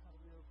us how to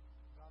live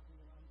godly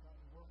in an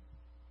ungodly world.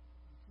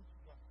 He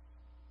teaches us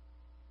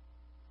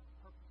how to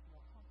purpose in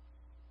our hearts,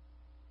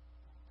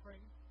 how to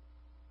pray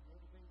when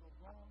everything goes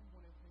wrong,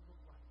 when everything goes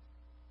right.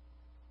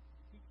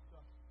 He teaches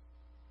us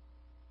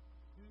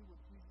to do what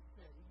Jesus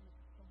said, even if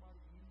it's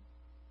somebody you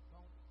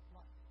don't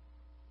like.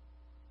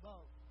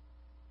 Love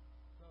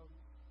those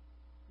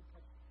who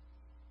persecute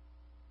you.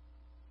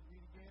 To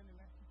read again in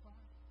Matthew 5,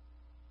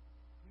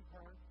 you've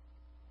heard,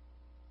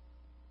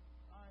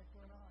 eye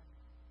for an eye,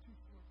 tooth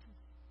for a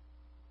tooth.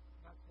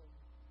 I tell you,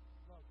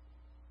 love those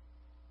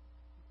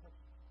who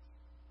persecute you.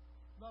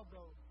 Love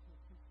those who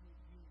persecute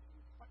you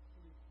and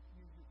spitefully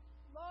use you.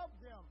 Love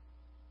them.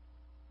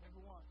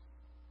 Never once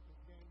was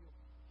Daniel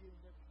giving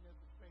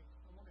Nebuchadnezzar space.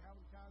 I wonder how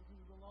many times he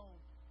was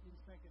alone. He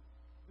was thinking,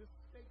 this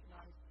steak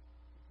knife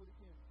will put it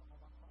in some of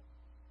my problems.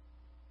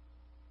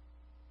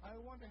 I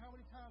wonder how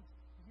many times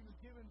he was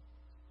given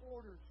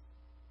orders.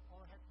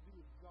 All I had to do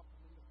is drop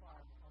them in the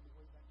fire on the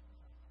way back to the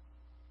house.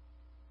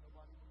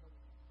 Nobody would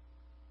notice it.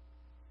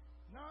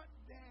 Not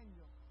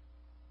Daniel.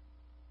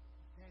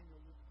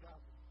 Daniel lived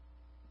godly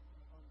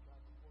in an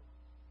ungodly world.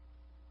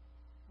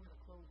 We're going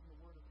to close in the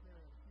word of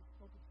prayer. And if you've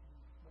spoken to me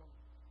this morning,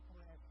 I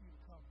want to ask you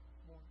to come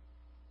this morning.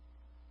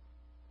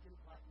 Get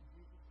it right with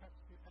Jesus. Pastor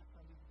said,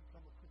 I need to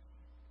become a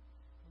Christian.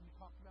 When you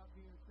talk about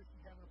being a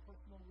Christian, having a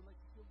personal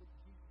relationship with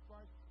Jesus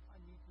Christ, I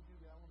need to do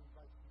that. I want to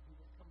invite you to do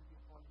that. Come and be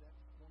a part of that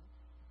this morning.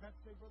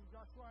 Pastor said, Brother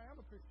Joshua, I am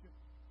a Christian,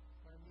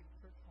 but I need a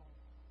church home.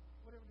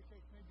 Whatever the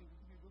case may be,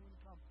 you be willing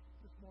to come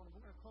this morning.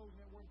 We're going to close in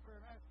that word of prayer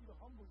and ask you to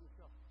humble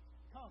yourself.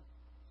 Come,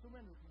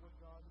 surrender to what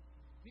God is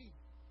doing. Be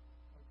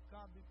a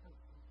godly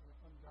person in an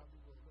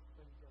ungodly world. Let's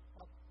pray together.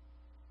 Father,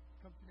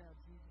 come to now in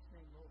Jesus'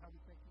 name, Lord. How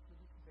we thank you for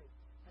this day.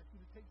 Ask you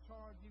to take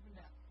charge even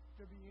now.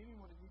 If there be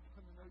anyone that needs to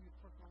come to know you as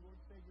personal Lord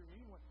and Savior, or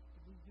anyone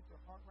that needs to get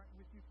their heart right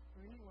with you,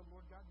 or anyone,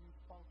 Lord God, needs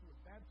to follow through with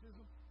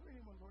baptism, or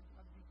anyone, Lord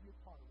God, needs to be a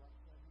part of right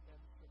now, you that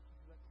accept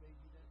you that day,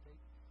 you that day.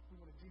 We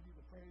want to give you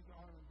the praise, the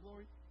honor, and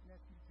glory, and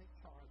ask you to take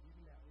charge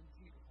even now in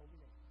Jesus' holy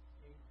name.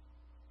 Amen.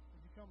 As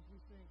you come as we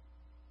sing,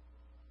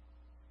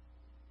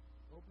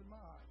 open my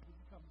eyes. Would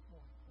you come this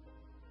morning?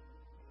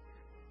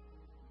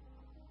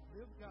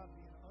 Live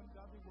godly in an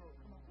ungodly world.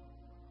 Come on.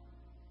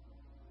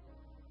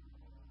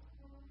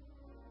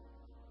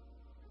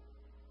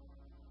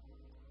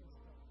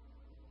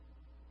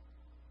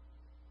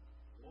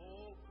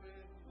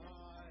 Open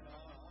my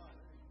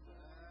eyes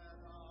that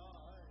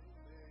I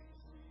may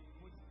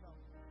see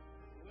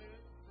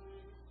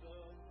glimpses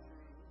of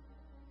truth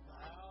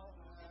thou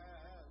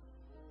hast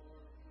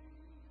for me.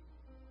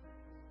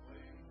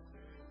 Placed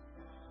in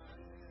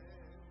thy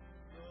hand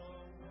the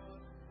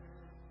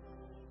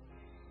wonderful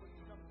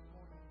deed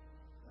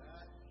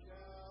that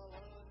shall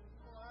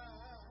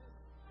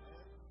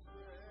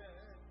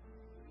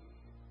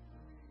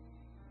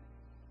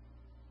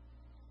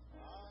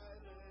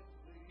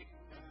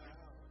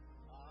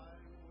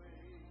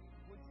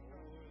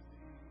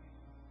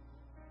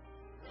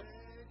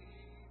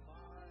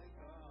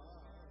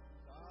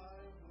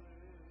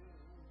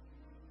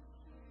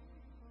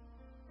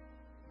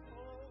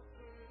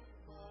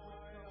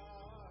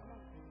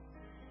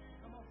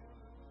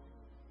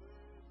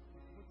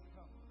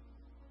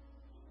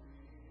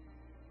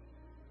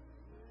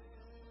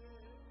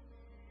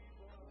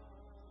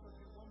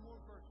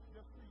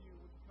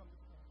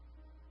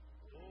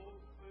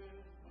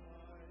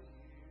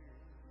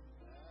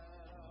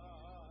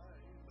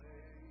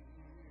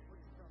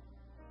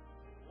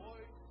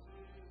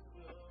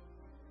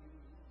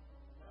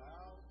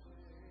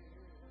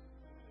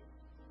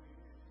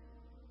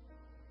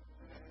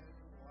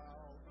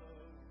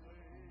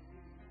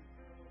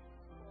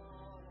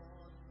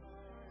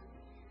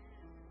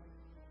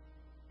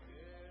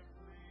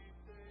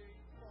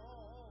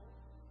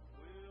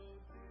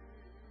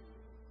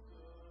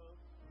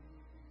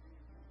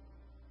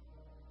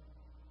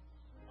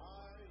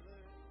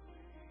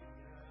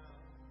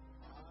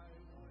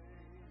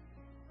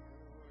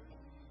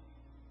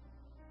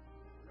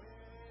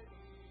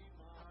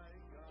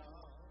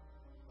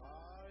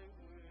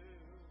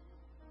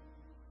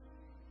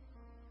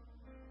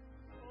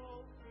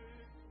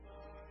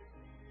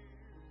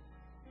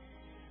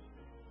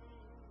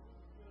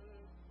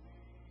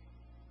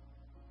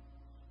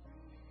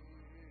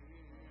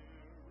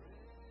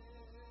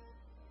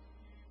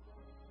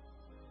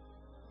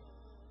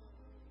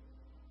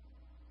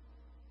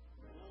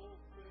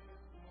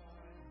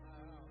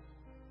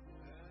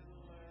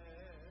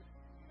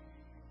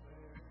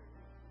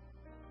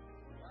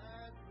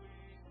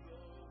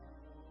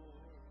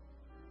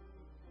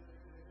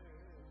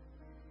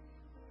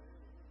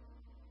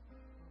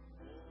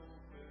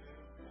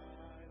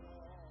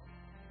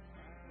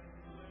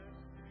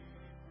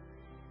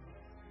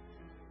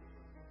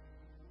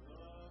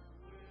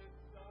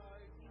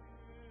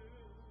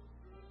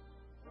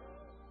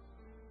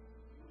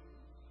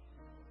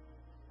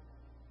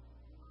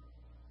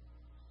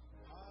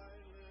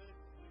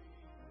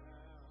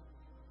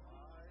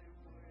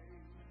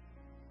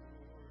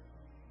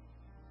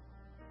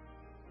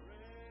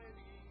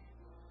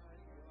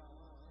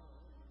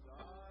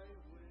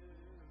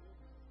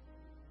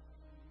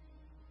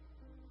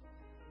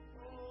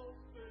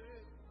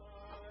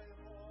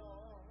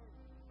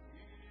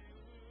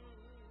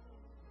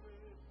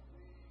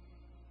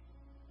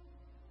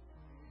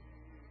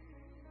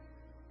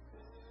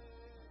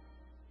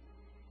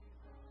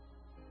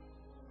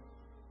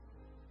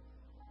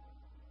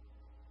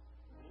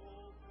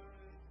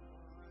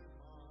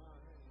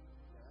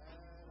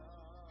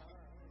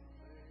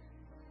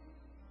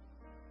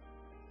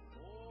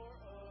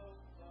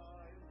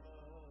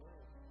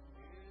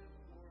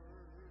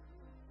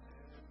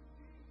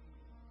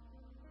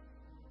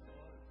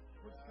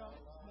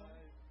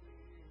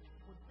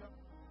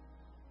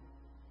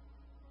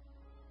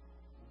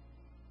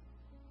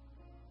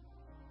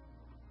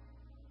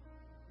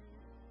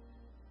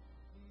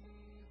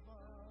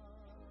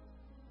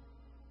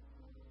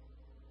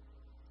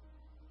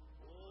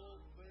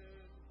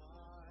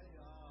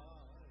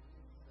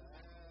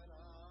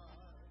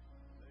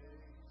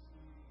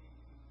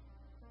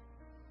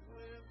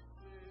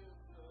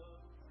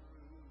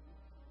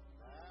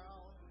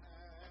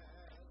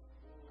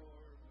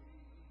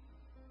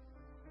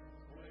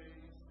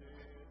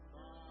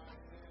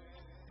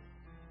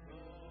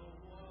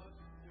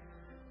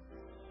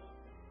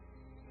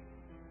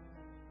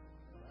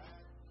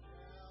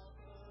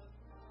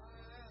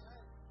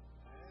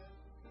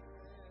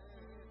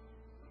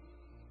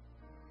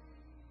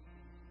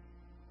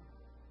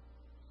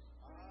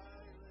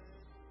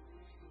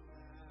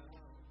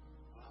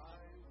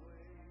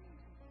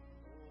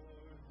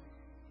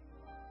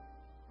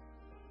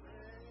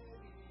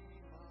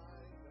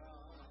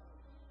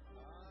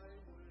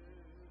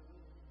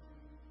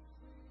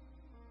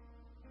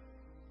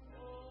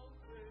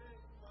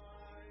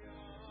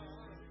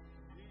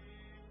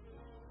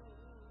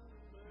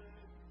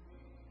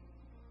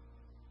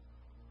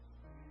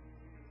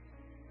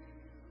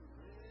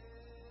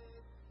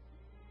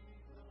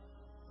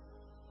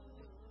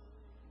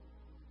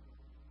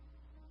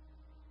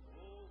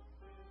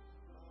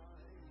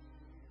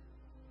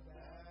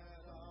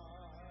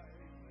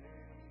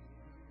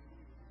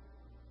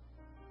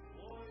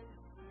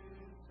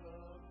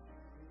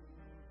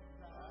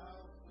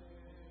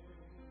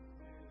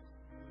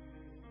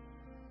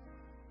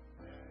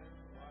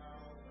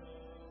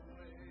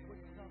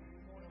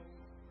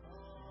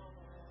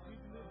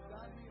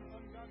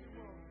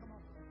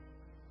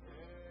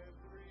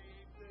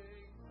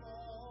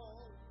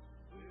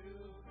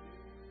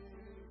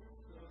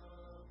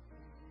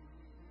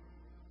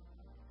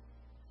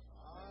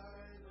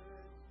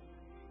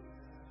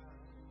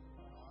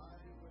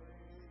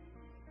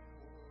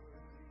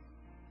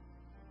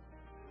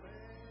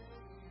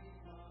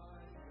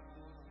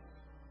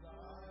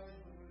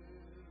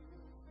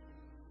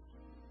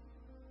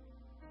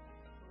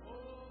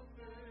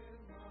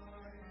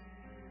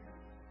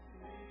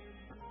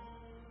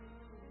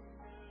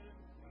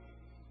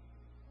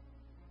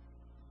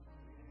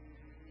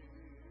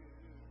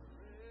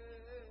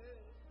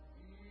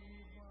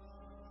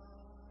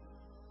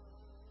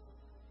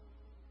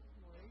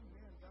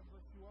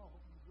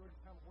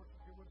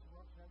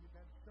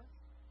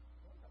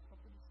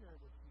share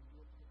with you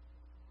real quick.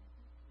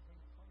 We're going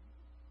to call you.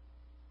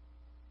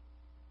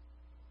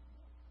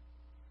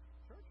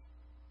 Church,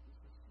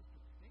 this is Sister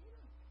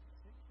Dana.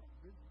 Sister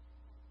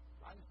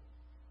Rising.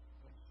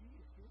 When she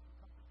is here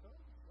from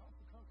Kentucky, she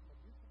also comes from a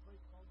beautiful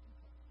place called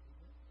Kentucky.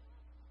 Amen.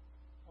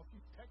 Oh,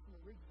 she's Texan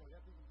originally.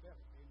 That's even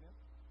better. Amen.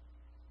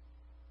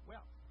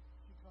 Well,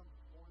 she comes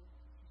this morning.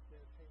 She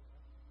says, hey,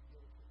 I need to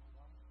be dedicated to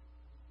my wife. I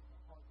need to get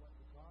my heart right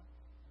with God.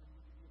 And I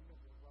need to be a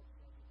member of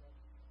Robertson.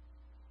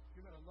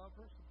 You're going to love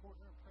her, support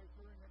her, and pray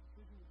for her in that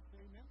decision. Would you say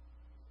amen?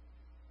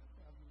 That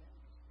sounds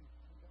unanimous.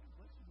 God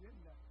bless you in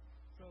that.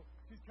 So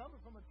she's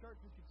coming from a church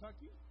in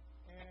Kentucky,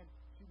 and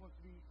she wants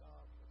to be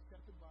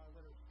accepted by a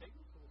letter of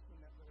statement. So we'll send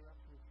that letter out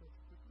to her church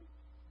quickly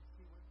and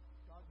see what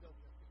God does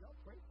there. So y'all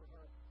pray for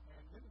her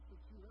and minister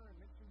to her, and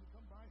make sure you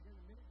come by here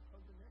in a minute and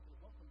hug her neck and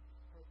welcome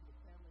her to the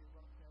family of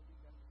Robertson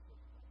Baptist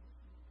Church. God bless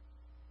you.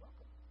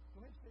 Welcome.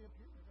 So let's stay up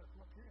here. We're going to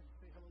come up here and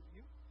say hello to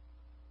you.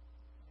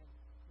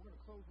 We're going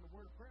to close in a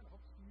word of prayer, and I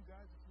hope to see you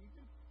guys this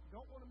evening. You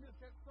don't want to miss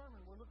that sermon.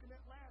 We're looking at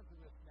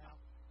Lazarus now.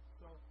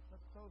 So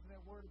let's close in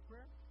that word of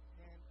prayer.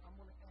 And I'm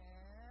going to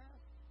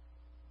ask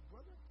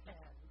Brother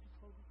Tad, would you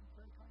close with some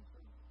prayer, kind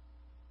sir?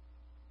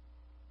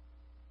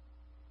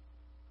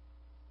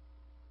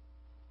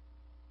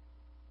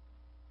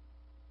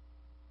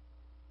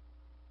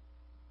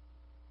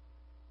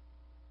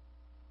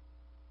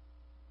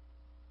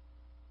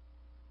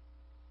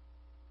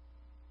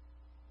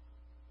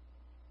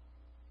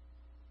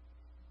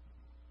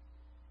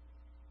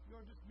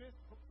 You're dismissed.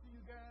 Hope to see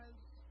you guys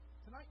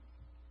tonight.